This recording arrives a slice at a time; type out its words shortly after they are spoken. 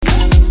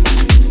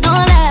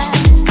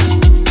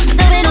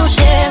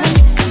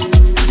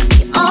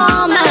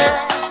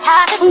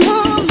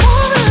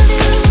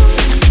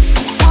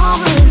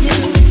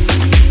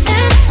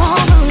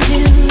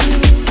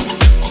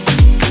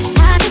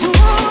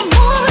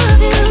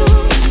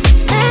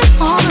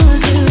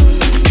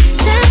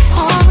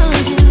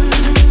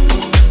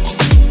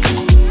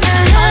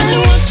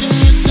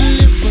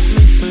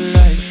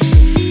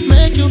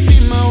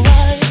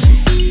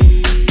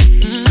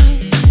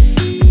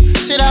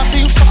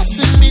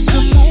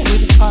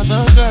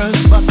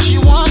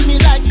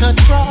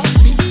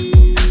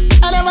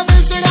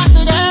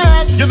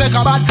make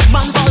a bad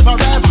man fall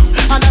forever.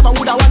 I never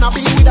woulda wanna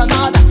be with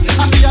another.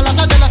 I see a lot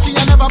of jealousy,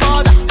 I never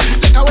bother.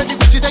 Take away the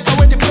Gucci, take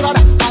away the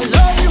Prada. I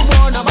love you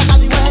more, no matter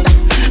the weather.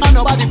 And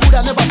nobody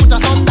coulda never put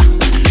us under.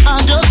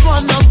 I just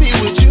wanna be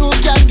with you,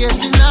 can't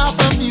get enough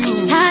of you.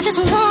 I just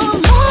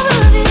want more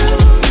of you,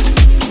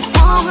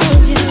 more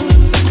of you,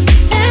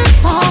 and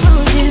more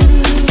of you.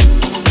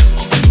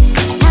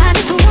 I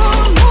just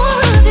want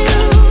more of you,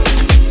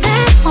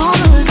 and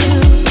more of you,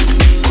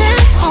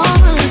 and more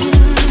of you.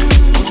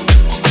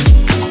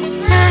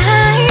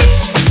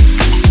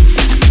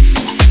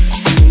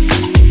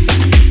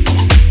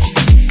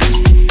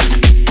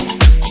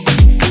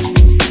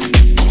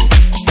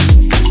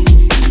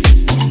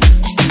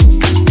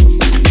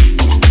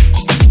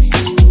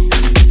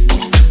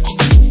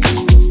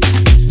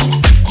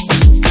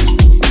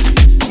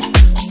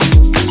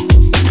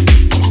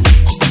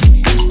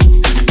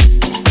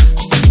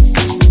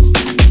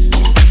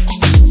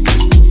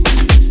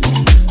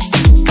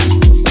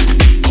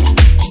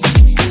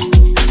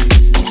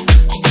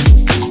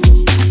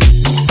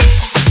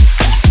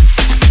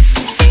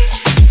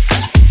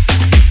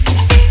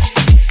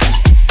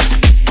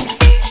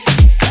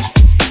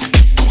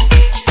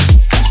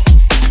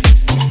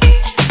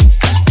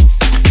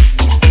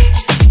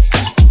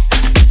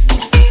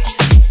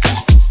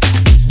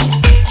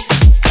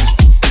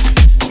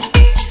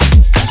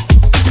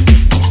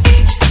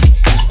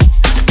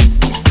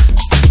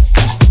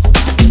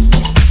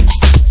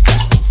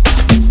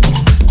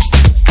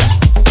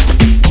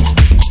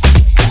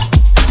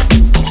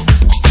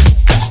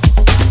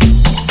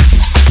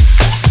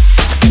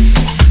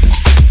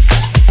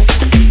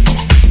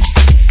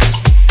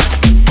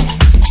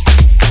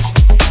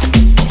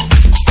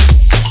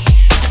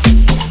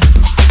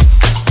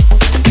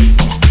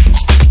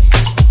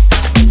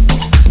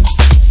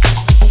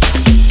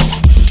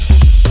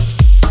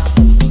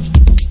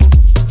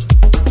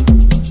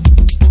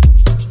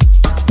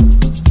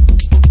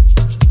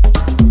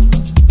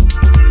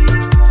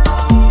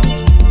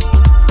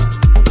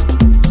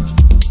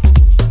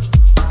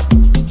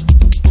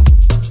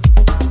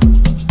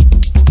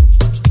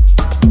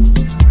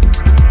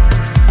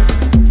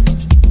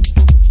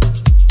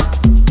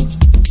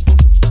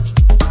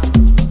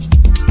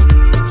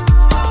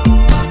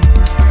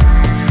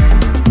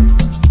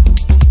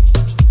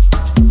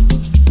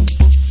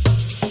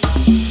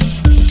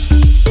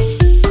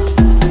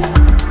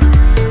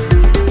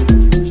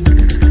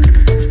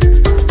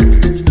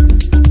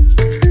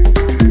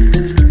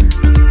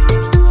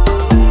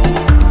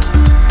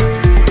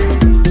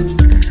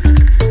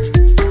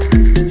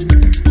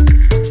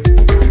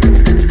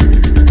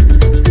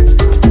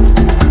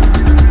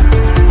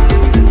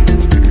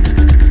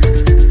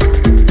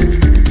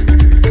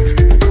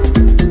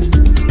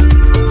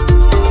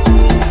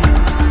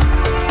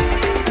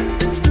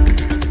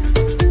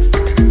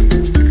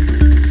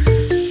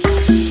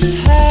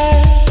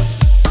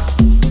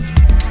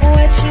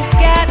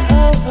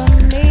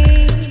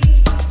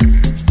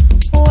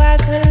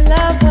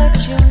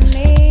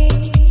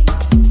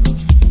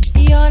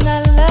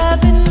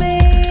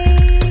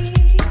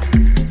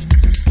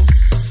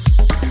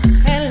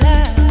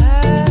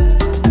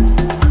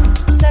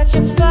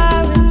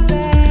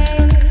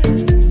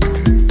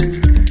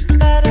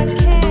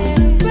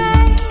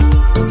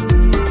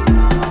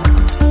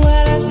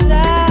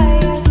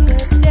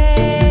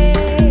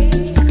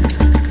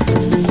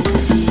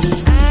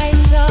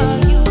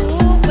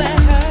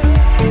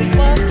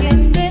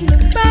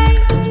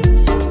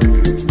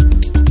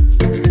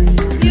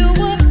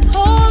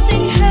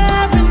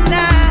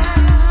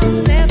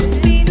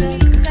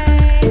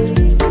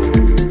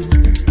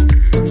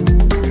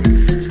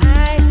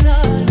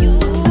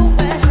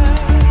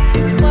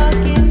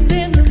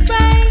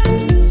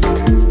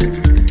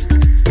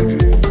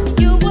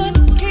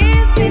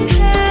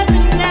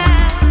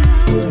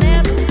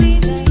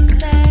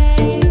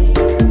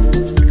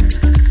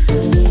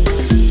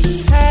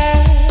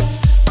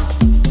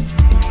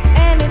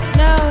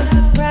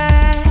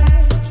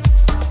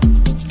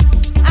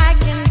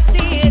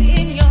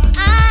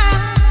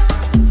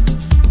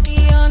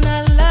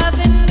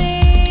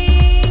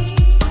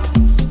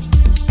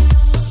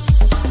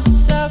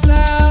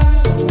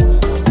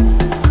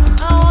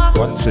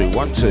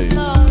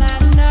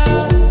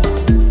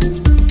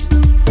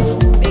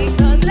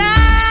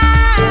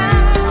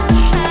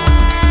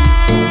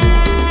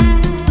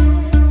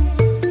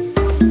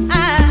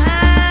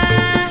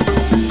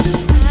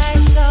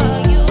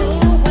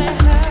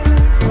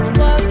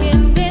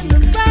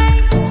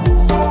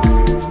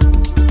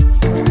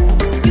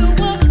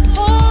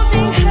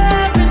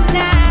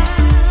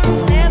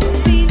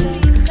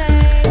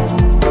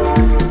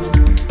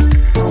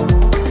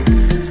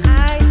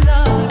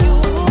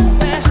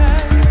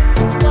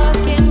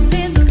 Walking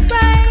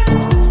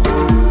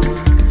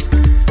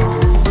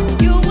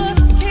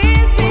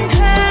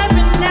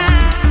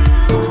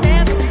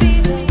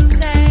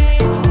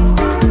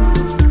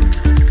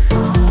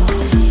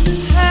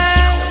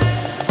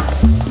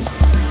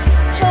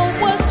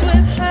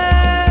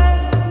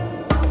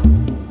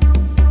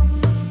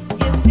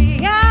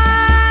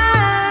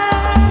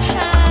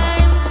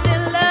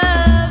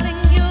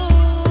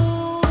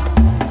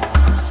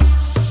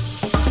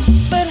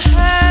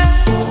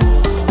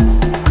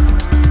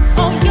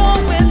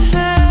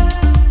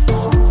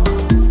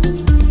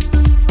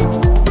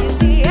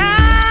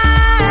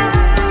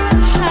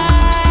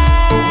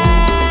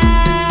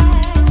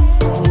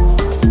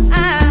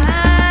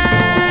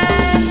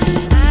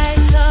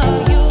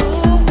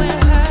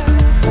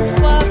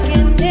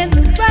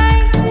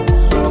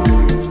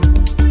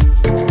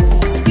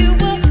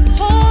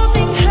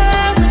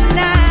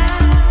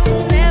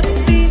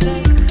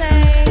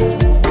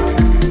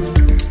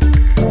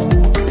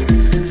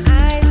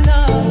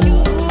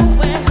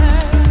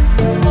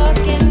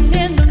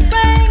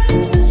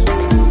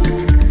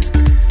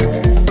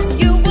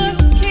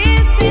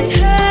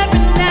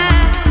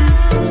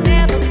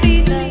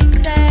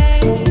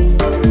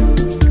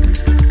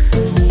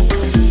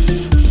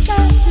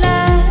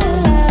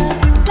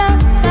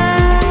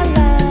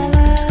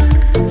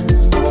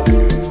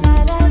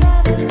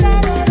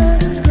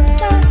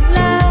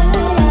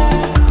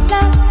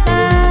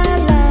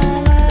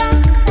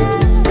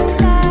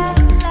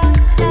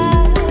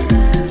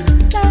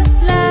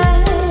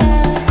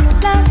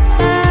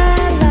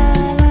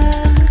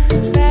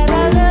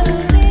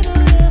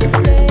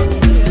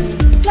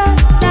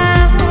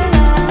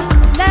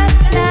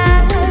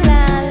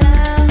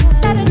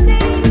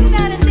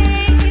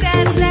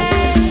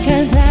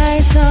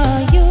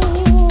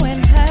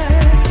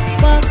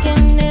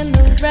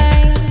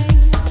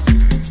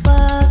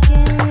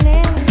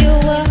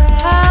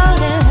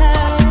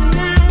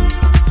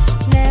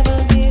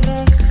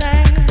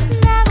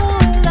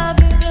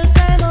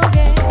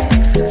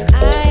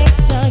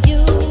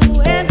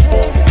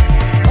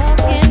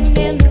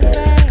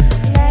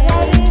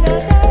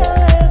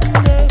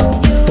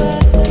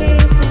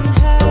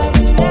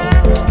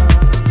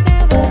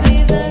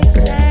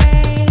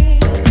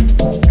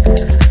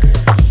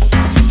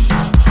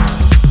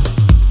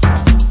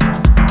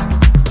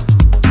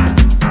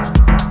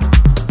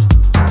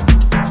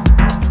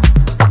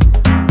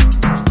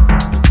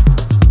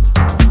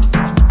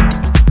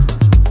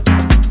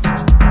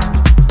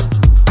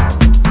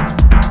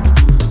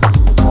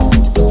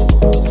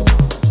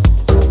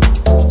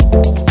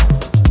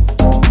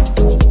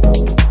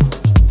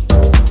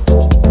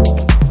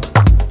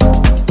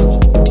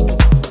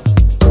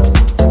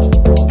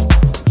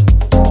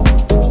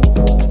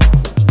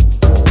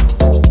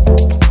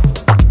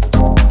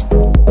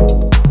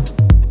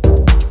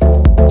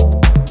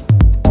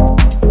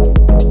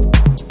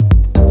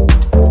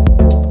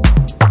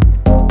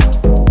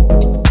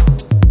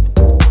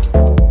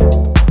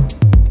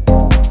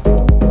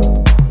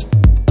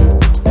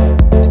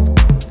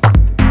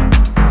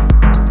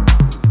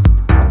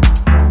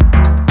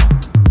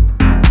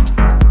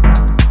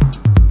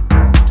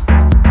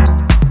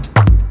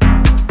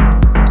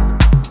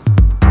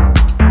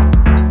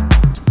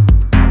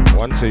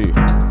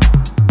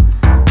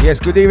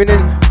Good evening,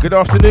 good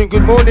afternoon,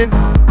 good morning.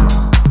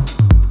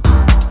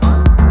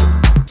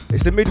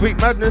 It's the midweek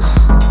madness.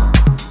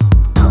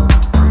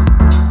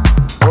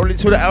 Rolling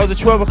till the hours of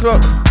 12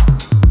 o'clock.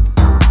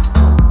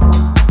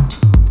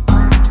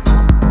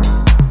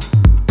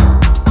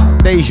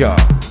 Deja,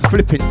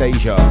 flipping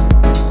Deja.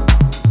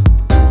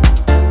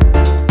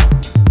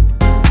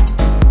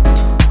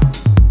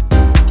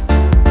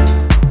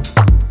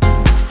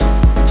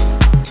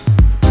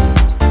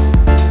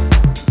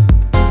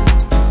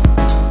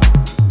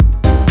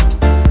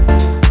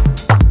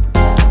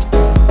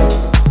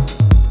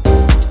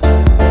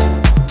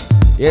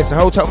 Yeah, so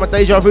hold tight my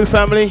Deja Vu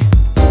family.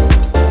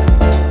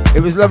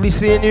 It was lovely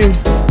seeing you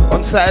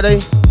on Saturday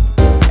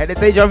at the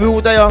Deja Vu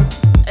all day.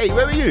 Hey,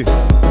 where were you?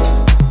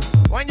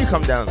 Why didn't you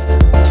come down?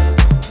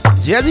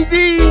 Jazzy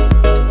D!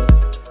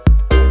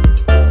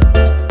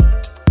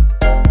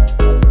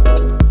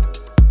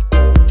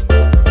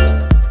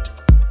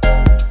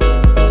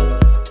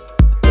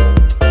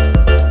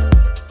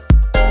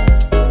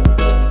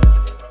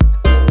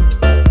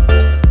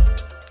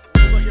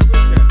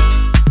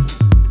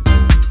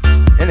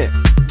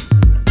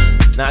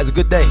 Nah, it was a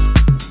good day.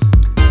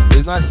 It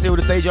was nice to see all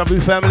the Deja Vu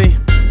family.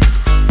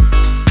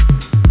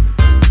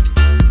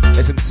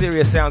 There's some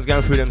serious sounds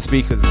going through them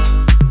speakers.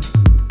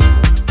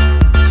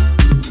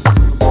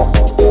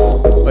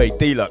 Oi,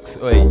 Deluxe.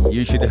 Oi,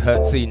 you should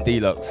have seen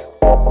Deluxe.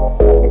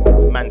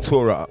 Man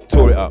tore it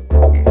up.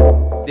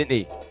 Didn't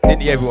he?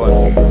 Didn't he,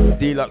 everyone?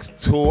 Deluxe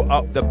tore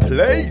up the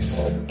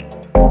place.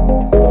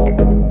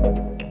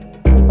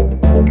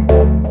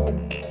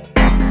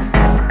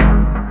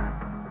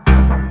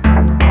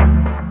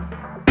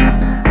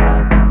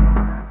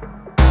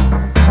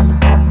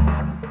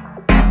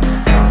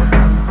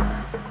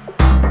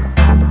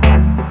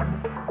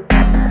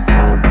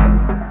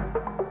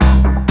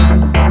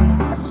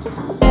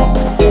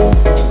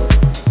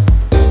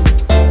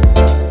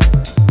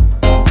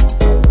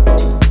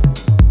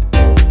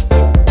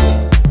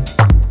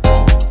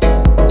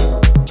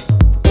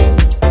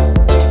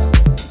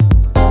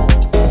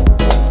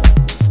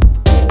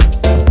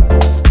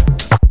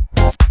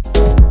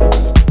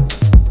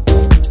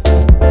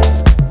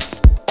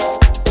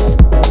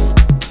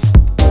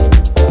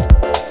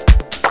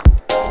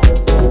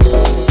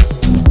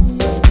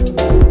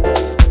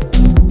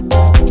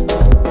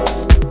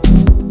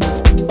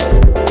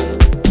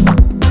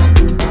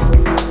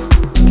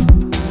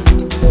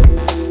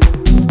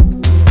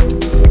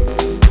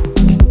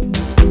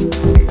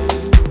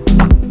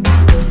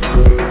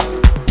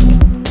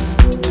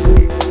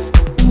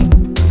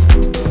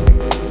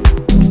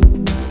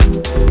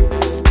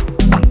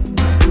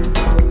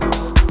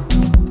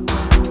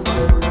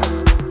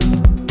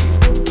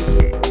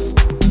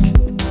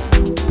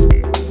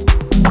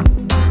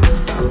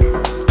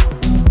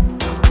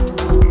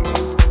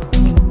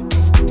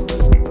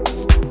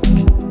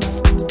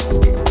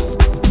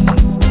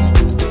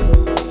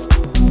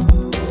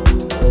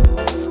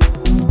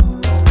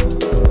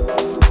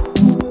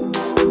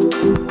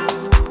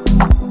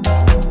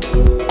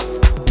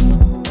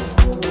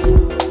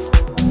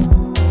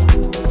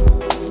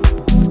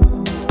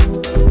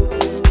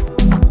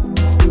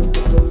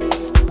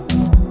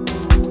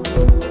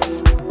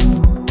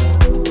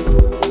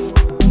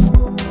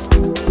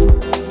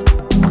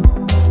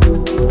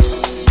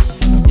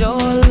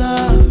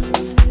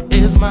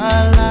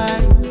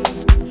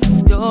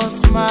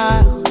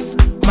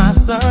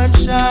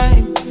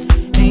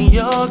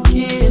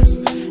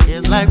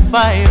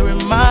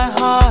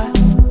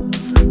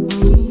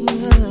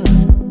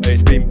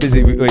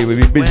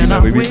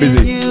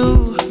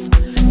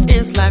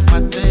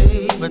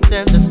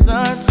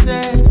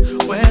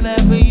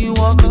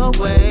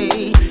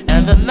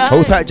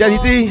 Hold tight, Jazzy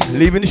D,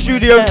 leaving the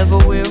studio.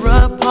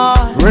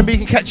 Remember, you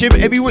can catch him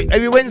every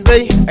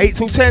Wednesday, 8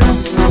 till 10.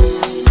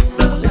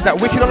 It's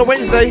that Wicked on a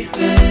Wednesday.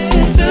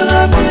 Till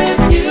I'm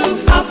with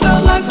you, I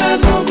felt life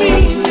had no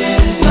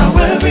meaning. Now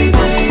every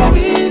day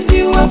with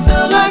you, I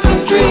feel like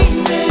I'm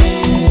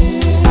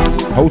dreaming.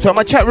 Hold tight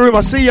my chat room,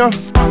 I see ya.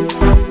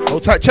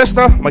 Hold tight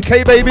Chester, my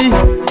K-baby.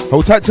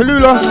 Hold tight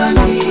Tallulah.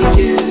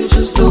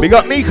 Big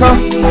up Mika,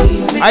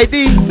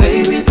 ID,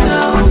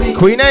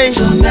 Queen A.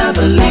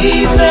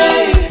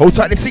 Hold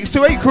tight the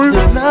 628 crew.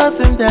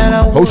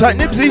 Hold tight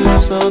Nipsey.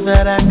 So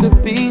that I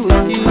could be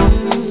with you.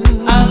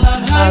 I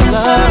love how you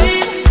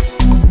shine.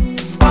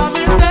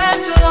 Promise that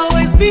you'll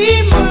always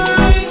be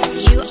mine.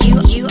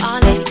 You are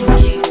listening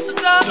to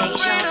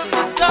Deja Vu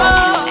FM.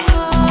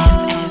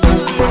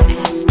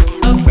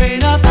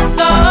 Afraid of the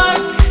dark.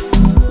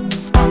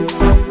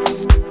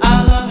 I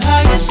love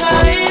how you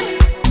shine.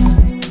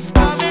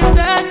 Promise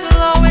that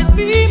you'll always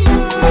be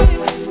mine.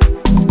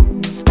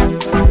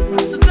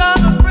 'Cause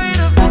I'm afraid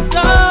of the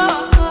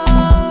dark,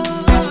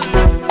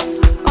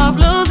 of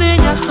losing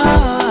your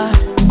heart.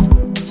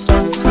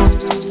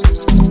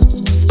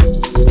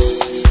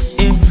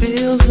 It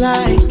feels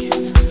like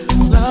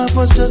love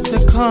was just a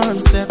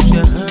concept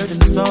you heard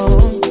in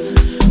song.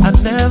 I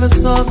never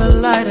saw the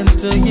light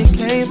until you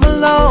came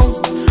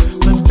along.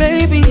 But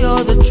baby,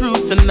 you're the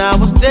truth and I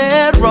was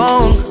dead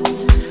wrong.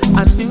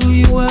 I knew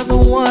you were the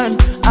one.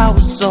 I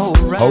was so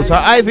right. Hold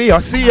tight, Ivy.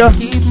 I'll see ya.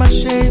 Keep my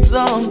shades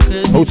on.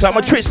 Hold tight,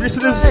 my Twitch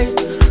listeners.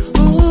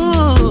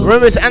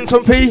 Remember, it's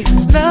Anton P.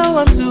 Now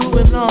I'm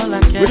doing all I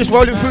can. We're just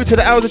rolling through to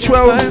the hours of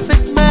 12.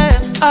 Perfect man.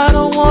 I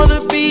don't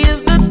wanna be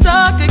in the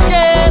dark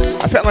again.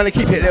 I felt like to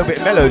keep it a little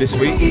bit mellow this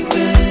week.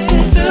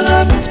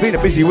 It's been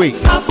a busy week.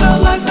 I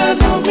felt like that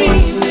no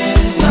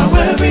meaning. Now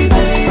every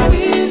day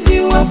with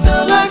you, I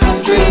feel like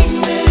I'm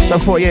dreaming. So I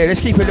thought, yeah,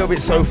 let's keep it a little bit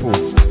soulful.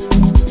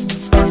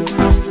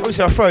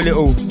 Obviously, I'll throw a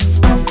little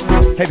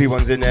heavy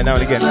ones in there now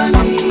and again. I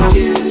need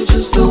you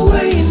just the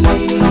way you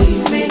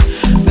need me.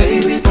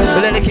 Baby,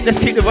 but then let's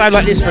keep the vibe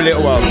like this for a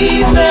little while.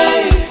 And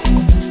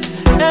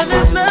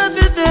there's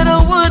nothing that I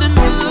wouldn't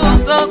do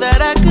so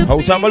that I could.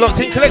 Whole time, my locked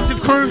in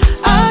collective crew.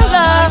 I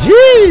love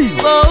Jeez.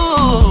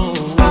 Oh,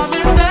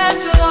 promise that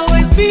you'll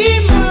always be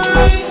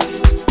mine.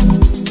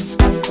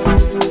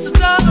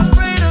 'Cause I'm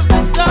afraid of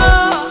the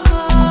dark.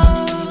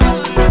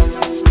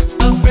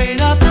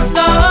 Afraid of the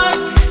dark.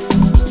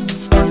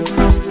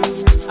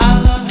 I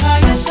love how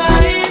you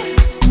shine.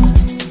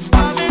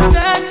 Promise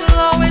that you'll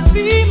always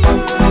be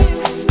mine.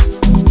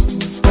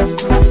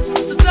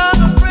 'Cause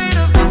I'm afraid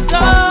of the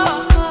dark.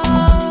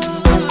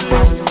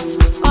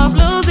 Of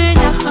losing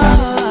your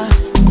heart.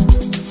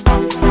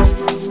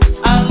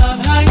 I love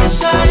how you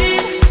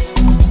shine.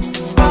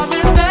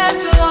 Promise that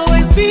you'll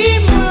always be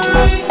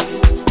mine.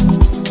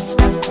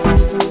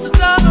 'Cause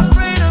I'm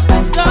afraid of the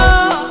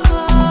dark.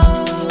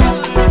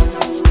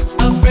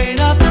 Afraid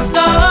of the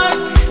dark.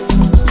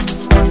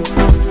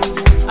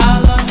 I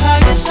love how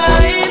you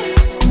shine.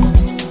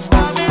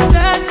 Promise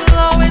that you'll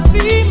always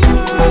be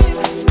mine.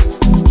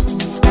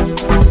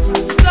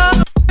 'Cause I'm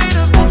afraid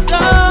of the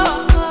dark.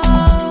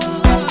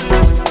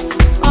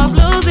 Of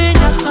losing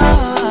your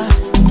heart.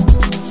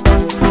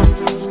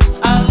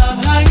 I love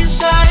how you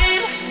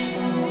shine.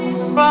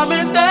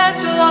 Promise that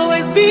you'll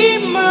always be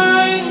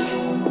mine.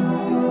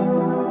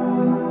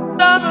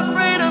 I'm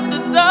afraid of the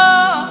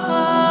dark.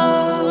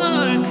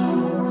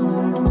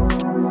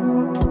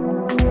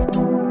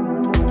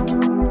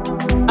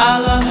 I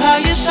love how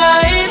you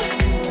shine.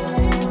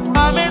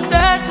 Promise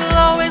that you'll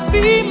always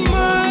be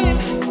mine.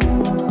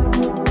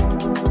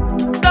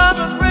 I'm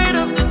afraid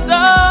of the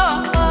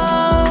dark.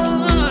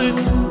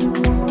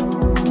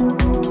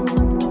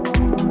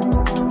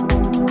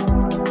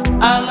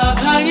 I love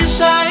how you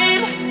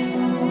shine.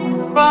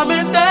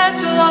 Promise that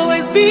you'll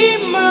always be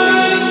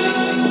mine.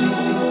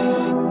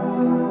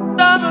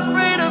 I'm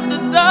afraid of the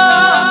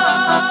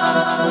dark.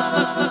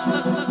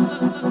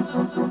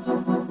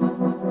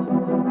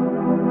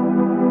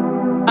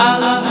 I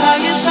love how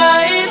you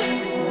shine.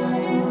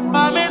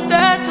 Promise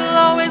that you'll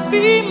always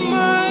be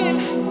mine.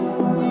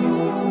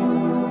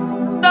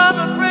 I'm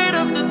afraid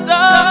of the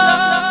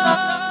dark.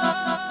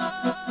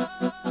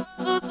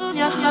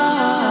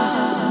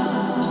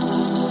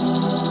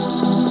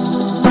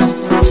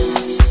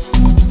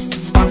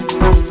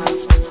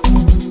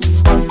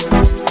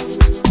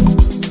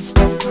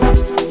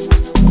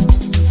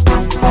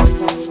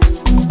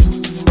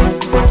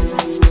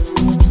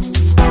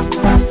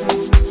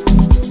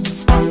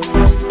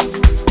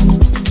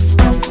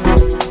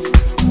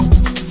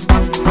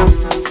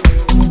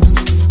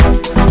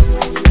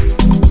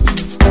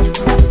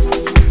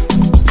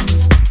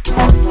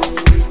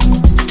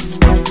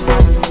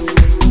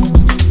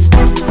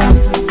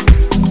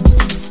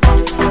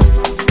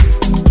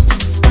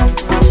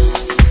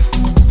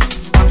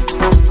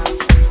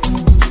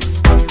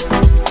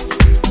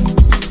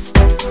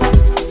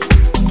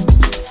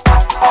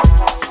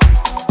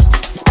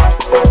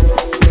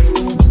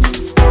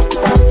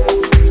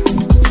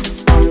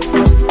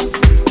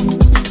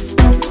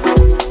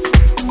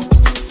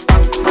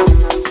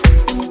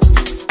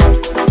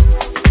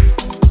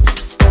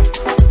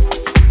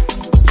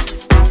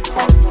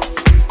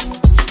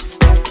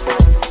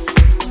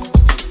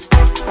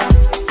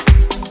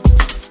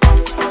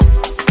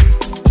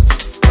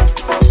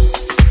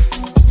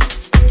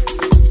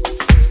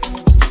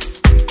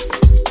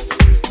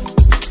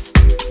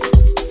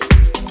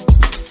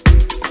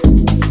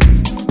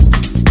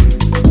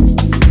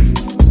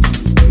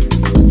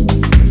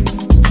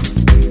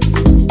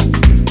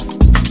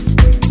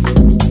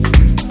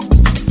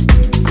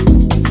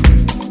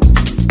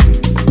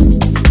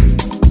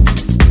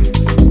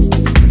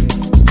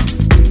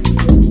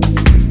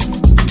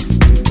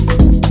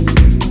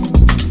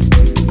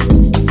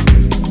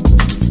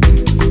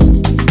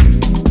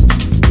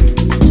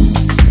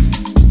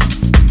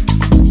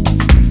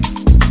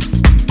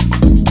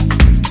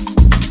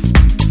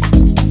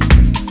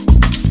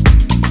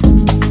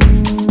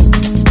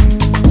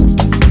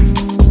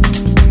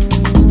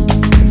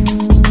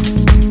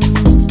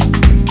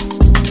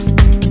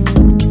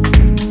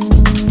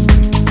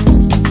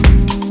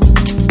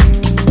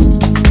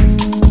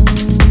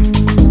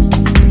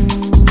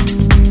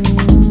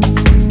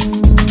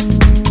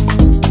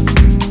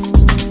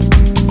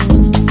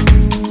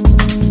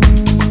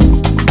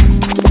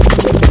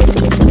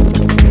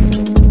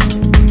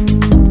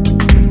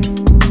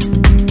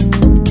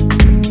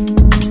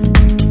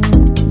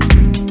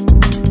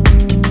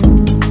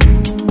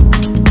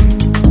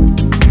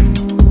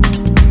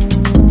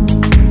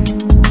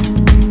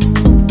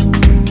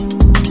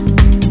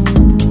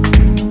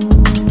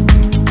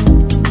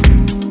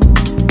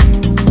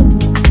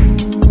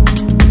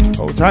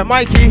 tight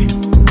Mikey.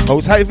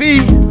 Hold tight V.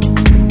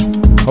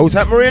 Hold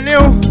tight Maria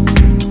Neal.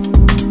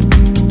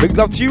 Big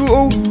love to you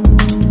all.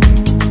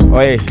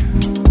 Hey,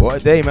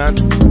 what a day, man.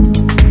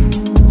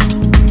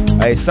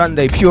 Hey,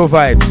 Sunday, pure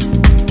vibes.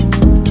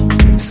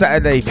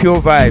 Saturday, pure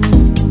vibes.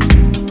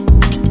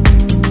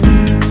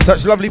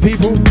 Such lovely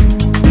people.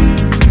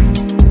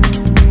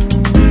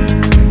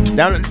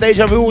 Down at the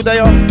Deja Vu all day.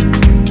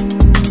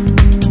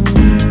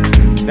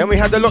 Then we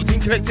had the Locked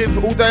In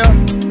Collective all day.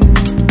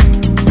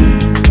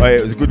 Oh yeah,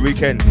 it was a good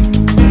weekend.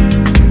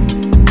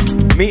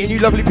 Meeting you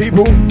lovely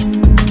people.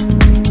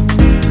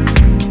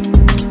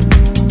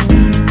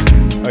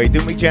 Oh yeah,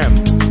 didn't we jam?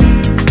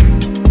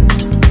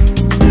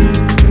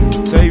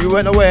 So if you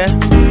weren't aware,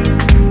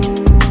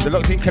 the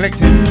Locked In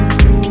Collective,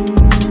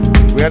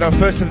 we had our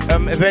first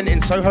event in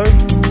Soho.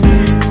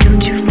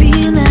 Don't you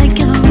feel like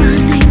you're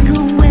running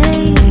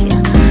away?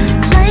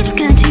 Life's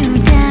got you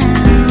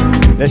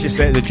down. Let's just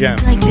say it's a jam.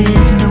 It's like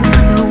there's no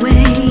other way.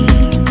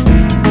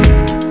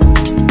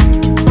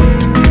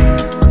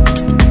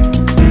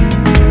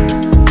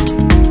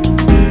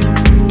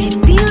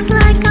 It feels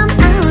like I'm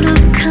out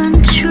of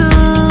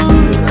control.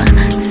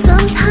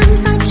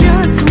 Sometimes I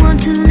just want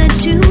to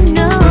let you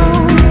know.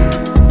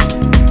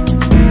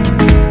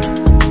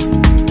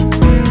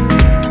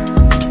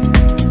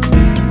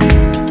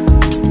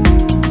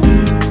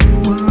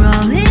 We're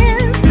all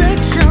in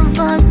search of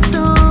our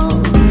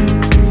souls,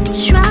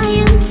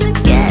 trying to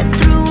get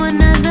through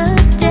another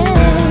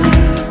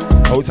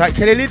day. Hold tight,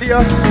 Kelly Lydia.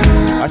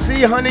 I see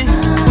you, honey.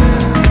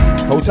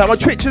 Hold tight, my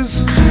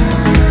Twitchers.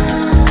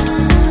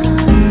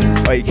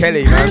 Hey,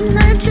 Kelly, man. Times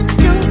I just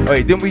don't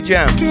Hey, didn't we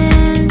jam?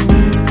 understand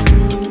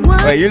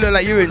what Hey, you look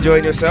like you were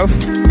enjoying yourself.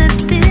 to let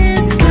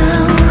this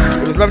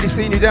go. It was lovely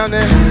seeing you down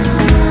there.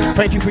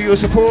 Thank you for your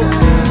support.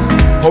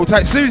 Hold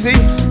tight, Susie.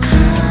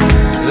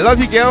 Love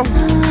you, girl.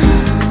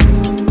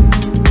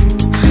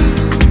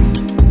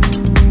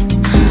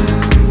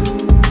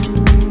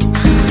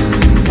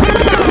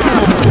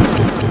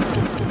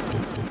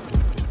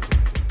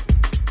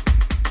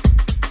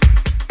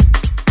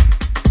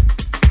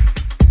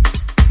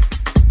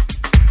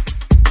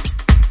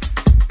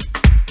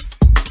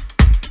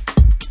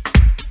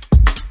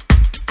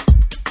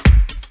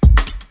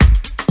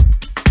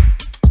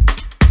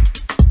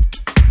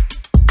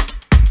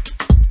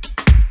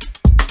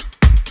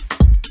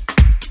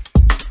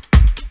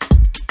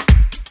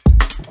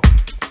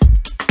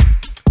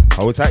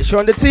 Hold tight,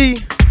 Sean the T.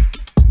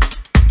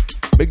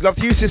 Big love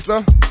to you, sister.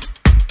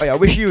 Hey, I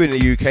wish you were in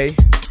the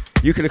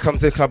UK. You could have come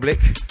to the public.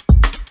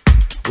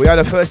 We had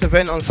our first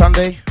event on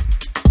Sunday.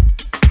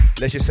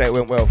 Let's just say it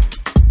went well.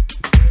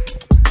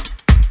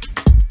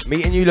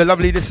 Meeting you, the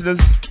lovely listeners.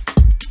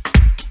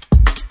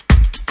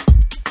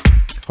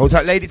 Hold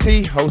tight, Lady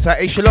T. Hold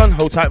tight, Echelon.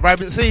 Hold tight,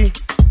 Vibrancy.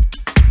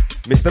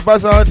 Mr.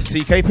 Buzzard,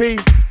 CKP.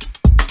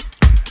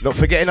 Not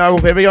forgetting our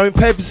very own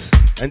Pebs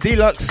and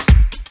Deluxe.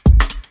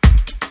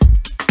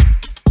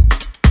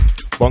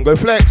 Bongo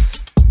Flex.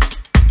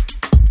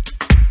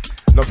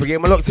 Not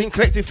forgetting my Locked In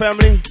Collective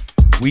family.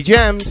 We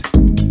jammed.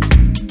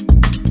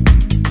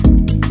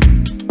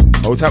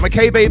 Hold tight, my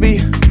K baby.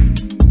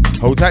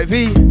 Hold tight,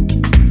 V.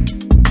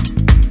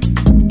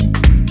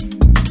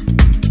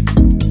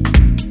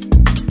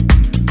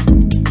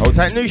 Hold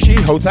tight, Nushi.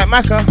 Hold tight,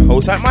 Maka.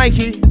 Hold tight,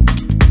 Mikey.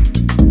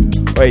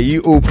 Wait,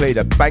 you all played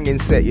a banging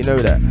set, you know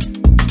that.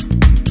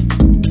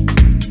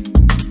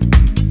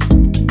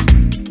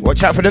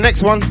 Watch out for the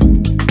next one.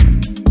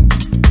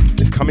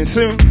 It's coming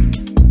soon.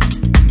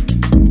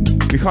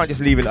 We can't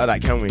just leave it like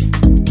that, can we?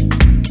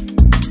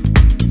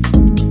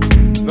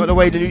 Not the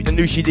way the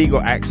new CD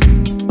got axed.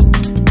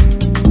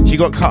 She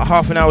got cut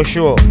half an hour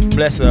short,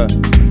 bless her,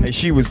 and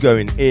she was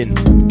going in.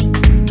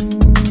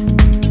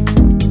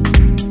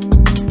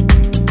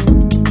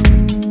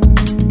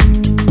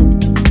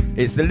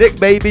 It's the lick,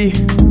 baby.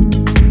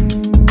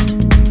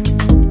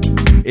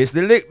 It's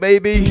the lick,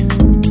 baby.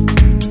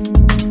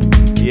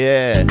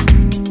 Yeah,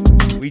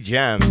 we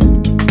jammed.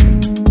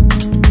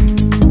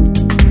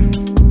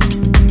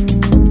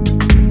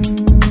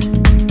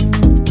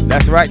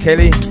 That's right,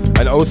 Kelly,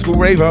 an old school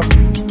raver.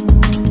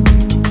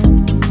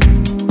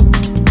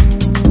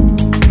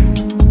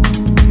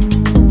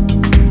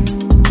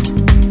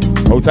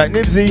 Hold tight,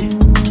 Nibsy.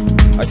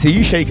 I see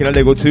you shaking a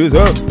leg or two as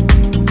well.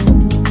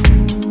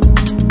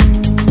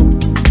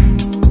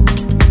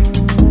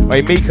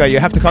 Hey, Mika, you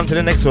have to come to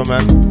the next one,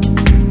 man.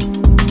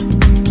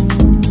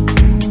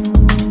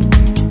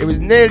 It was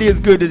nearly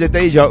as good as the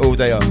Deja all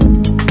day.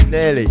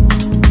 Nearly.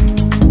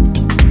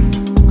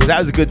 Because that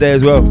was a good day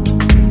as well.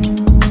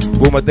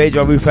 With all my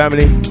Deja Vu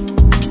family.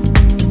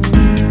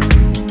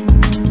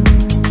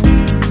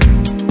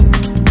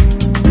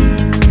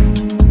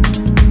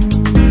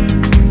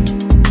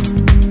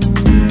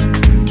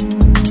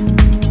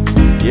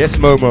 Yes,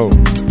 Momo.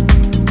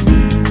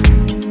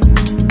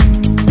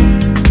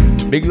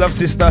 Big love,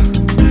 sister.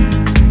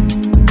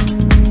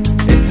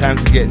 It's time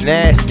to get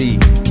nasty.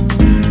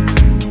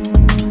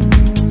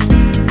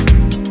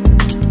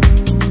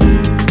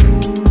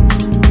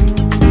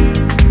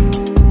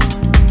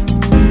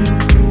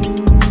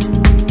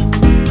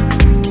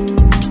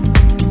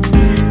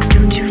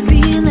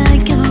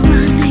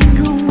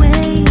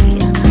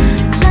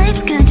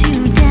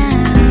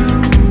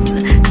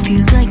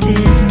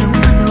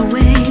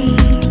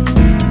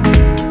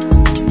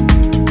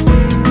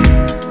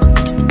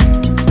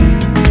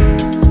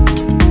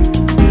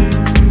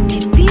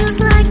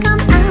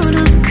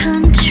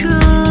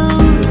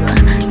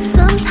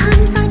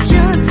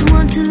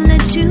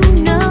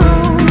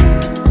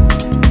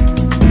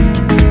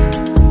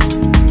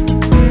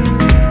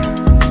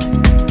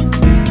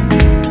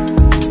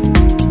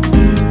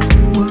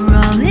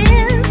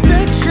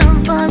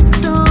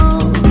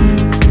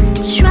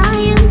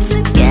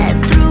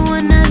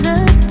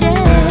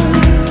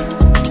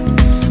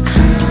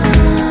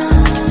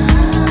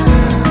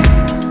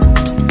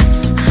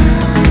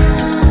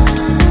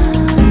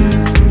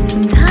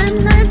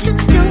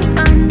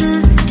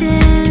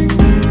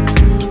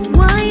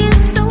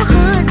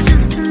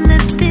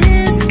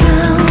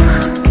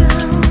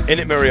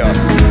 Innit, Maria?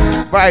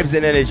 Vibes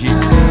and energy.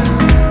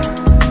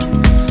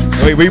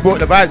 We brought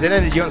the vibes and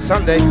energy on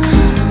Sunday.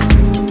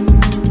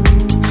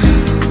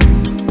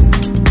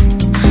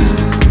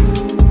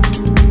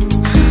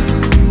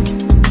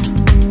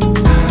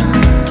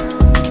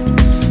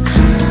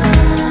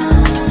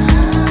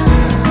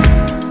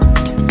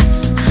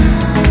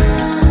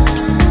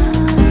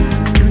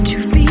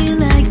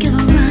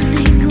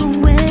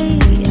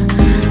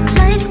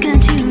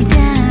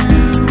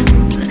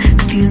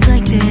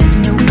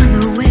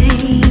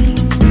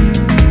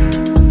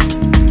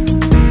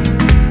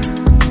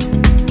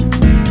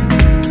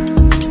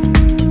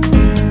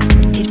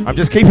 I'm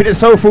just keeping it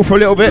soulful for a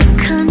little bit.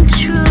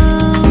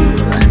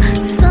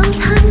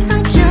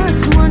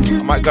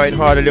 I might go in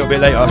hard a little bit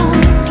later.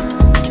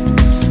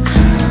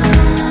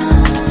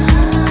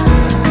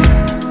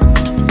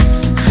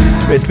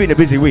 But it's been a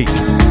busy week.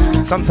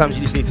 Sometimes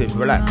you just need to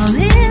relax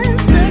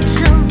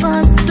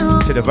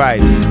to the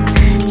vibes.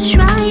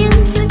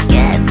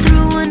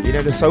 You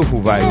know, the soulful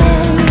vibes.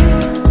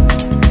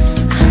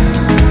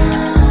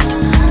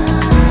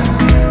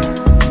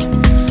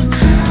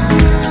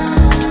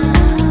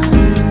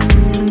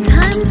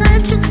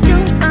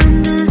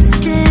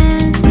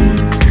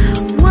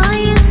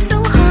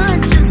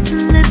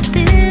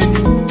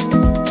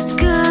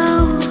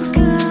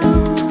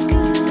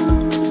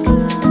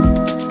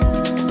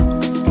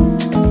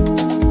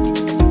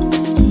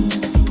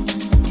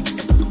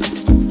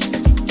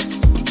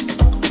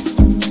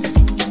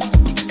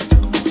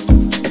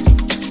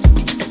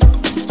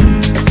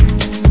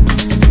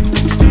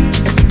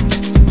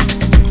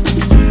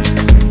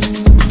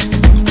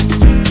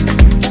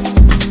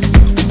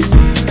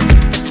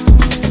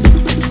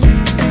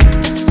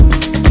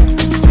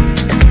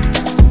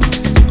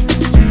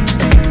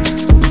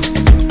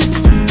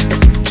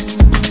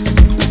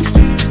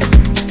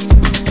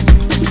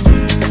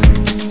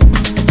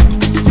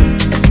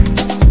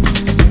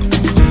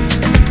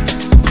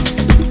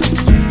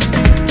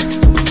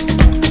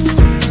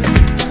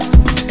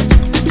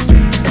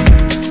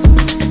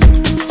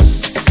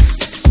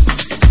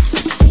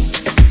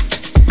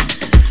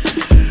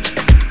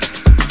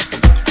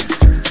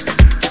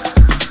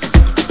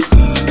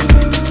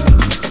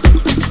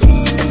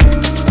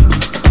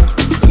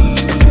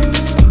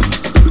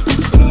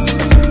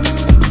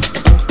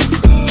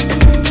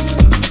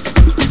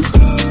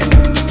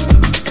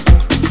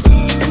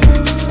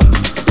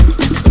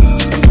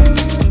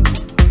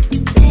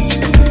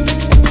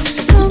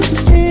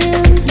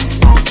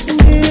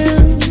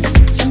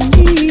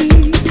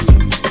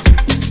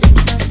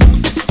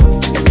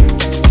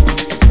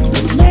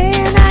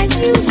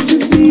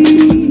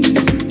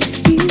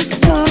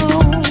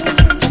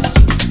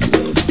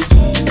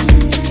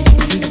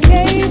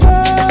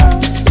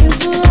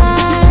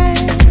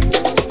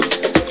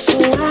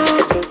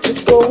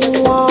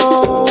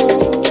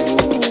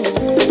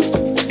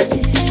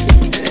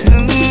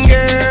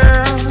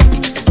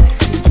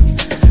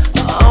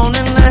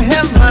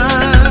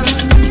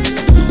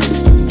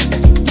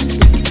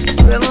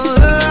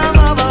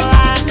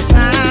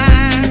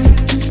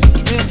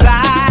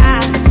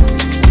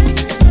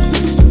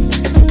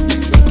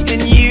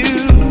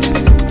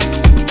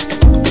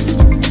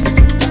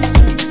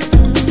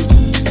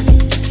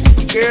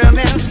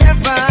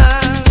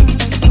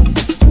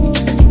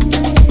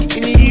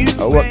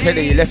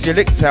 Your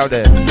licks out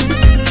there.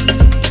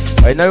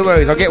 Hey, no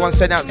worries, I'll get one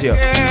sent out to you.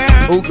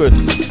 All good.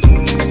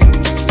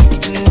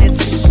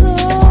 It's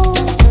so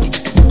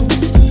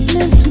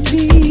meant to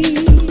be.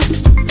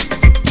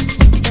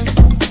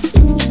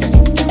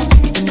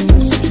 In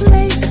this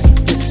place,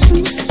 the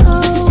two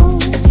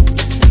souls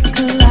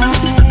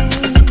collide.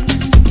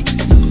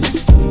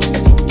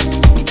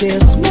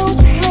 There's no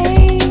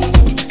pain,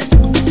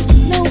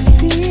 no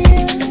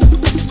fear,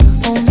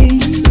 only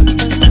you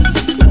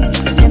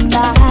and I.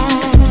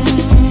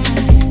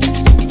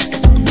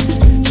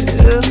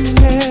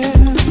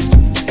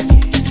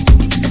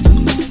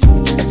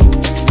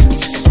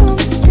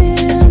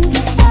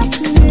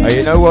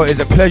 You know what? It's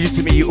a pleasure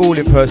to meet you all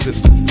in person.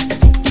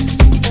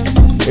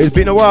 It's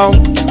been a while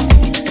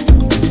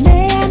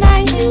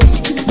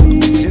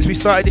since we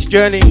started this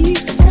journey,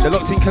 the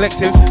Locked In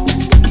Collective.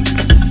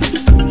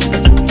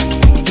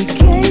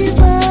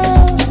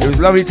 It was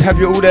lovely to have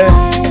you all there.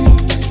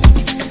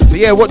 So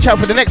yeah, watch out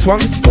for the next one.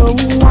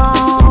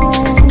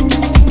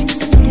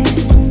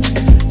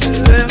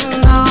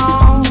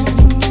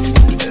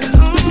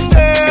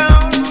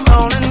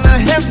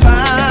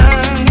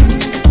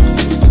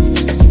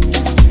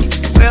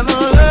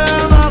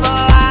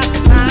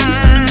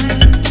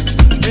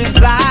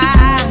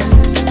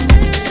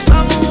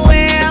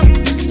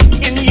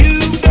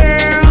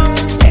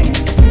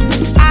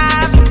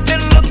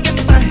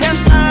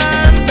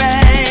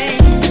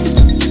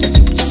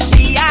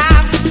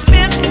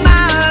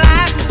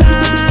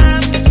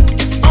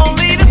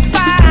 Only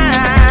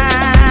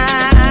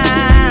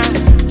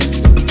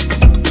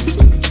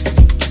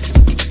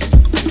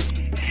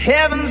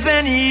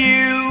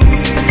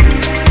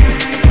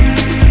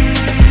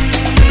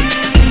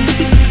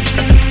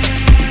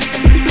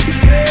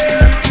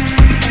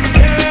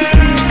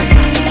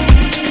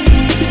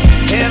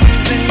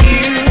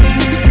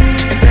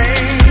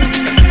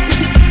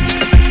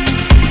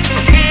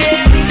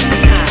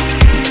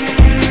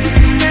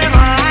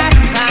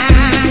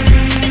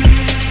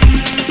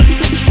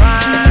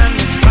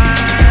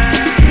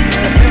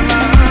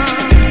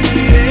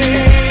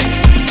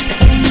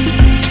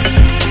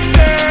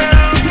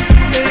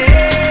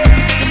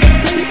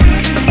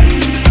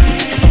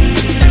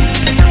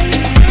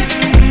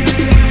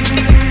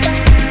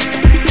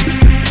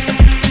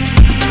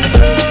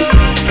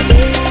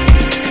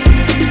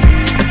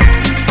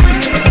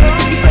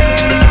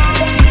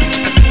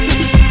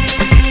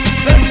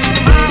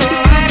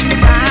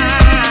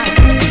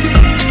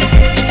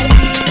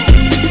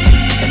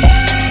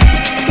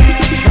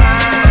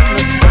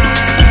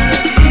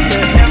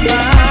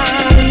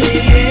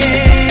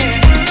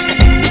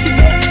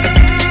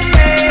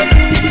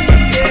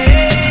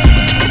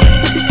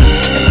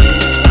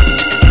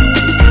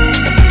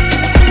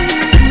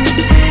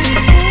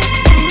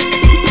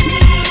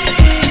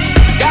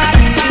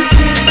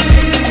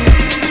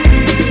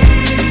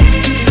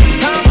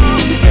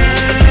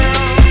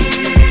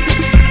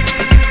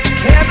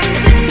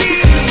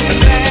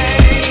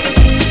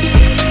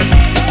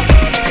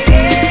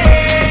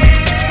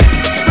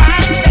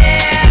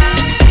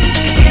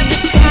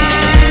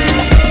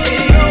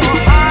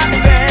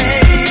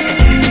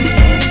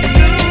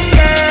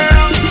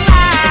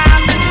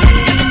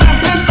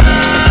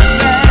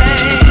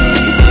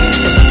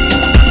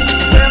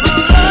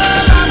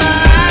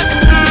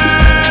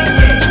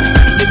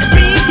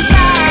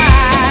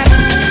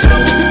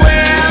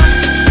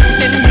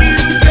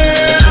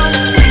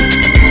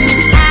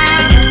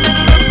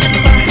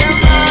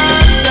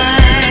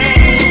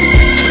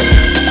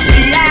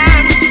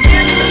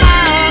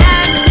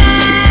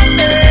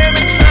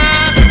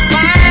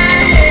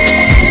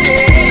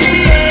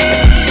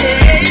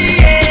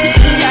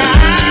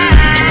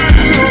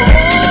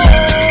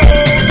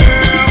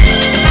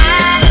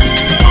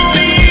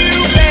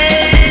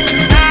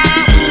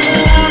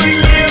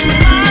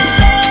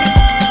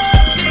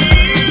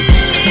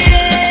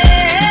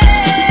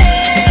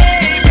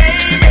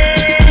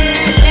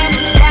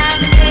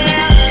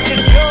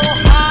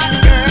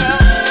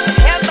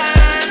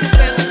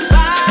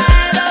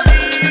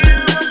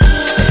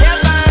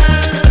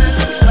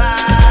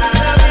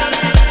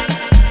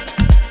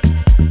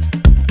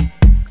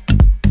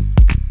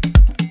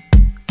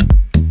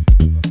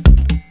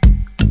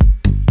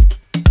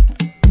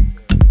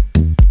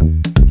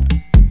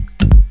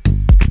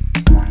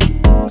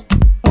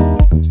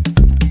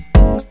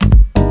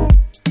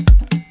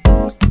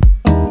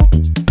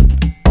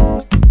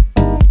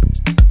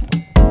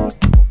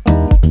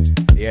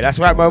That's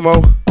right,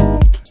 Momo.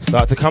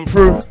 Start to come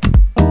through.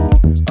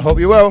 I hope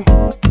you're well.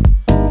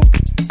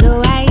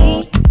 So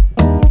I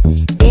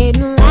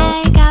didn't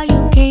like how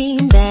you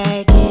came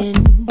back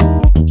in.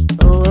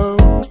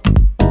 Oh,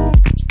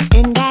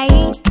 and I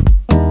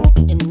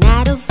am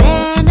not a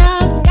fan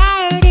of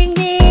starting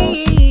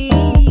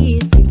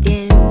this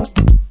again.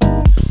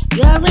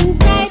 You're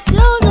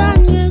entitled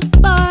and you're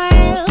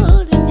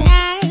spoiled, and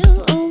I'm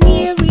a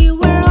weary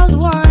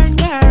world-worn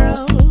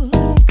girl.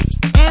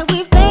 And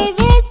we've played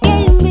this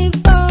game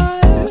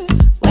before,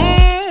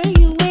 where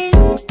you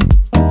win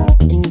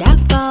and I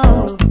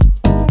fall.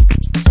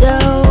 So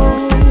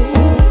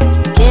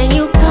can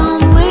you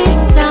come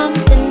with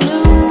something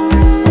new?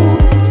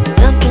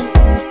 Something,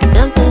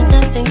 something,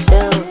 something.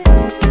 So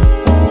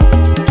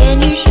can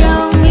you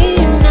show me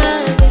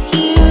another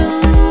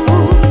hue?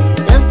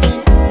 Something,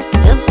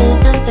 something,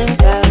 something.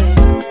 'Cause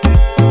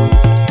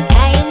I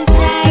am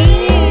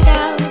tired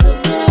of the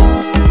blue.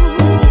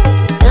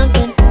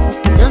 Something,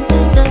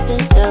 something,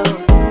 something. So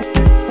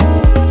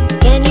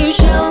can you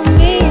show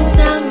me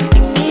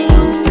something new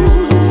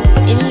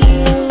in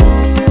you?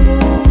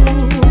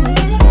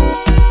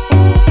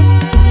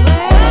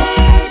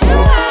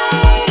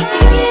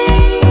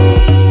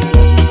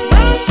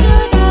 Where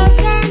should I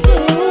turn to?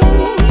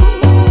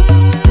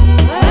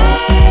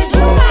 Where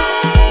do I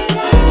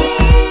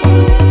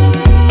begin?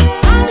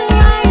 How do I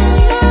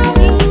love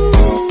you?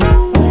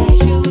 Where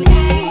should I?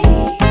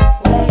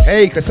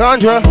 Hey,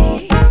 Cassandra.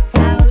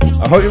 How do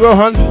I hope you're well,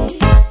 hon. I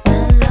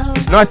love?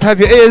 It's nice to have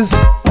your ears.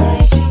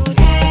 Where should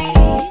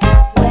I?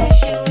 Where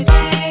should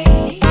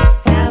I?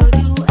 How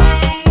do I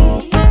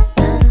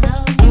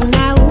love you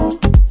now?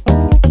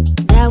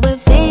 That we're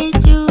face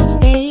to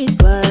face,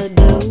 what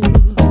do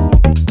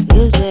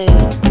you say?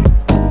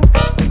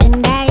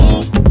 And I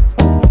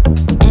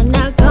am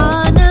not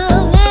gonna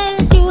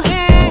let you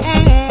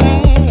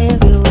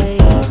have your way.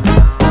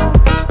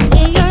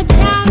 Say you're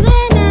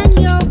traveling and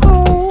you're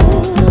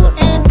cool,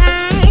 and I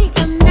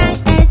am not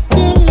that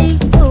silly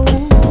fool.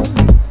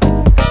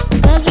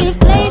 'Cause we've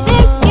played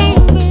this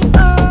game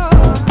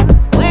before,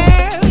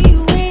 where you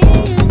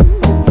win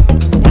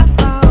and I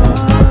fall.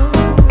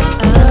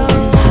 So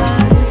many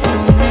times,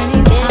 can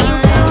you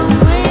come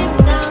with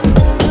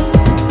something new?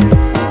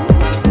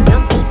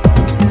 Something,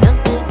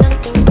 something,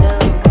 something.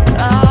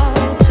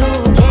 So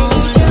can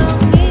you show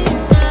me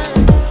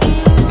another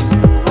hue?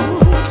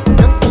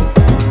 Something, something,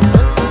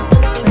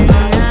 something. I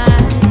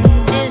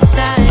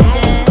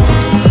decided I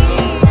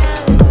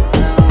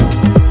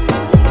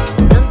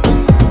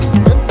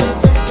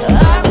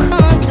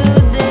can't do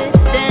this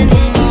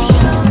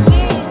anymore.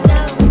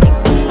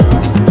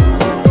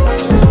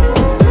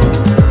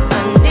 I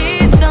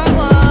need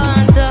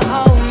someone to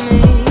hold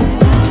me.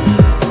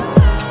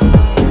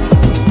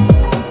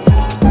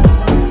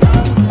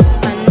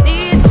 I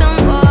need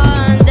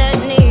someone that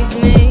needs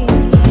me.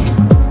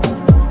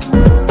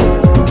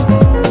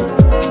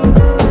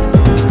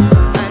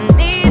 I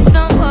need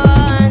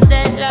someone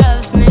that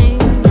loves me.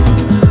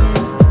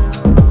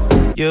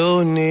 You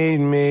need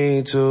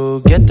me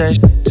to get that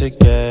shit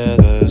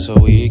together so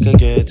we could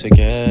get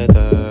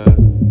together.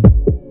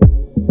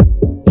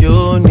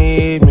 You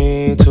need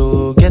me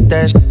to get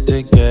that shit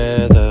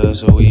together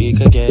so we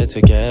could get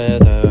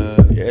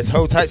together. Yes,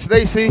 hold tight,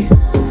 Stacy.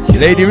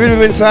 Lady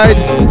Rhythm inside.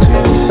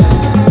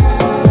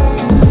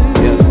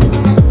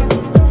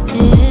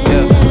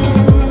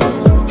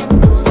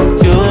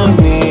 You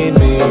need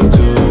me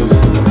to.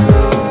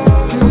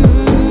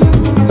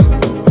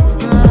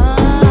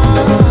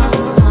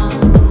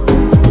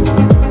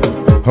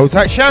 Hold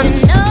tight,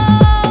 Shans. I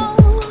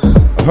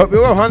hope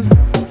you're well, hon.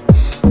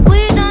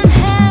 We don't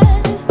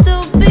have to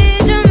be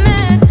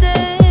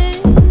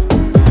dramatic,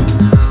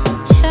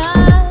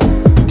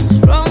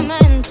 just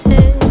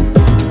romantic.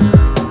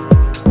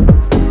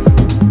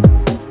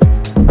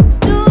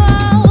 Do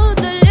all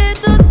the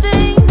little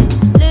things,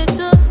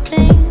 little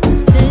things,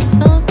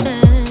 little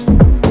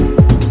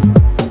things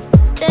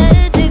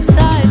that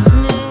excites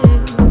me.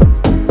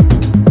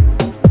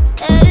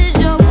 As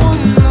your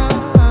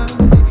woman,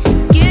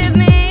 give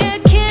me a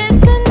kiss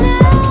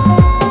goodnight.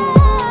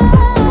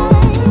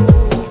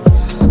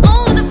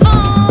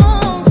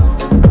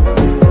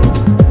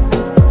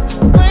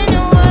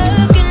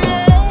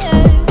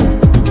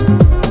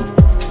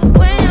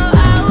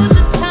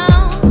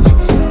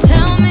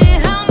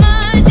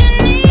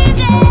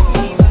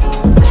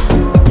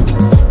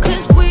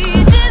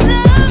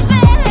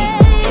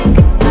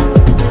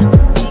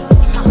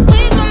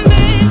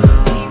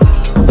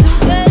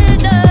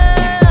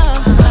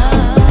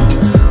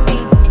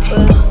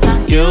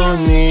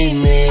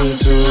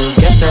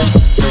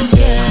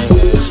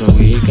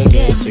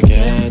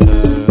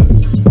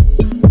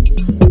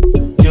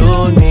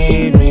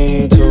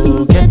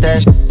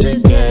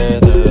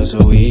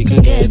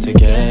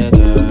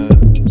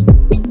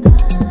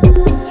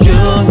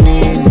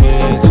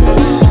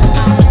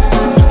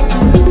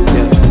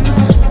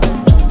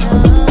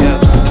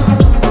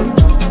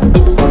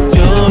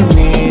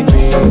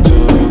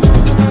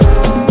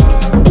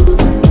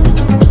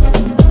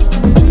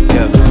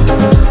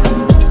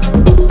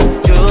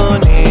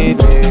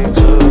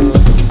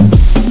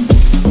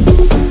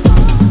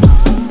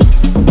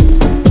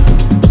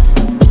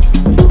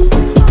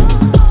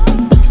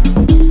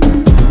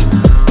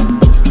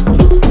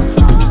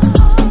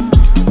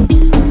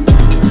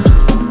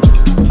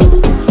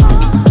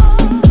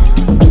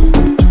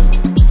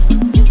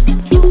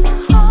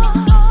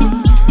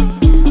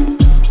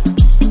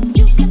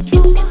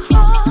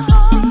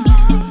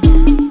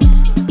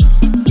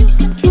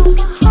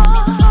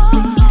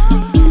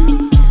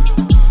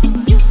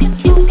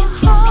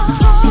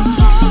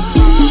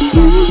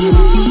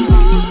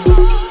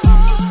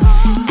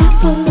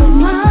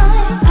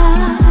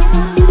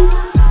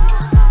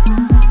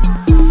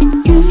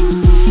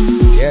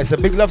 So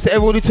big love to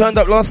everyone who turned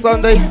up last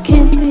Sunday.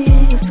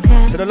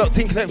 To the locked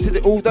in connected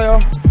all day.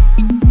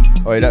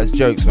 Oh, yeah, that's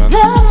jokes, man. The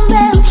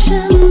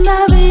mention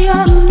of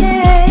your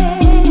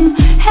name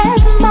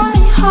has my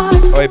heart.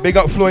 Oh, yeah, big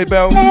up Floyd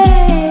Bell.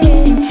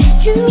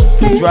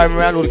 Driving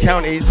around all the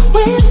counties,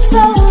 with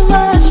so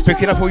much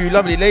picking up all you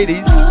lovely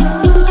ladies.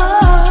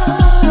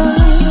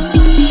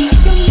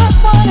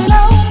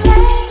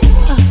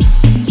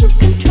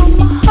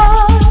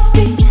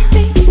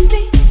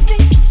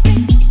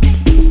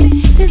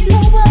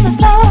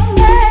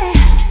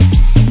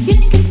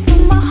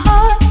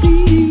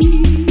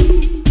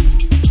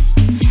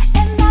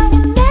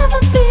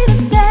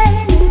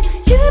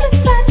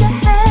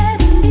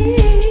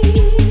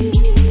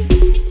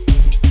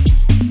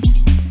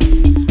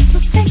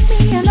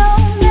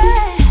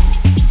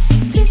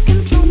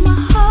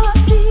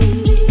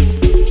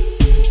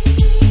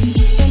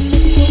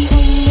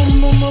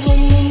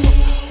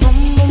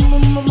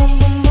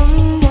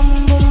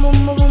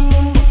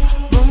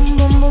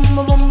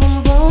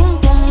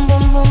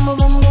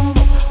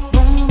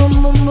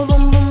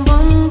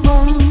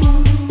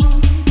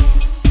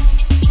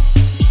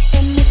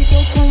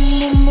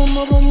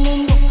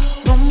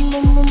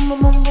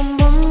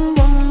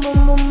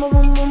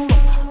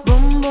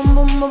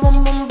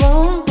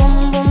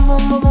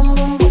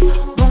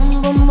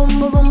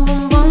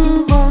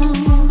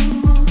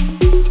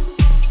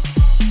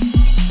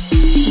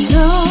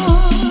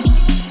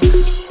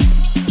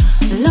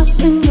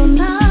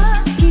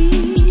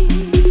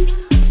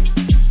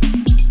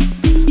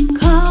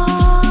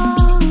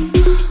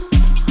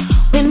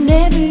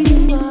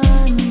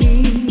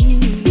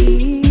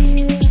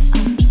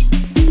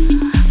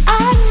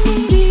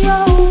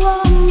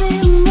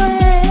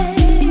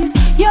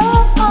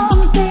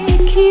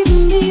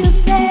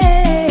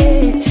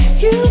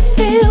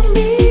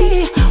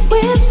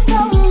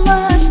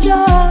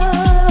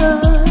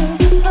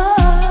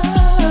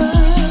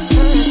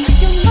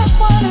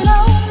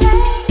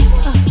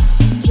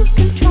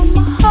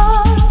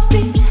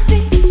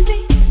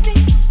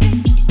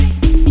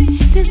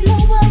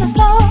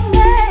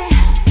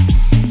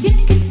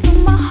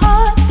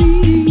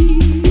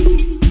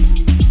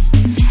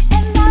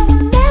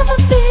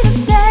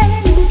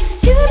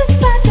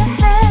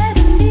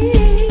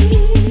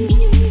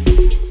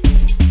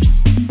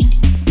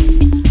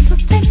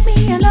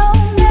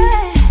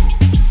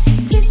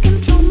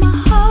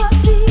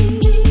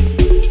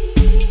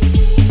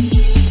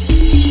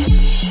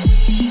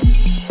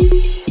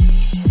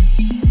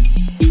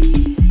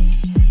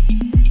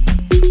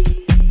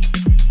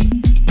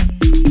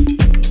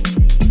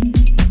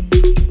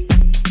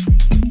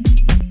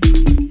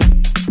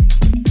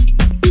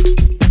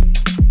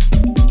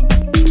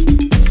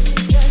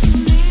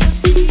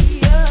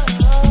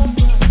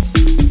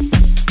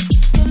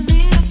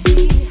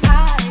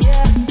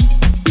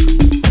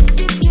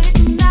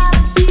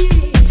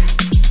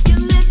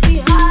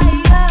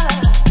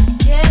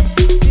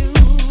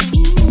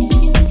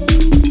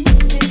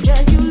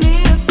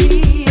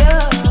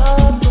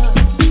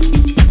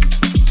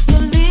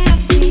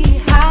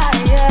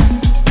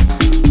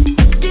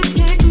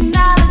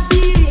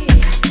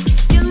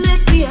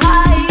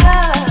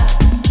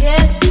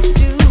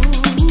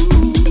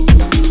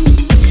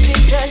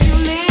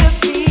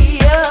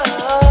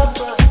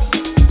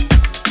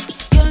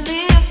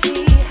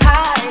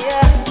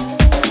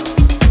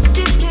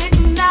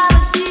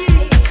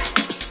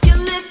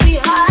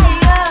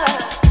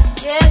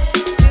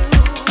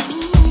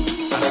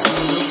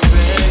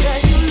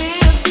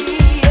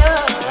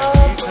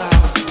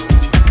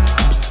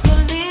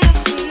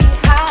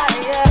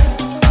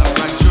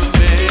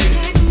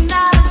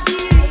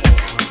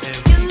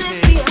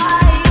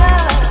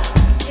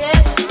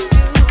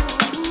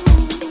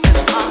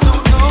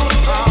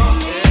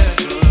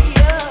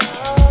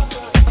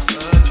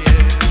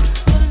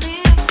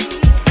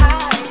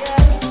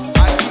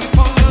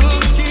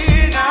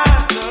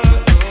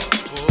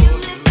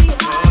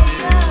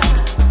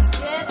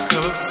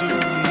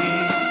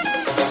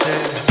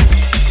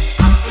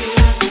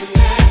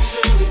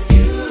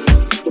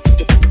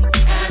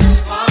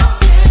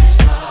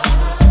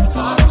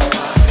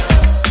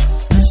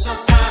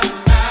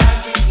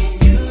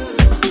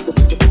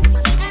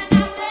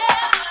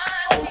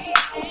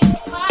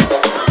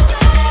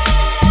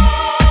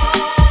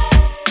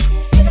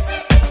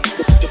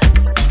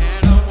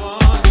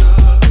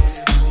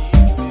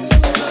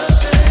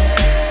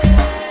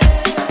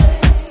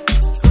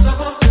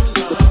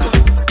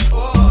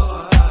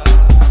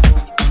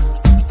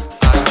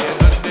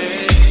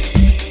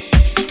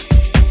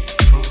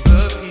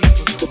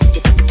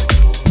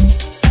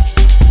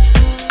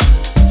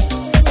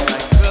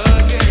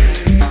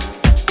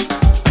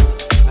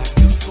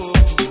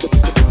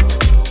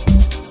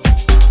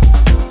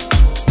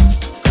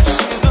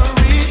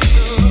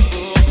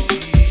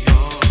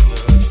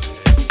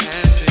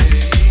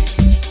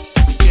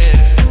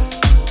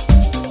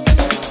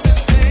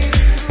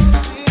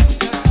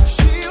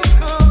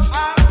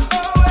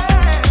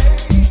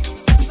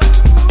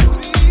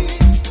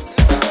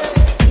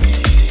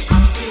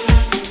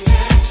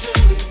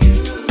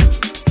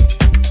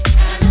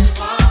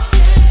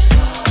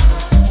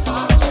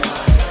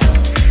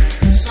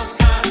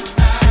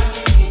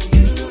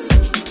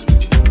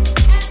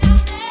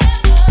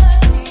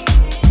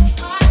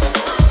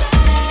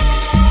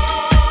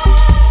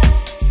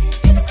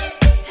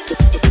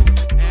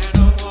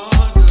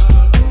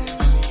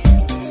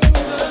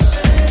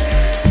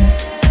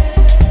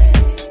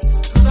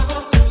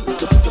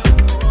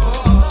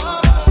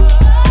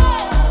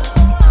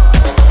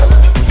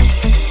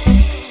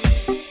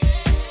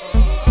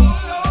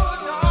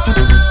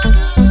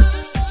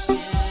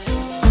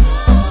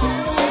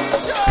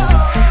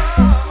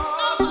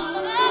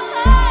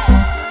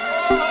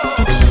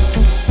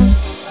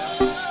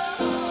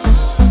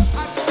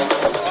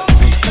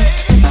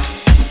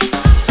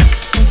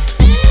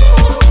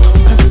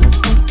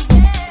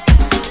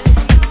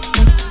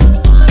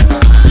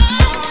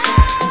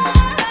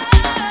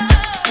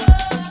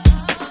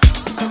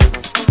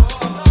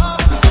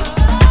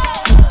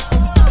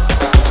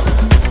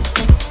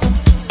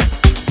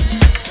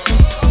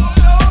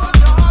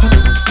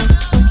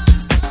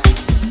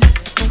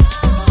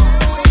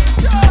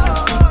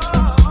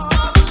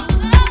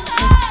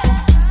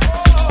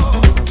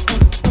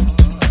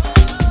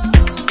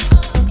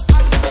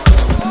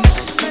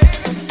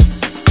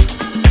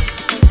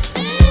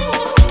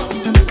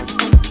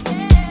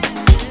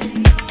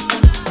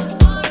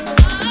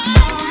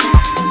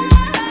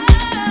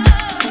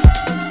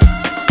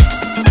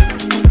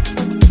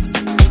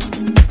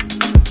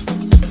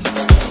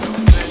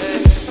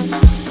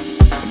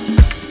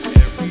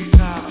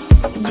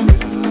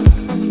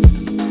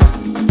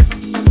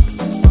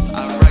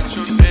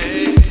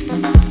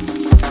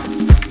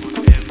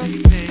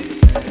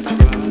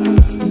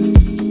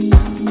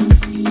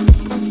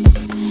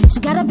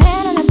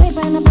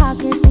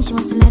 She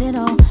wants to let it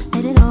all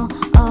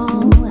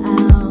out.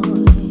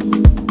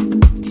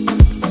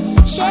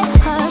 Share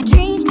her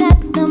dreams, let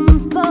them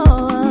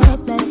fall,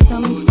 let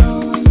them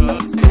fall in the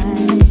sky.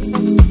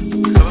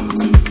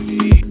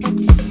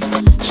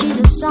 She's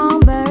a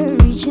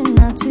songbird reaching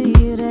out to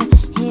you to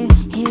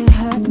hear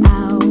her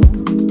out.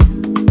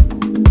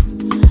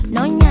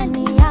 No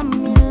nyani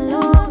yami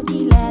melody,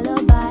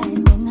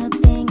 lullabies in her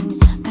thing,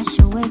 that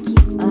she'll wake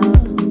you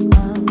up.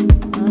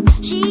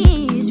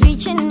 She's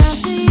reaching out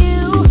to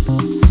you,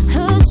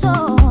 her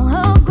soul,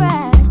 her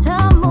grass,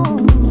 her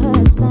moon,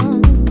 her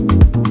sun.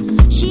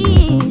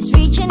 She's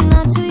reaching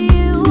out to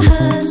you,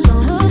 her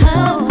soul,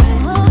 her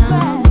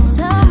grass,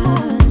 her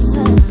moon,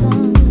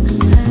 her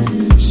sun.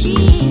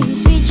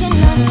 She's reaching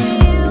out to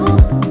you,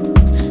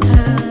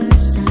 her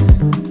sun,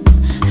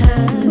 her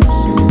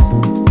sun,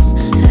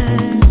 her.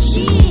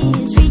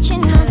 She's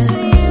reaching out to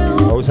you.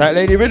 How's that,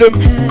 Lady Rhythm?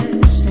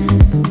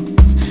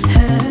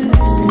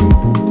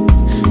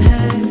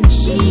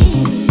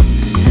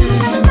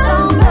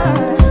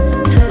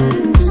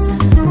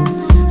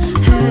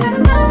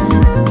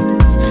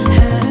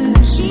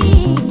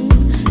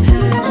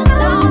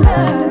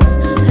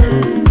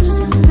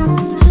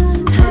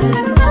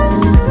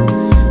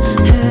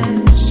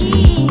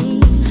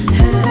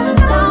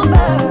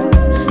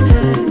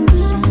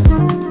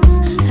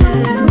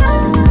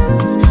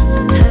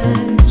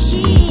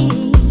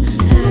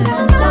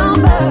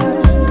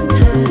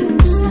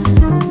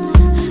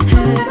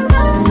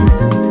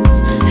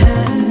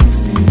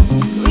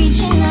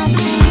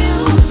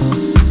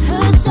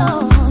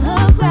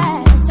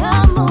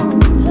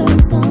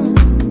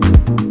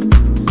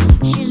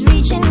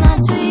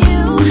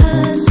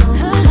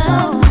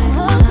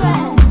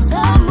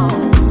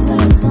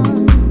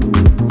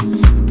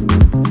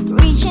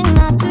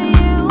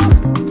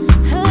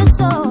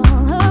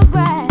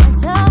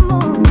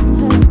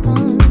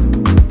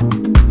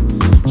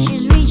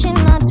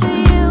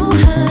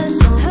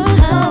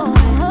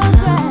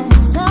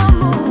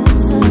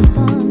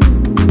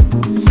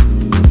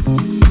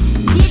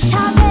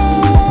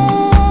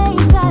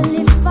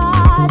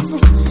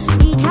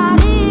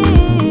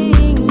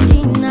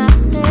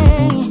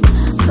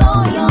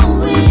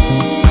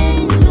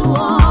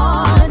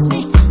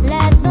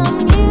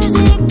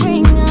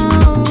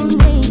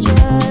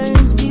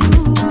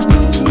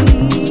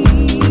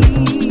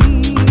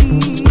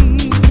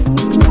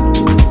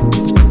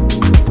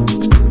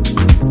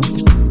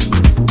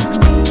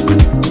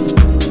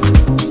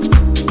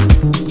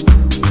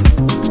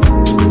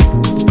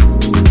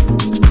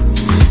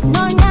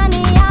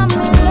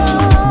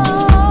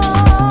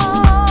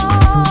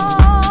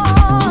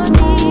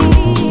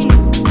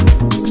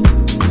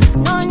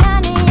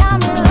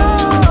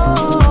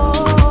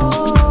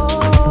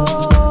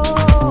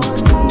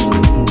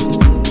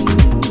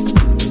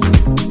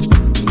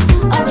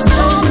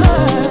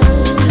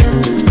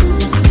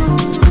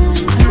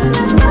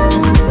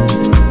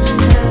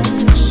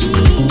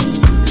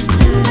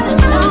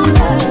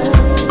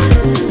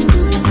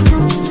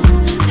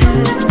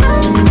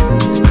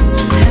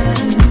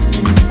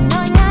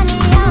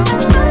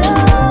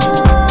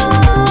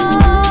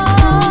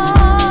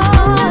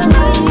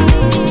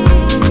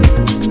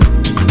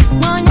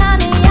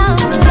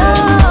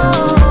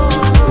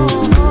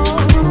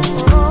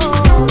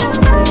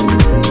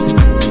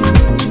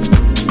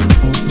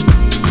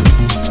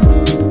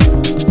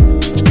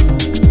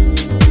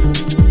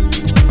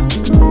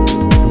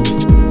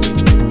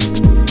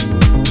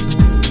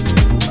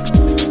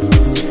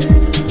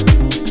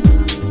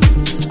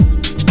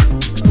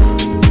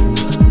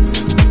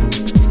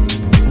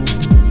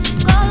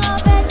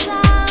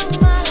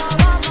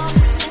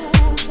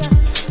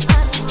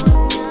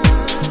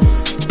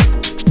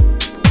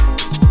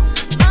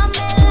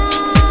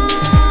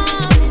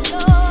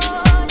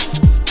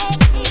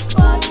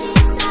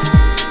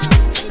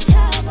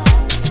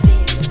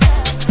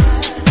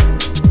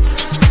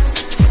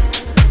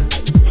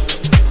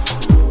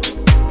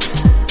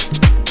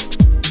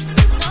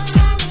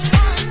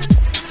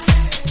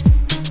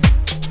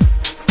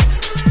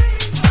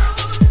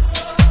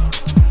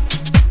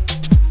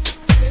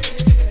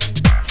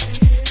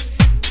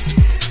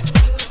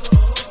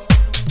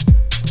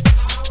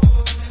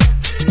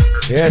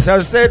 Yes,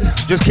 as I said,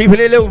 just keeping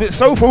it a little bit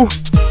soulful.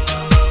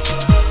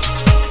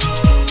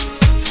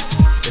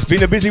 It's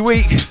been a busy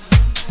week.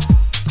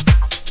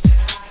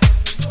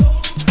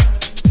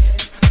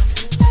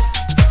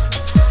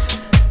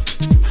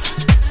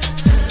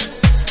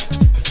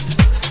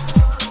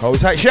 Hold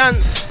tight,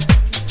 Shants.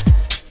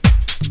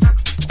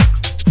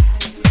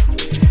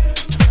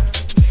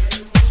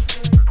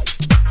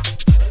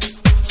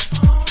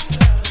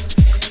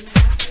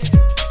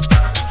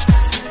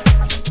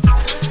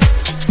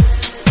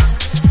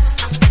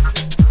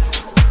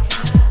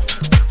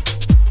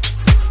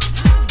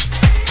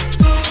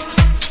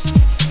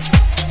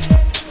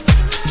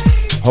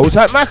 Hold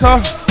tight, Maka.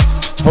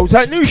 Hold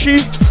tight,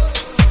 Nushi.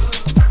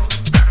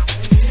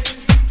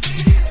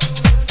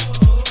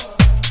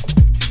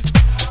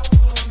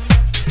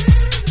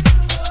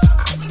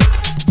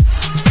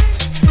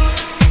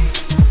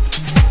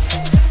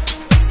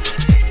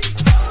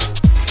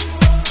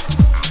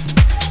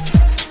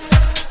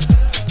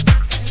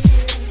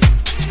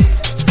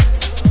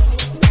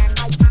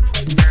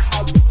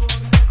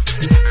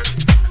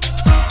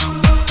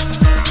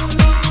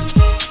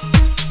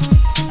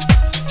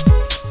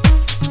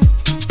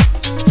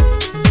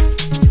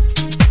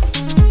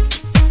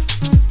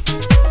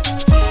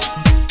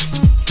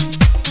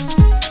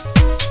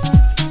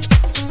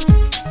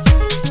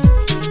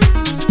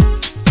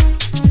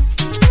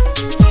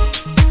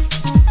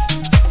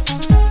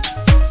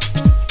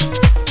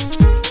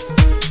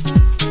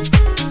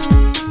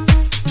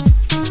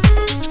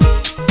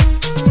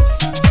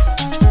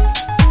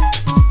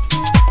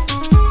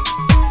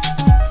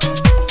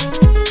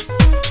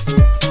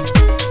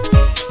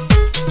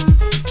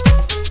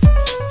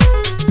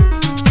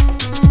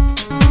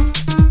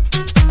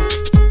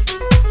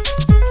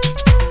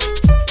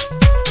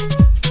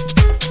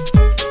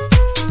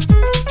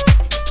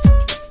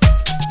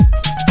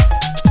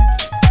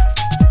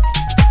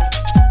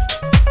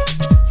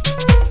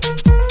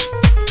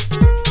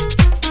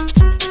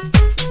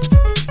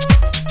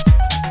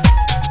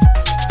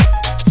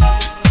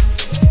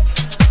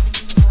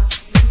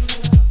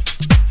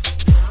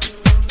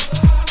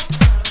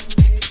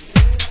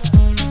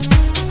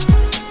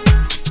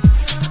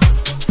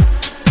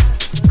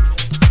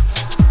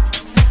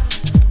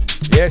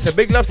 so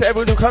big love to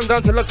everyone who comes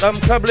down to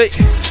Club Lick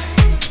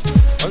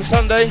on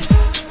Sunday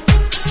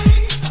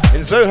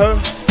in Soho,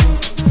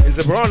 in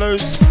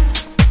Zabranos.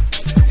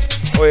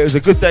 Oh, it was a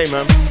good day,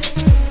 man.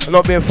 I'm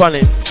not being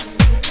funny.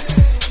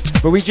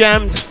 But we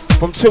jammed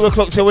from 2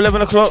 o'clock till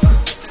 11 o'clock.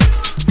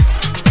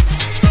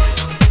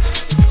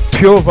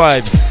 Pure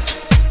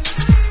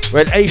vibes. We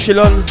had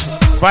Echelon,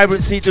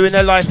 Vibrancy doing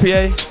their live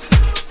PA.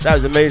 That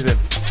was amazing.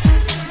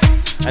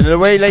 And the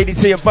way Lady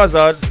T and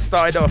Buzzard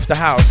started off the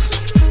house.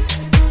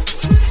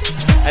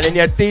 And then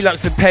you had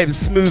Deluxe and Pebs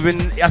smoothing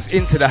us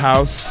into the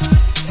house.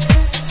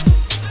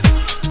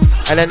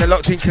 And then the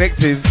Locked In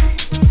Collective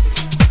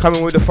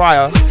coming with the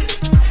fire.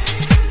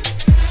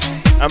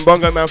 And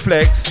Bongo Man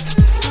Flex.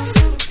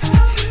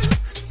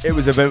 It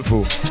was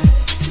eventful.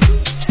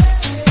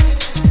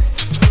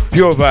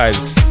 Pure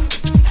vibes.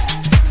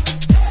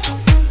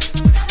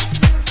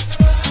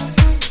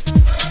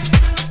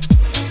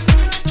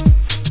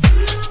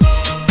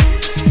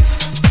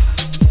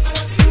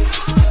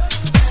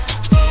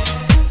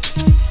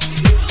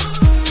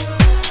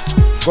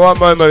 Go on,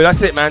 Momo,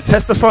 that's it, man.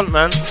 Test the font,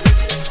 man.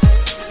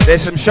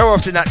 There's some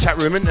show-offs in that chat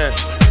room, isn't there?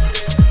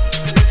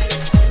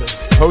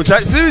 Hold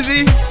tight,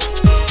 Susie.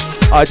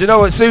 Oh, do you know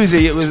what,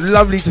 Susie? It was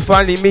lovely to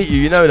finally meet you,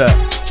 you know that.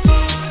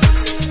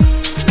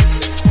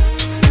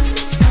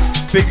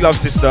 Big love,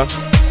 sister.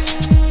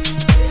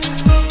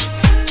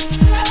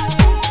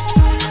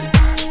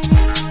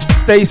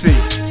 Stacy,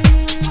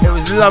 it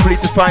was lovely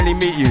to finally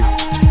meet you.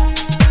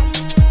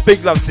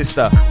 Big love,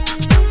 sister.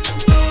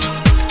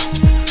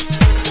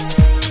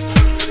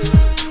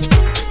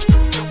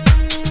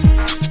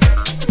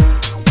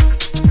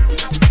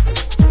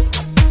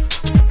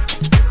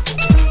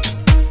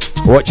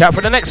 Watch out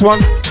for the next one.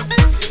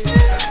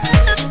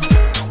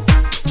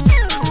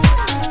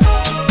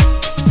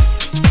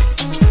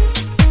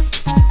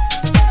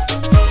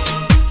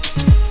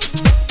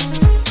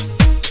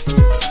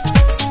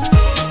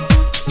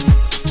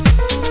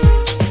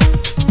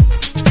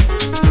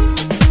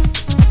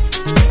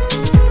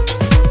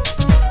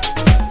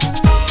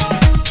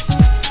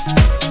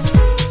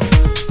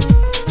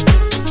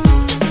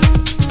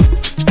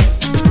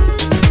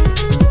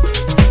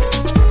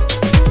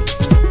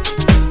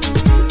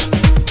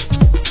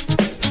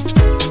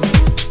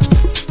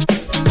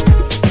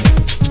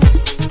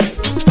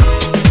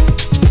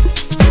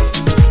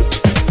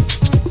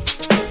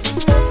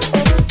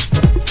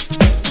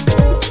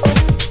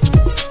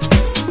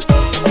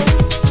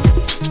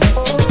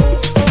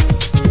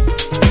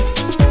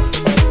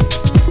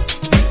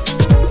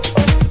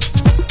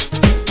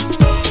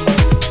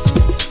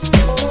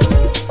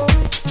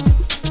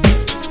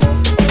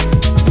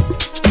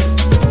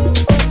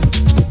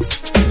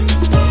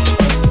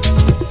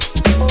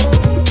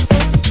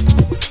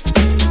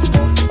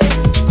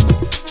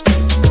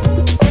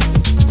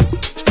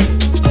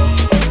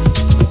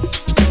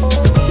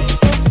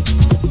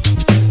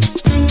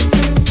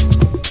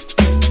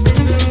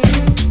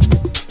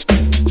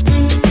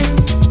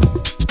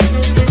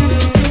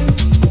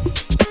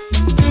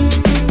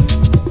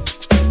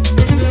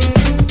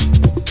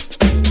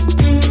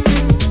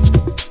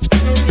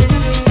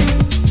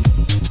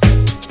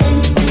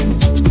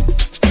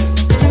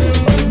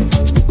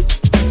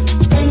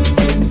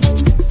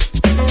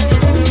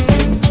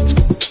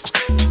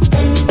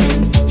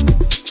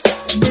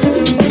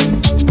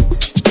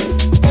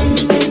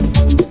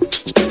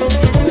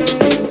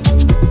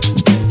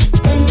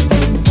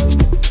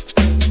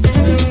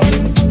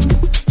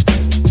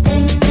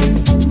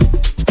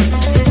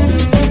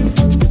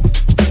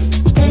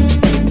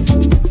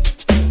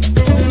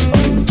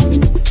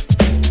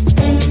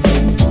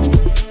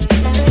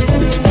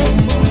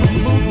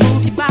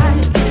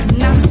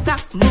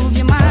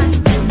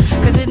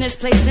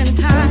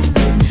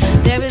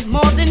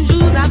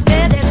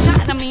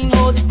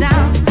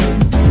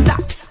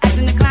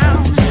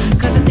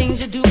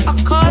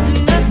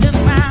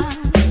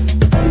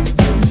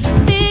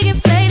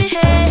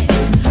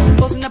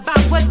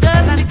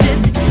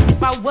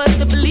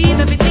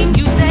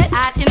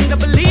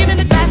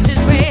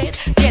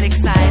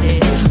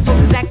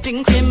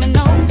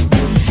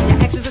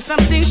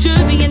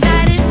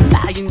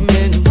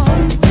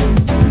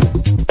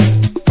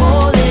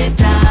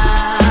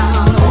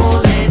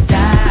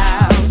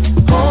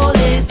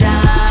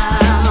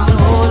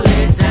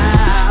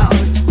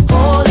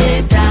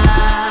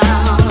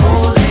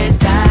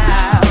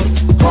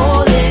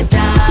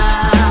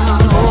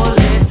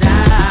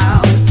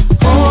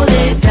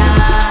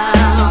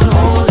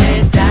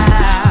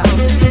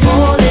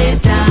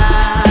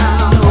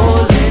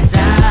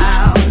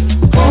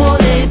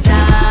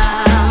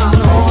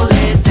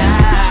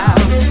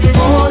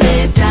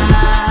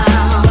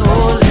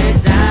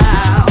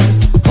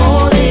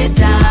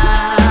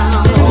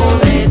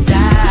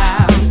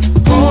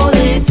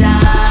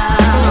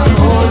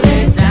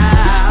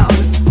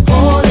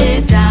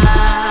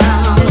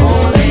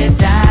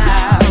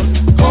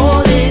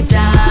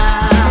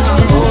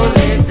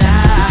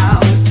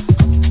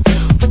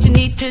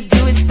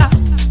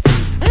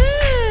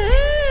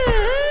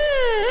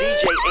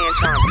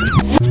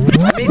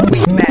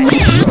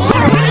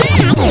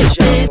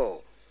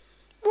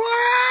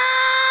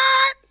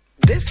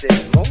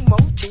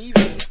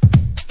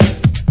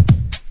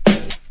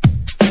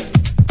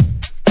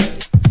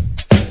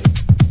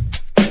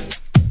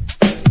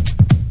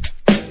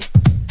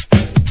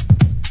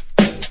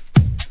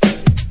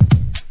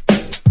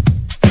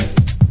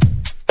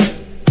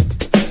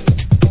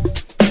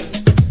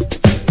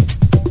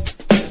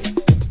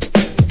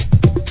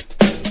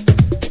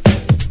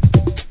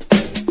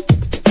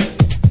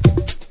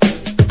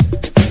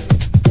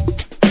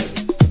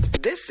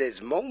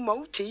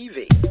 Momo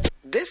TV.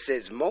 This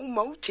is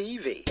Momo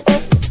TV.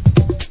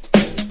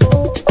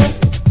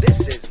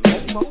 This is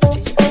Momo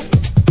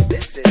TV.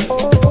 This is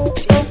Momo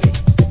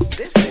TV.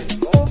 This is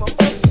Momo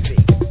TV.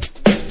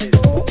 This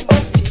is Momo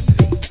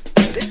TV.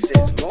 This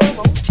is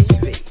Momo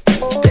TV.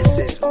 This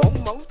is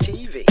Momo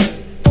TV.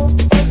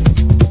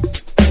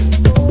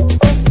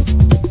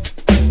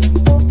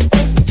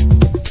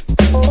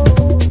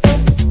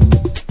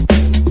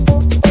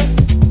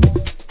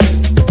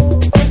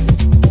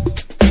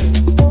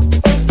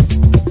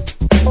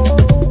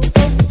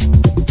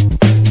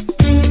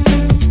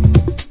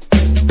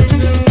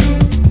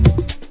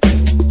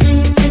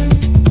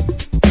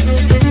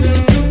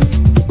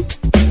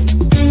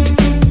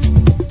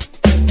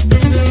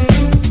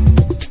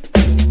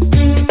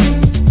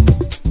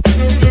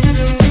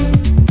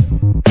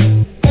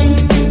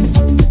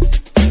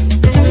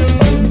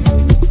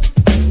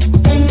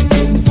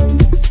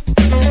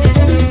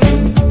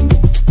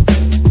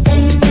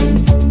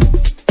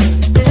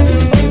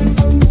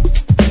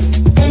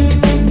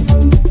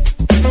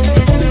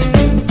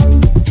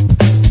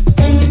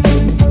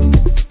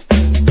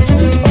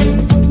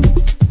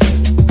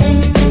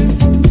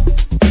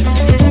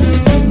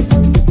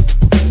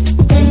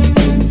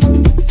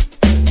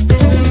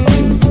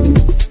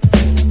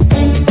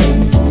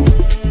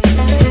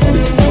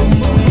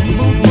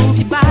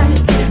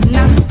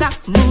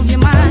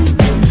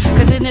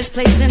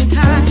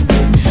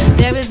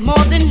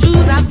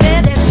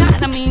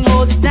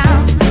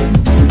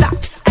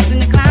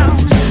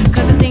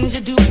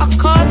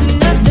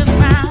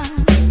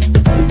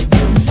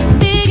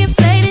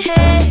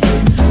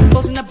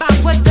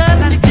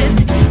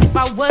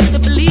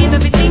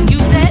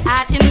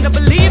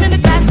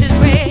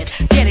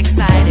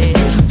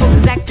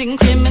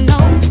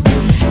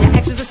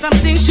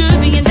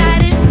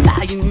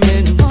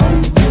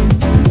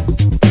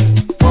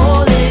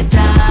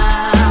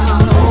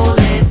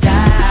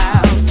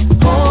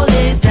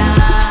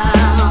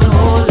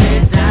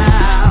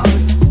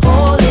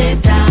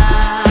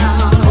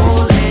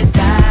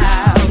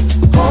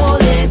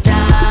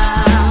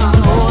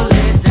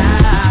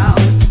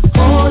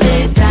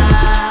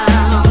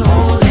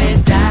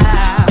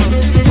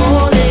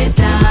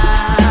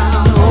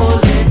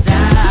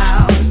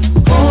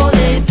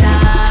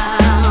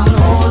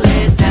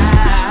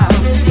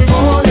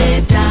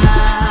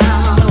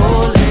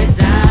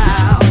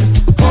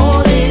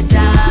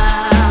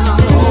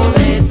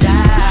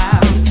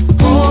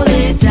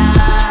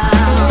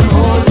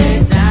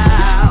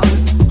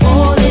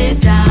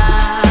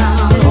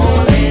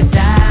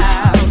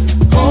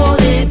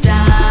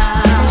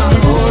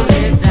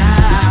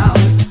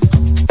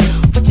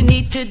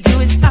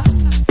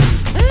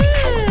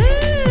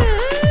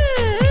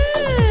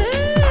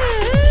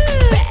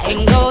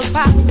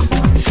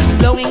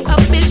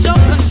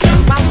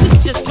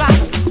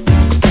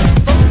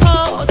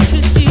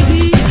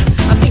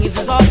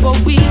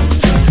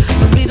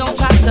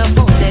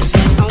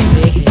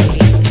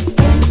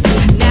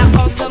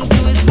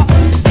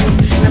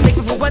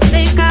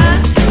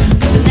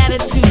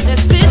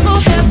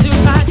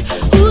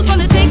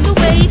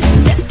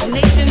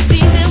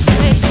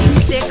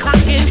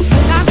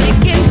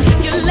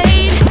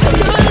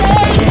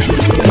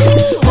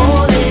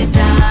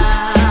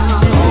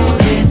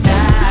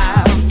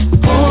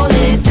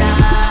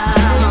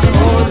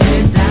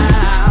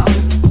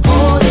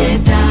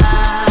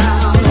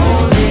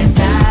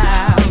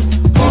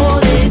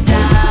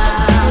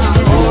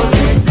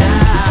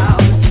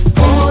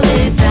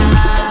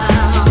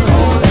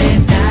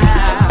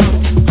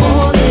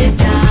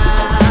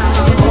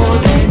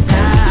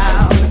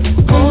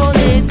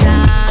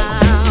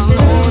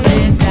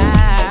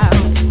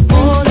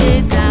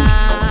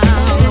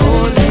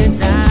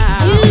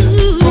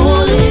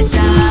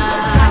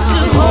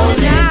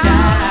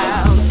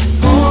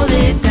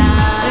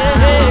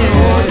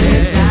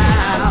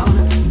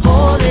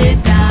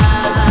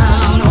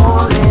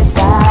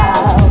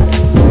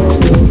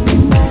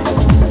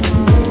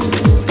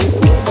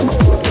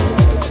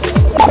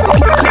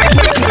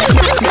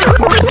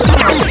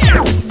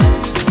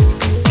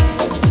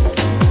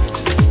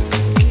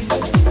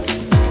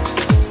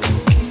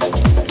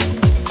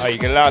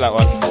 That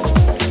one.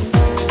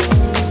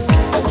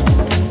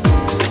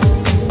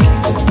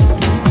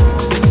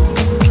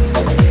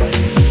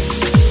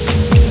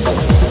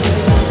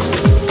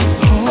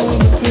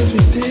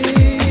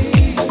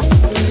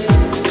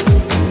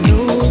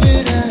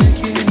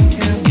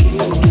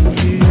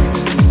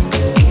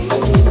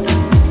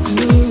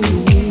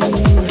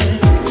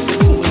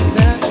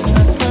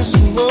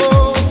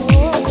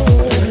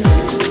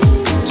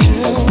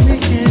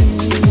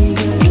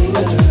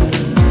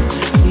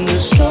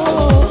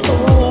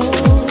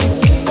 Oh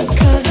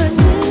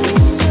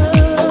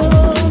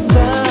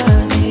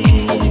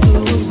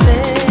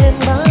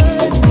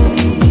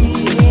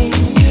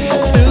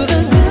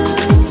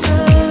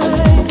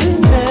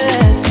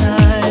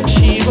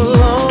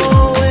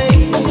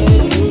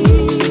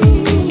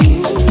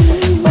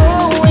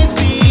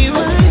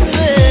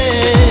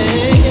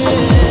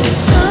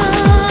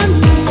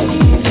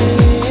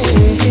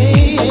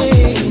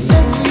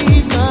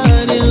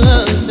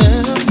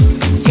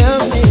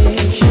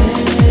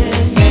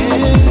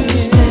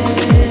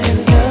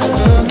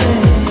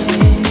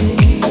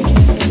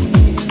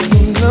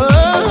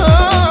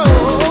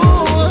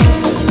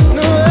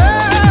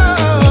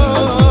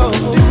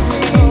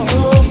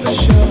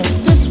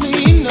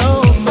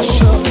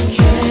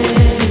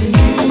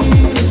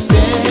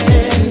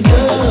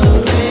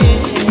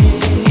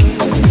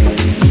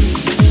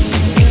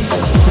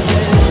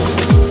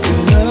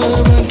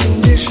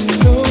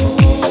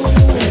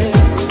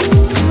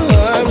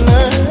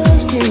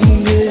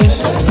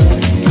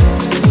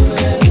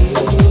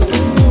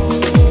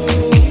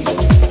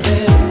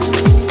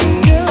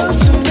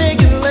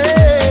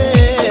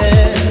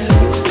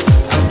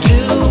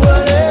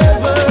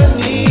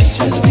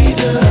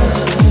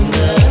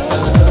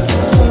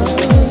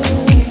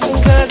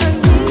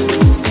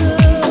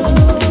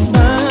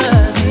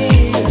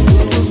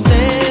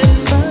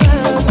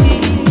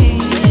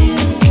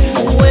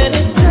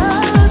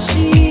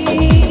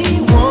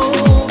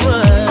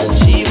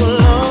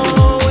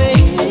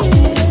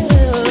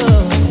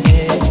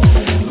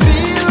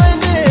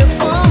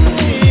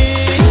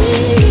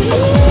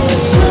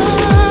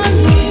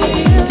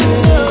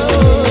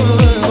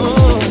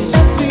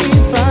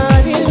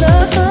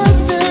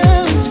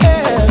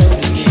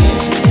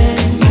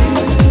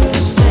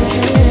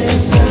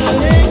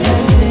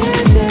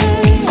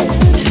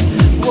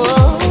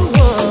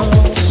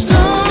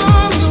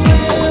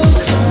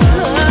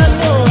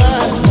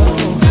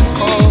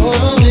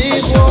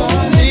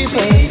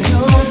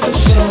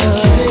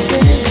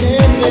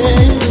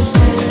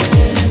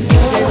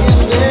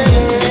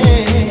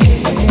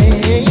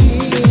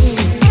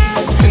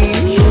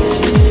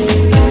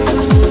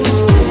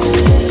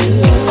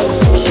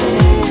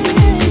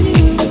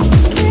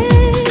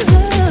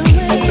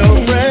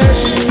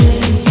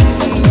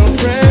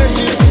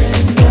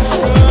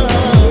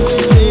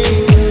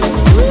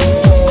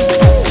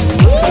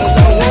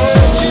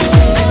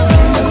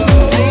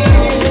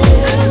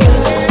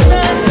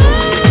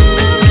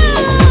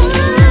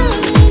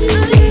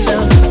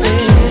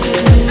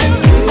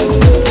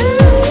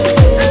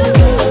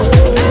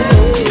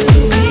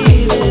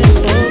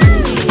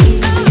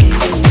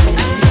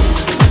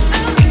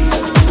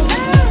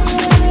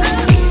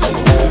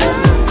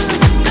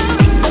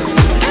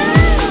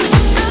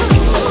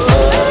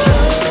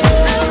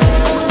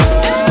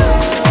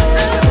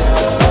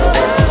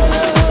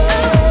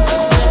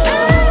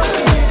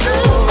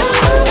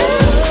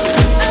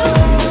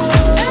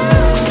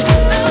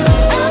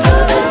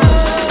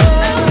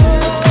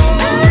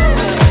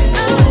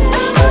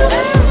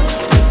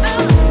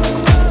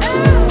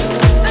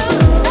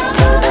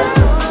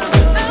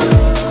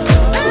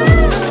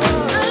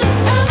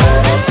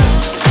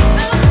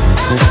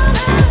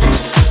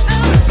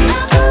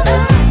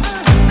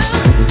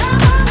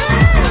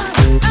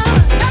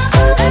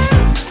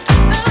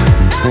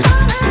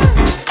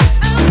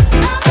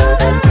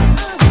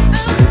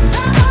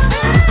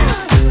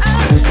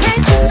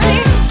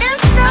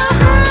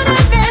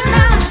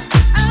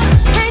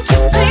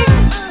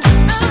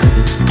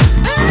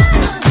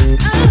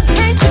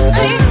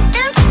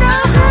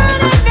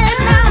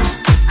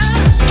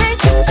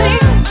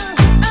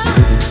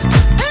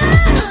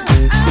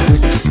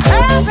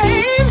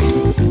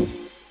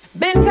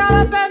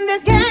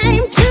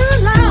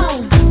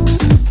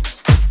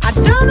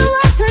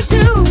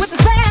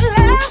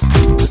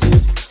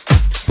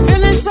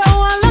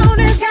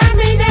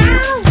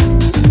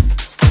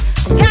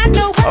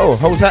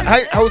How's that,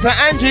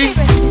 Angie?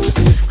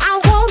 I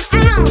want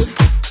out.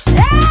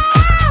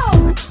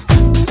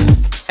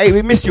 Hey,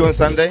 we missed you on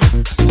Sunday.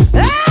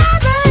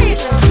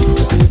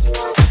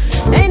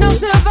 Ain't no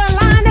silver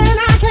lining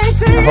I can't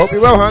see. I hope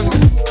you're well, hon.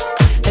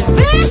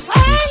 This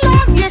ain't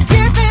love you're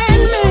giving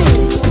me.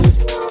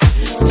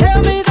 Tell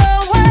me the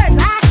words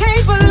I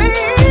can't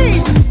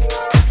believe.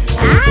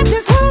 I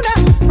just wanna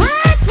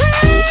break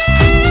free.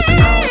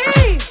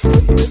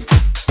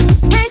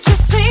 Can't you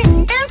see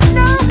it's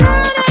no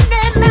good and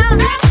then now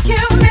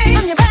rescue me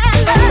from your bad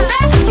love.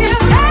 Rescue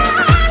me,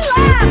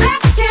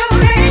 rescue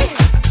me,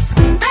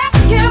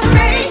 rescue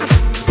me,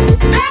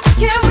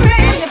 rescue me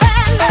from your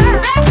bad love.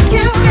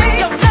 Rescue me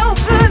from no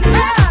good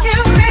love.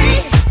 Rescue me.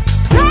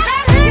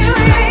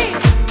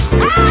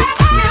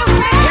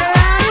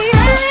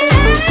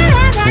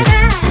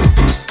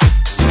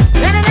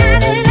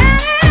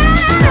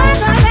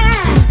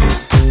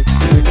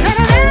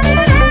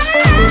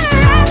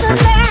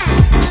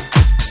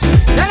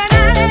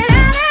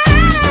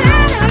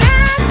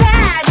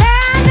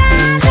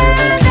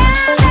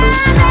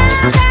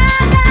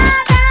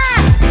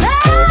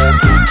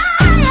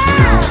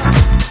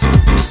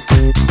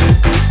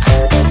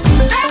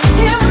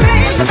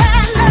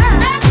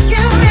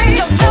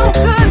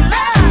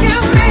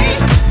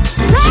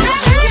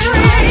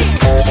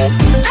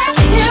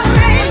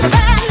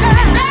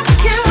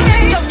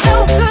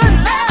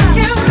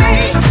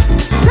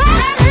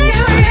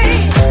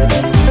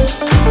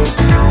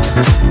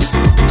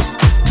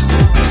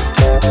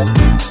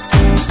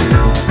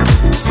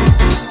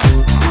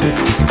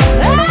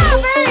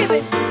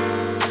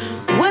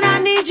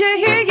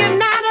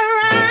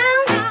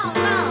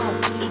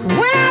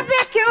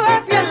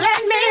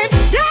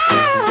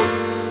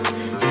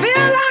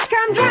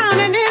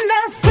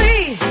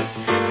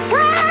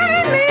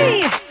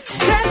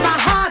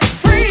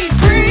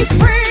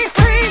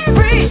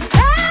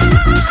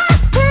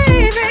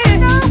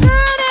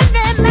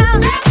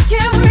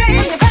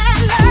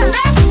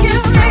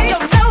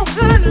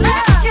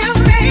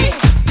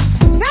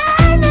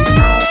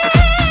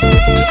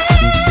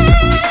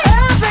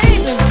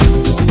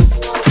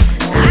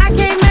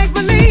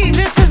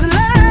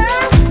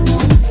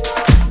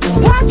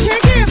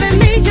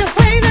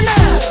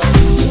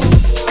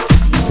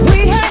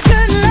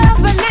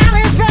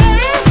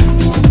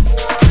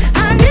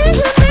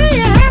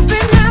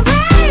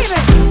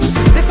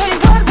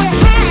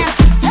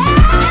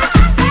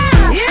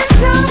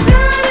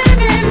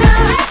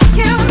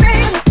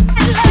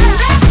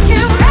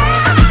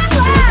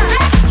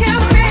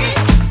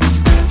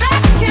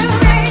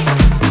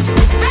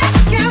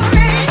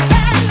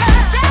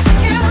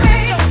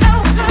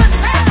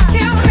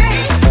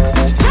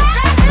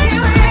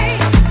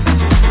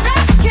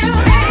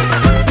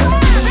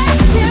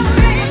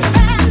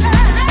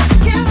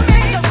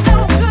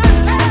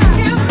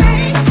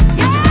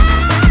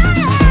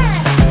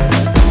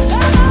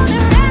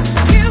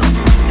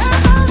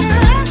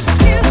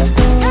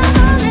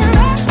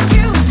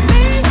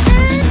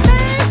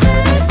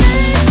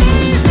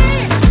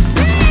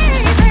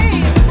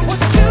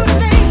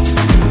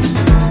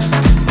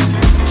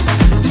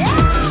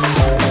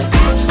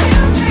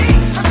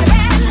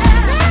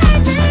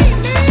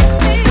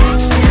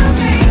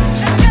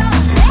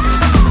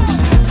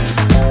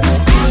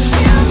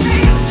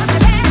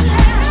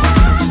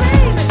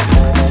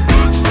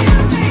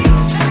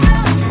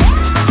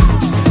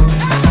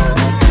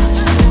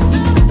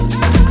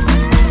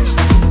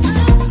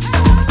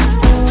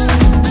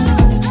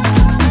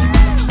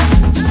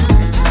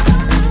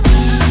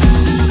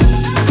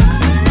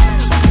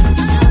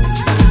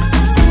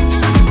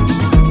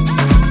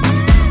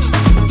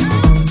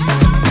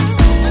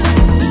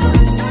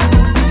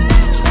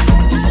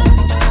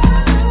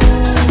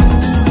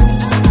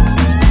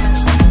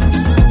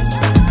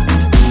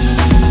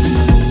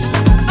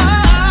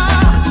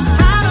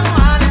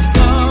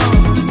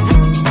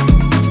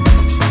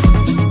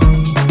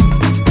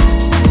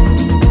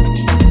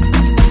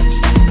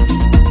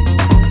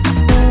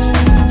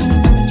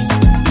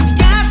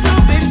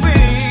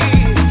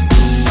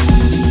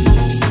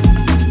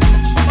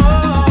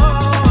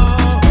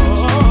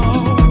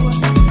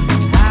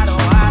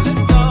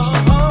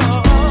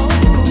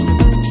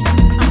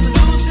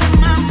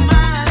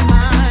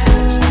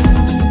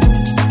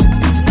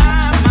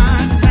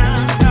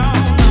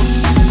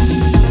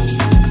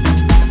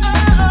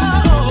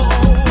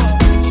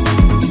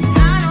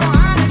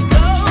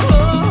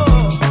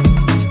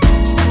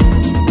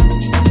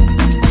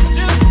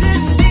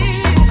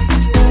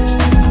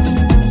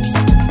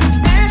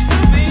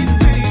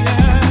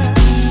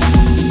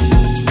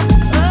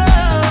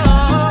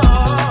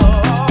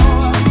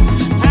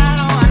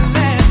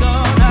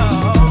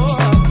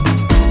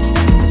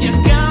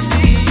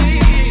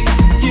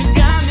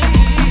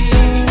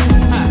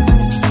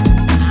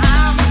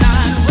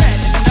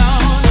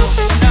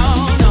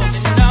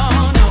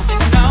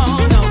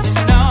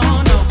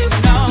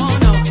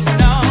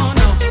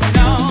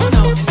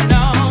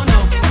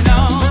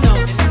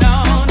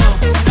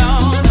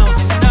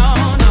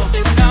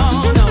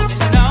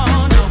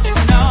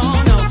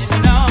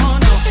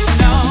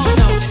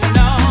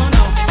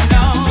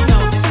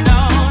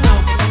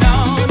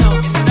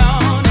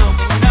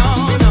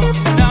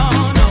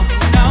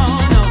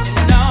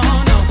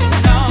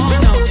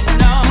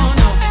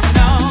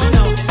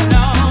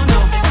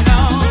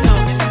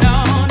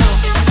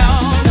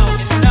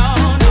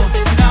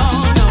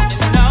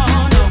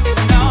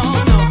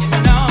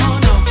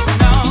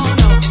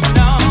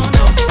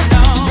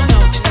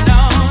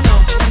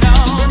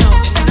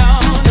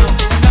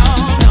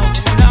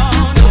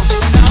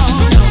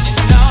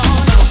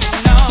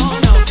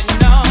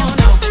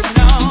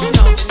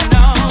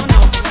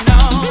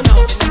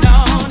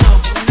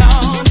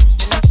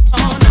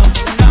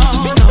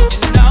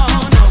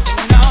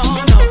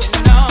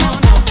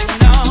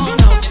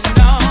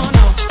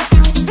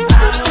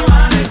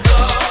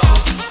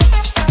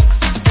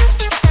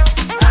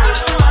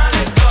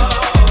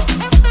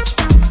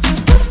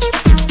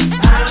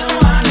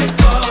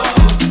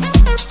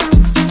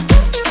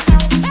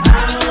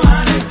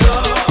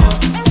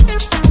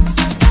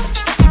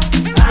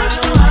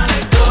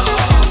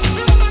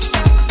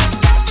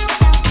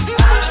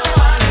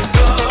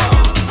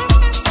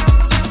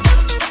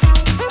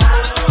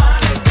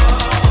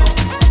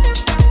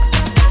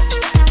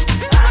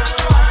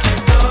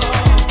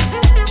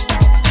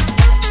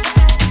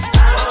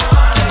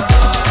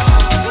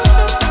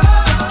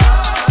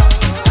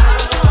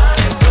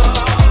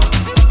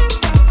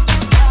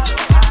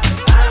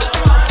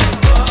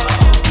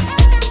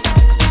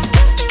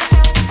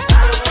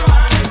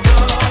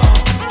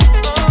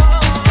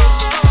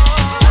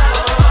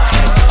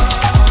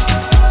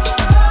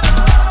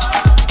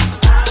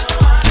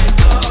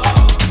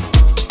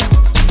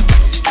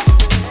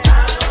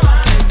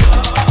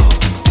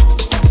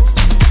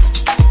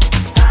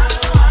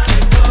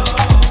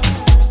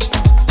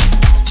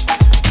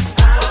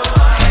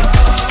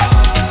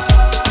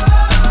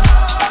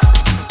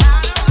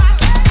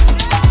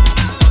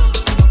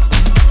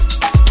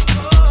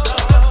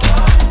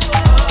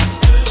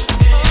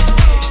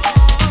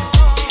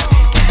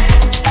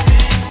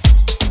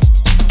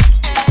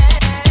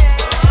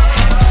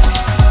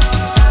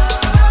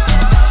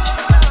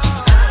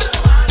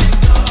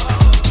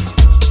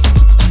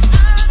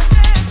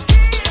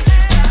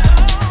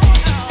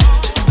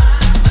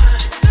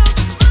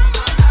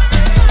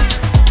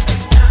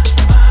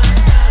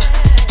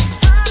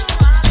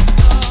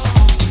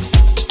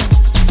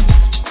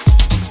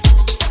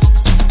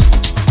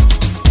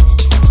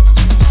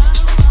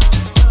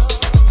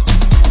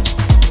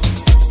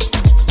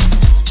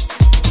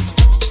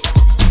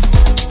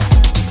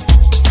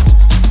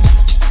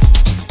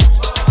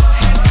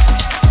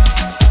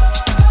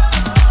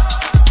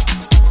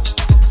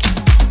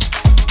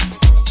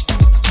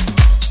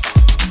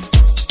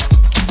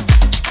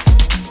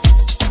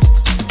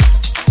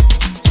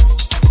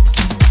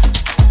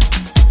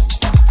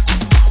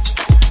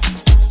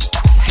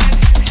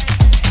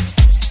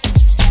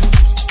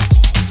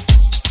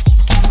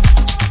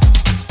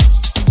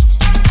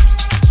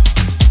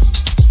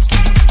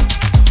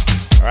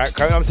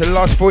 Coming up to the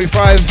last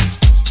 45.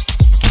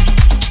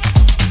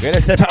 We're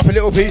gonna step up a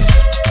little piece.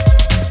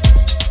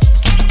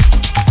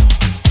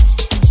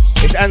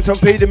 It's Anton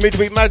P, the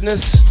Midweek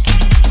Madness.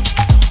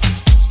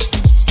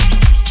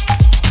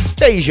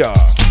 Deja.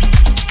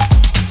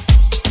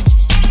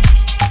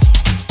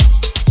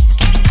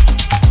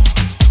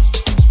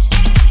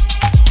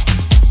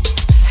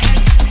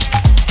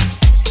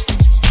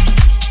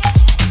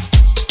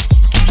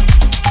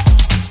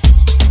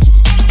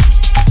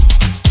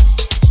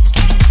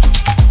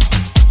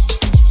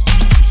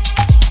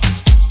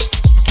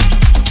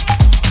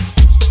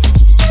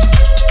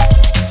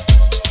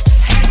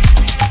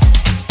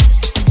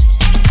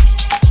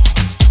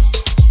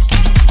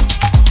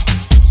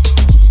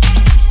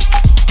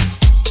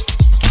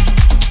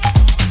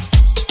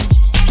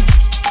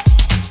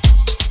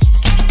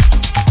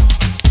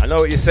 I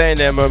know what you're saying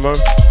there, Momo.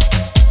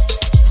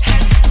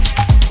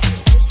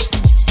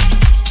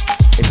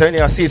 It's only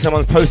I see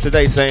someone's post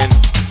today saying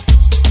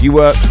you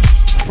work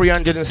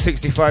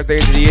 365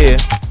 days of the year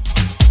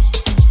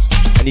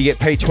and you get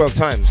paid 12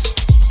 times.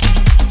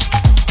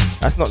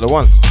 That's not the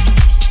one.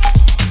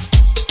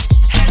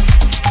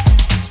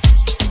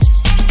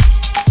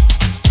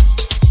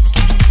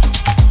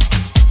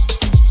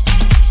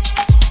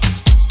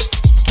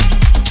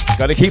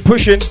 Gotta keep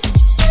pushing.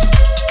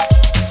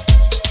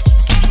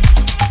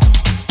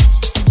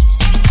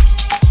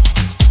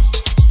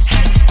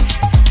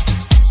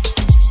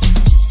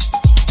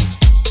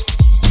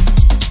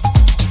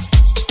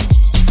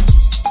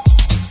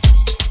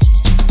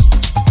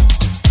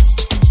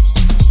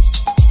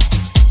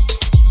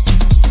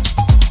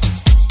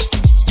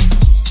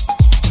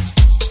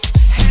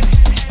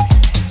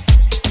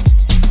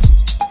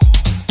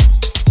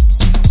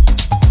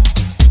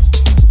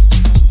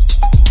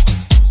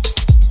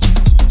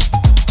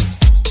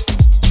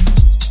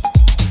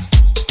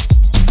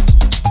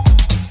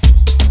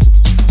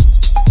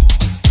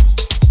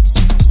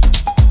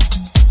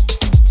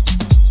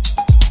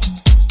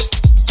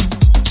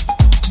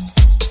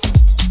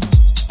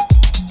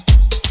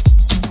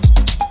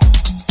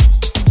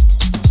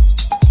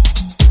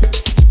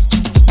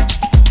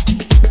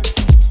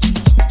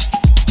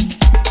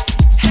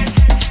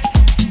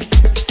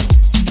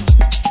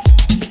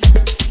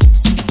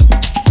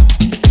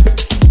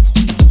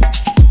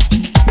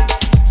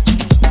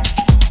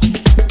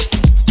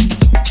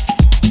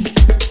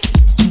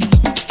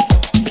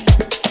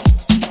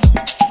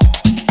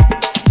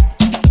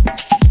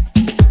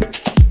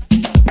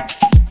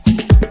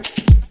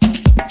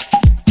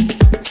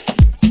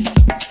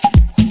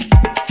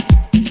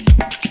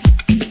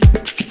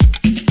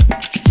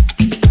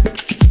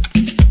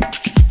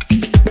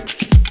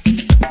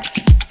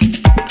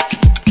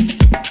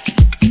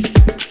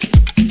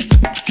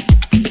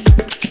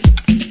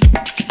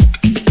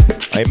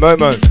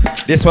 Momo,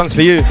 this one's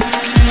for you.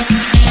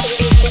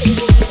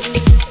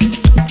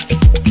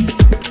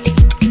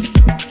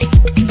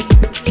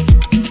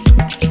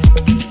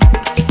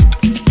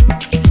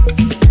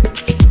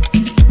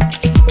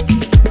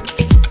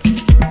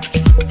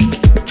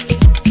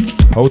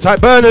 Hold tight,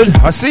 Bernard.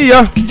 I see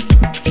ya.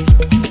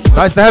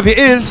 Nice to have your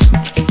ears.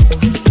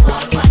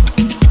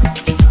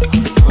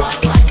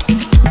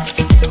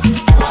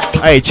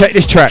 Hey, check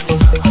this track.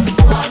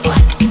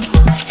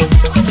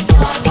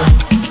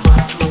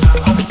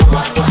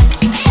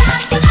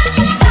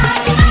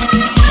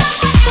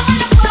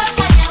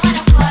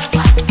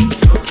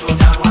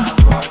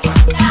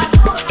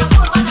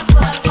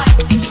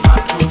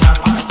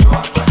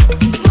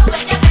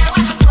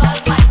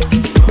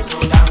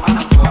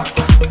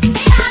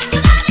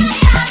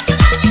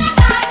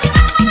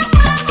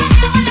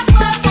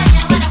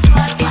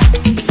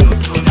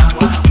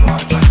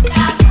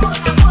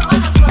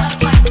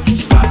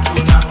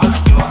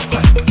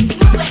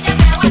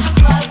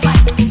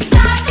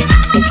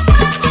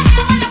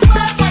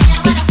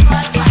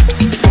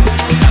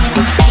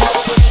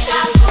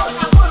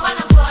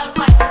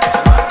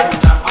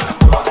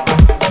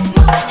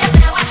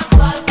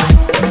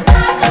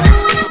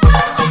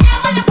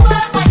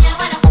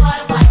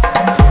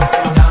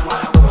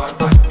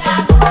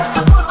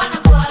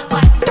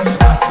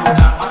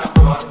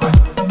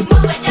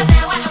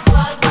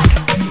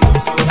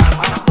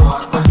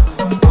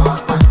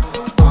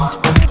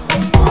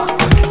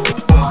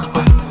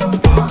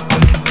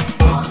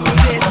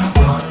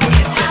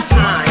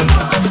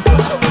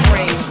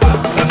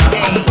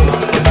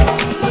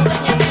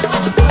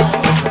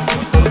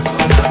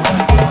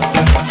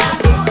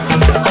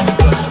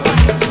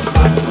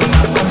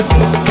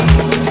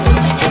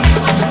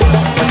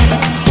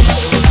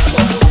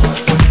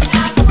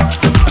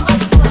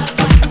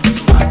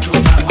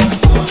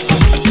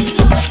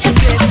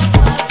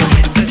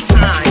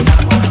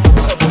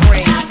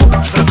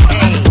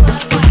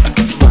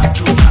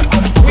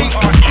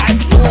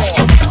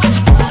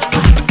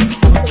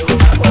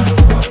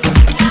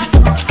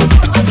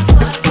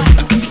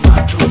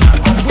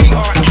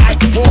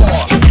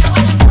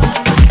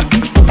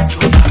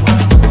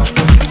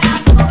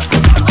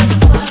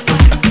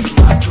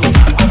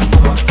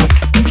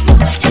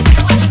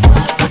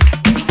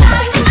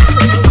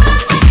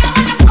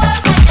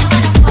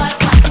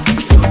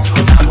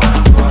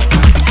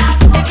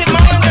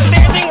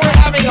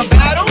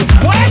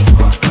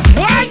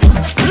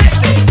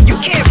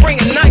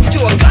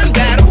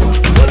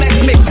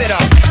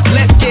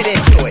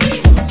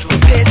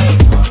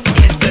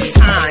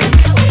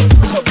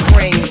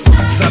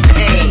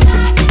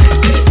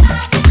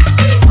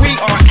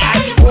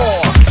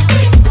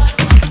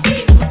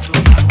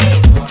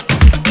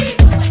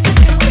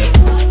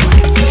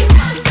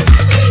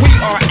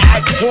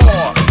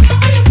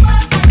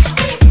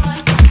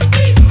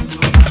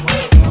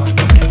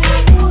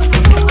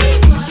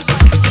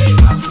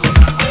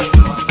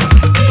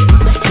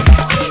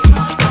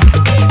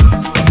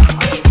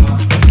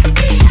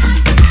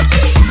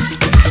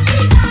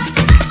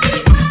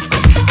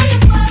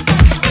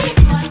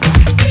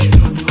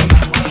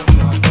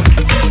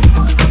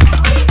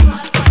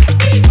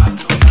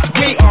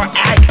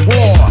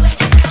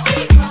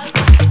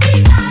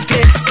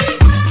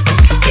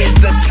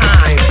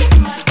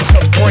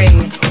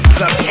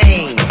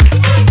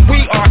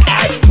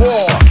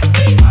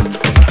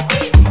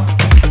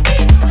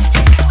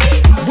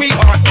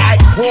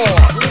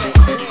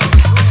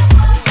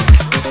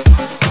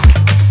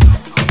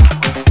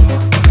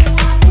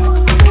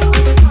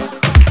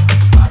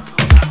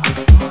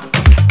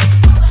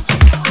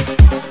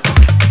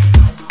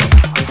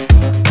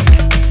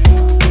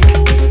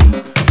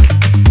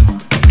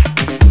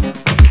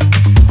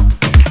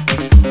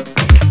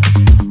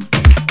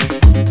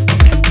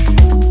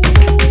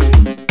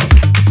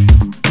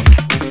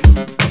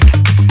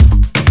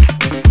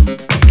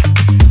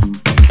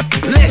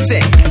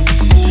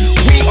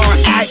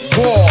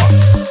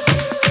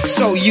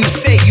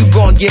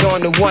 get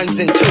on the ones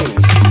and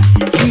twos.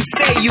 You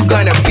say you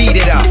gonna beat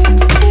it up.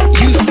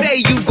 You say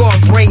you gonna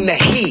bring the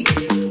heat.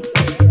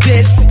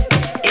 This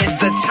is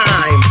the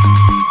time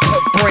to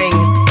bring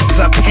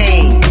the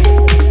pain.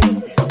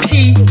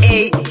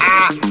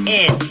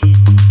 P-A-I-N.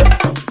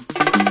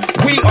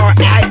 We are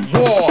at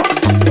war.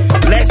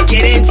 Let's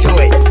get into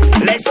it.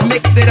 Let's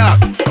mix it up.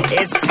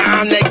 It's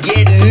time to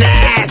get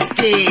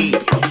nasty.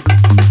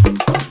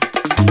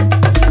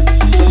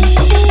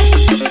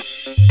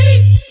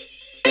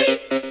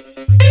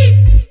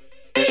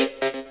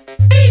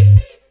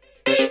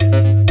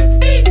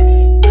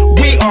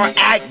 We are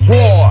at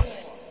war.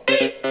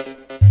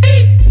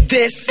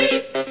 This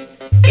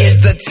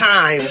is the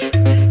time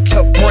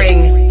to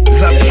bring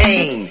the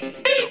pain.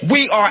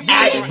 We are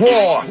at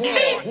war.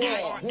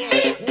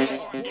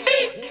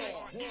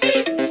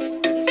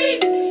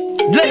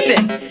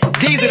 Listen,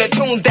 these are the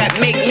tunes that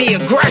make me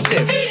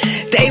aggressive.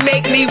 They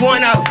make me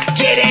wanna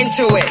get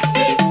into it.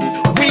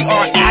 We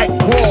are at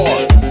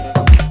war.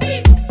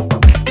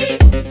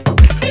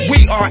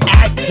 We are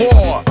at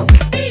war.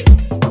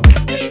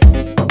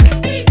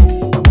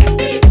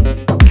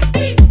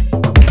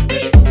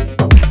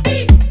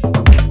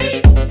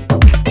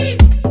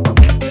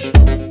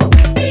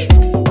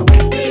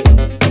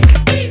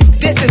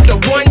 This is the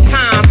one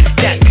time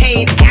that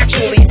pain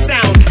actually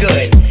sounds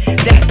good.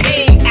 That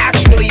pain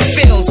actually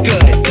feels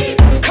good.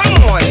 Come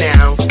on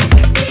now.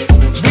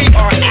 We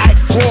are at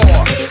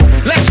war.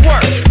 Let's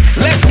work.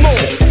 Let's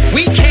move.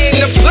 We can't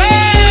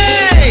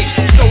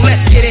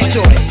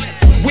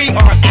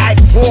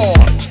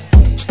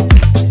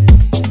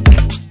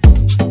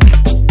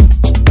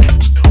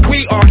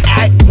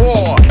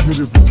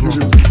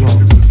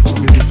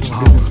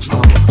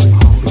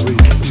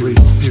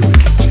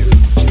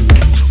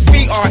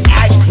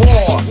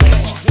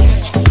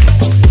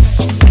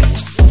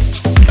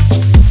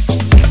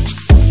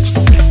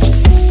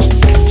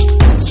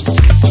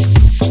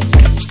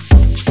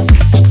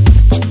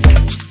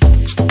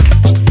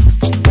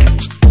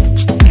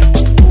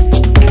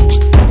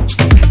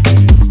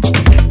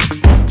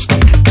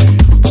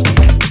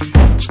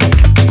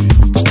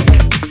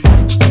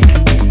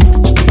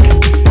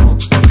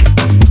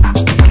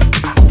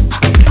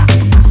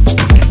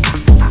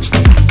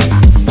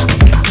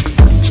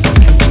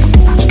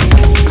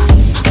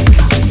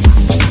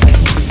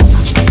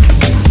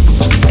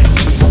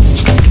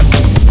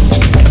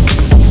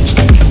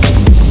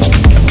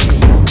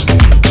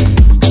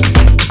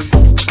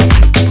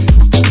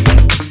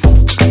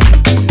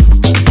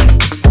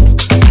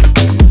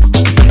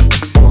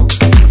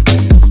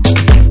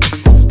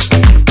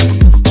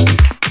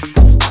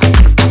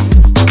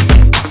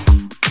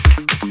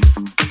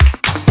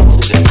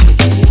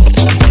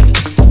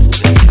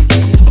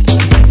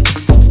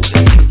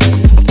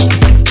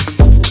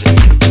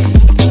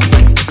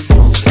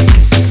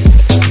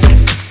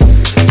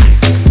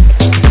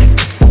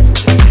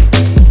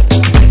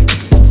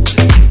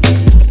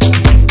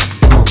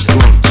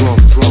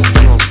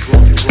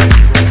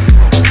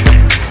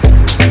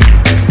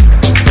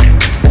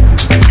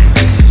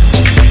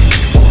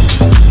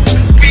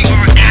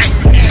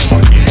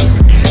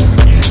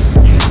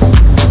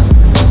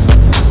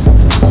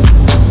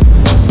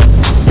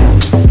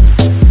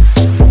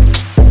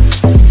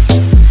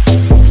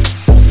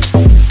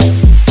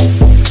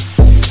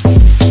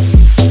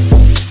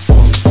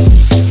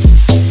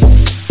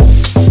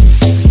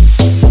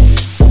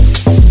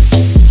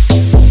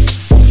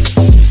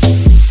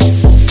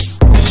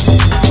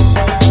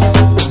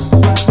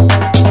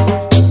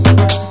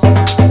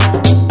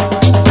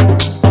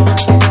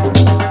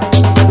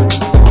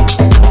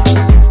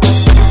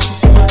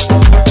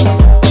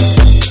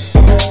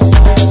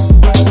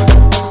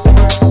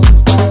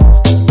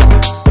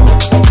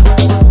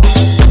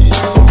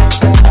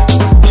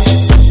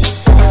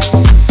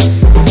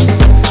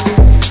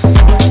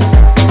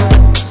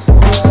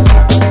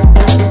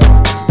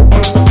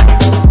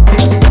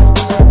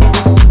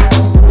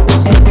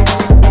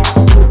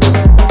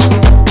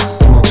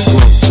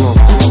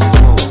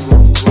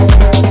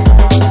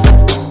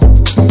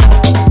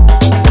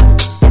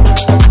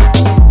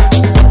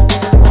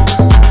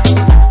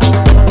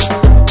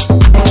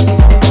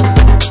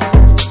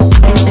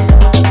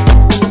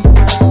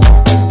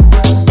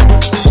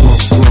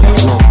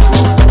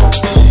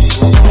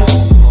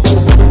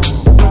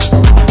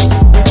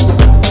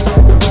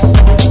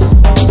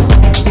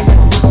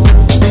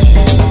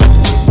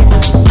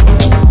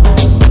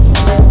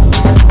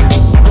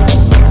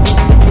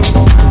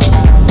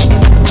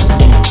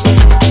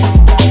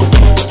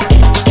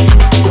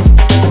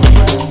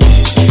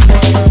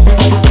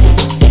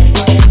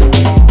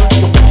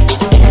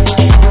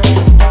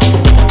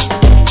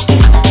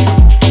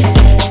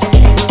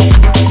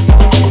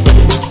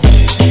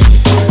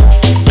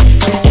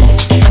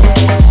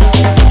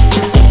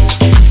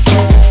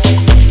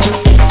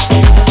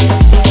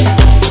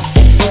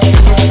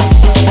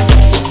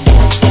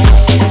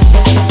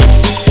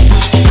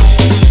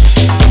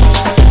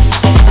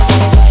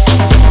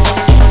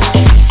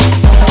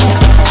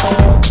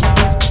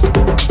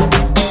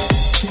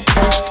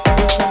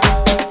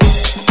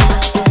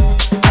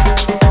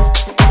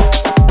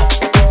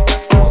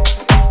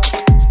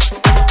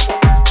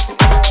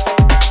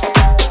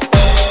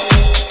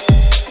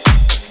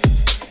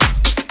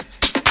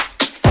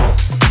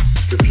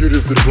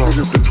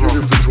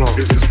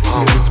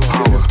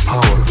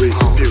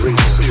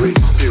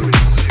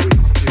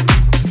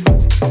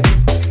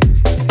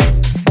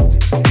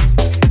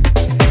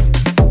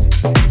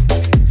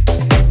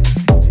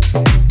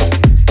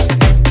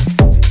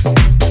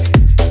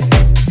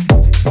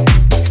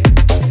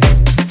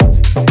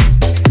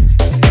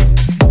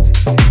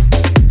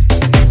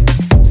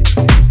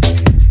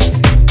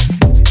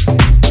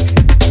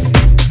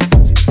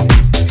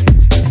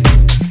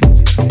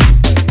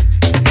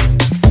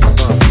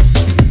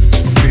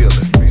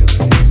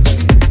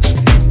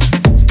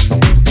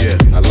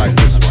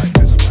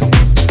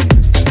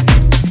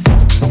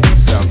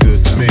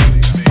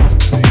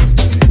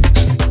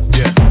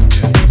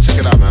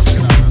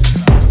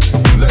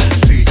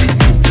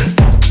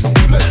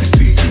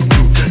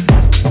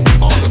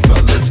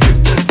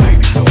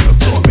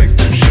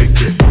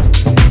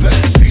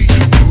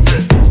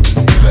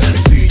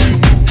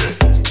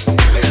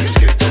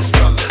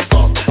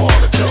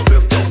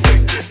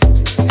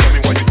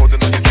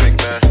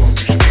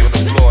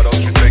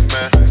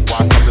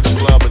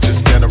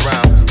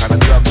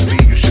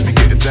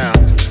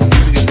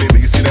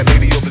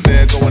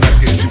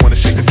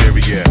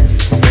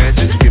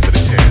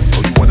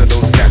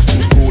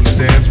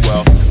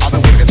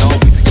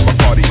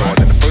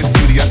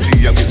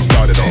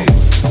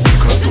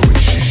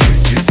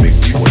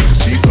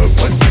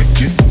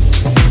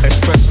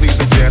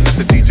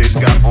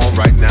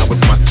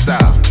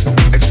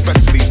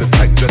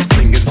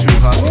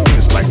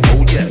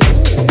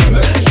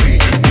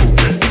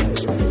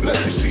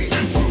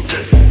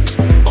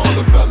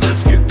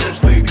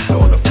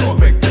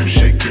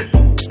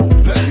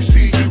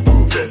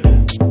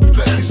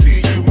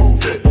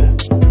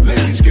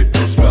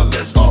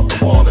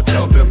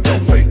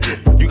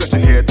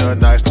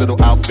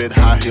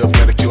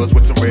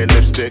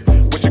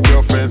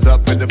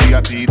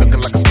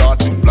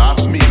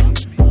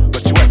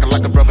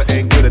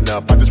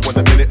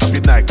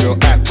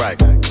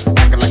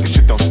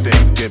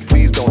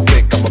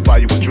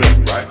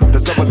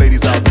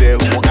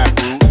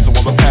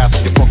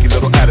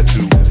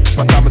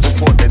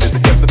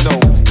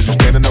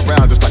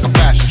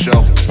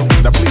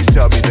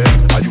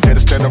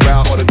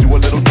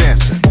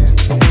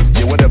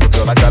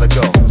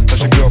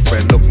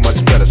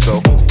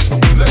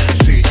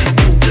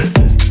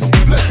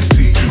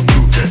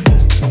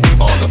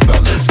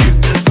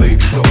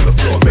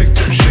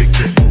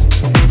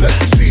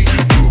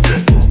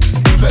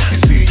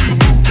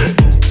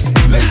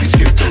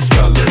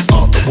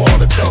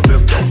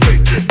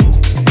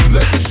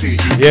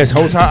Yes,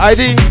 hold tight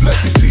ID.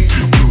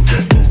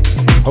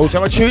 Hold tight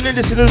my tuning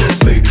listeners.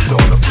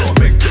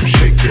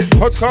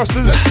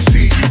 Podcasters.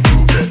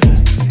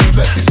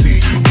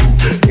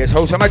 Yes,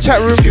 hold tight my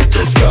chat room. Get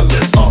those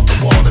fellas off the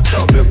wall and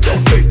tell them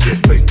don't fake it,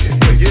 fake it,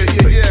 fake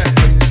it.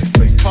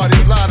 Yeah.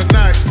 Party's loud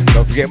tonight.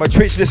 Don't forget my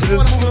Twitch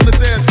listeners. On the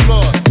dance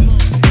floor.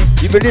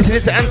 You've been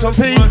listening to Anton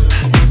P.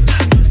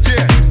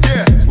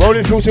 Yeah.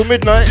 Rolling through till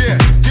midnight. Yeah.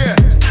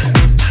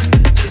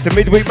 It's the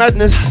midweek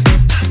madness.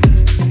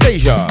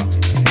 Deja.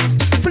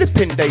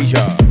 Flipping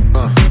Deja.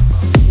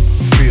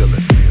 Feel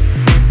it.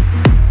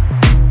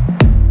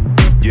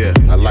 Yeah,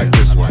 I like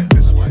this one.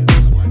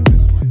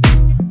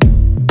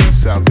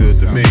 Sound good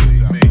to me.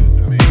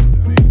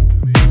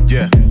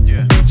 Yeah.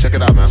 Check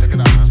it out, man.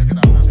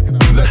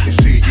 Let me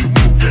see you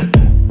move it.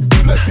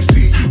 Let me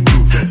see you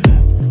groove it.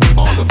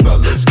 All the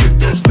fellas get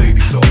those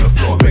ladies on the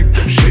floor, make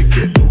them shake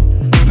it.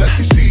 Let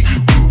me see you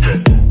groove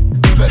it.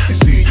 Let me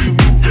see you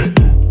move it.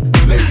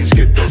 Ladies,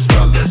 get those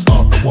fellas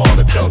off the wall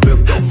and tell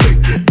them don't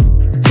fake it.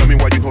 Tell me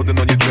why you holding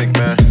on your drink,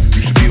 man.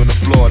 You should be on the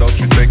floor, don't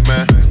you think,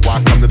 man? Why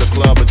come to the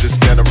club and just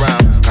stand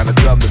around? Kinda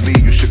dumb to me,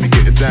 you should be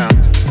getting down.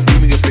 Do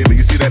me a favor,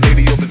 you see that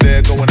lady over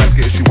there? Go and ask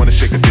her if she wanna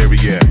shake a dairy,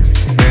 yeah.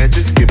 Man,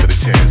 just give it a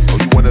chance. Oh,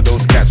 you one of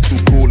those cats too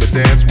cool to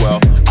dance?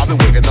 Well, I've been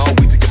waiting all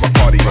week to get my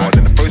party on.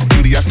 And the first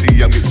beauty I see,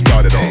 I'm getting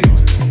started on.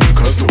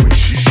 Cause the way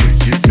she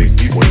shake it, make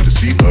me want to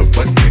see her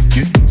butt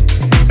naked.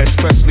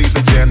 Especially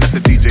the jam that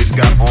the DJ's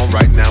got on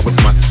right now is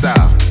my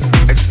style.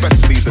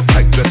 Especially the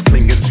tight dress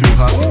clinging to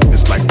her.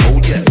 It's like, oh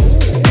yes.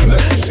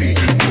 Let me see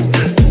you move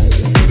it.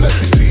 Let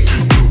me see you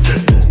move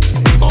it.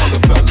 All the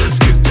fellas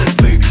get those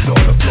ladies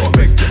on the floor,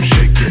 make them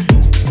shake it.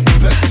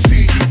 Let me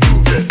see you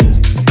move it.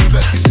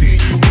 Let me see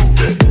you move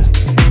it.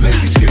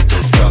 Ladies, get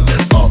those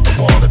fellas off the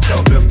wall and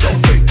tell them don't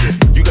fake it.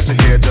 You got your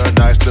hair done,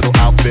 nice little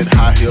outfit,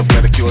 high heels,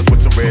 manicures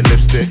with some red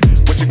lipstick.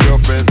 With your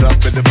girlfriends up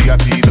in the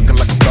VIP, looking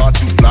like a star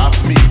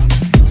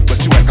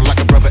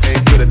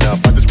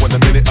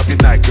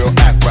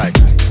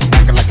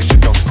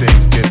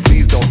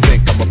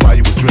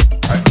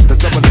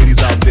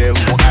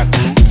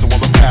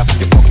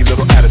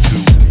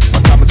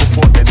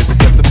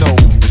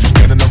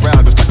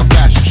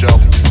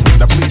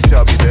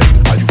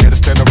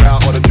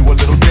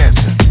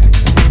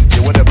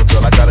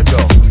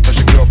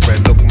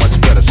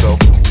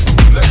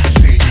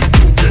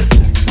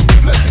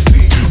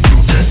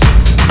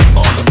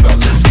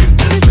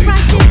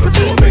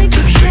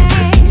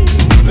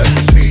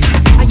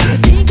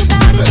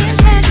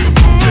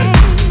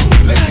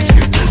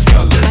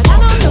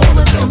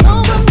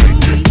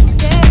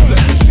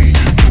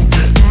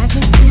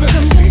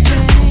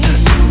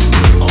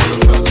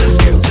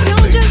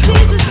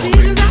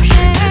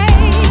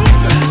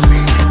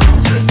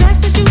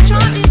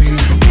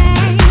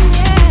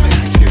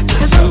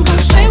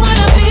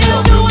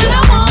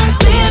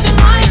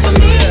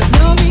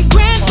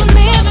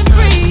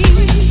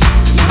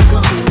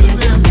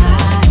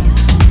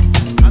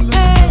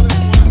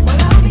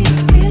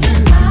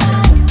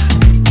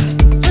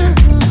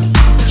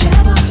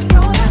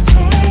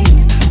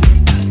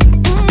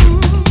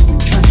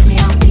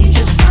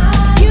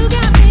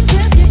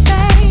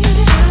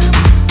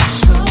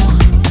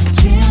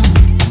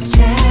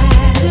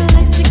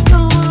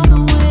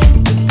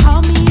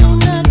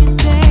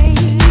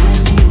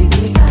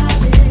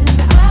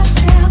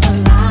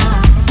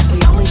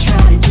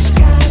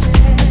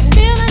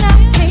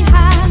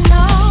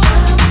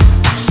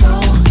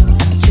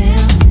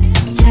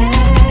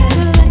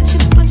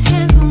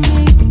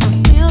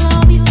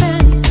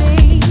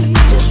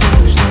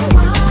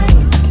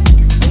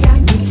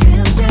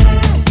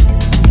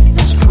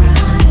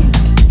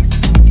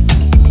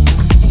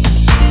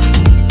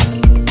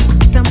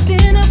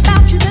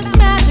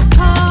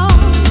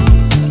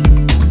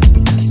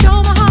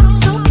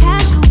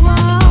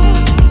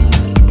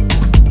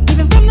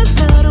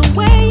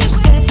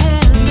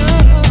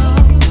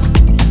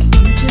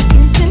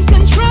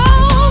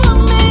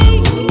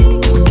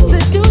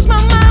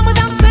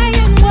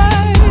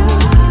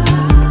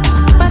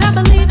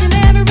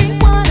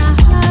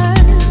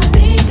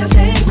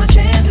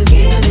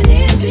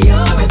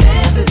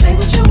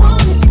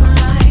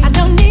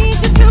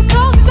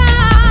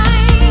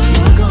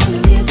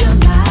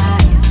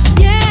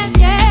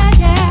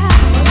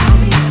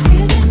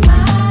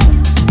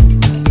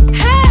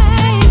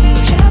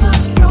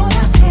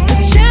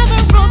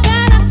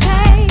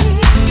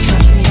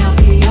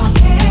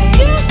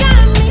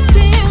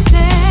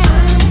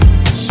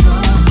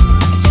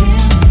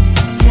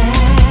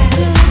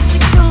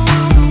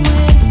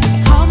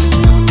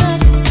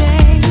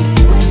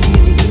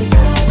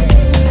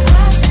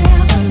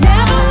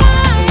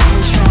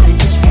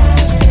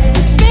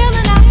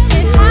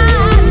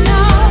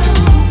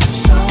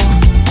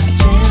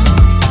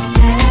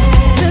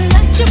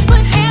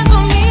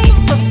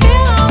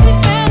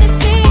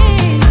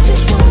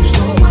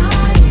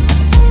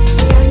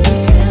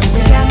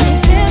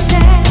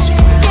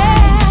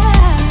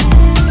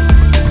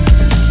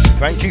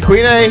Thank you,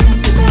 Queen A. You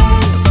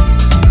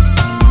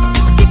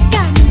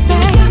got me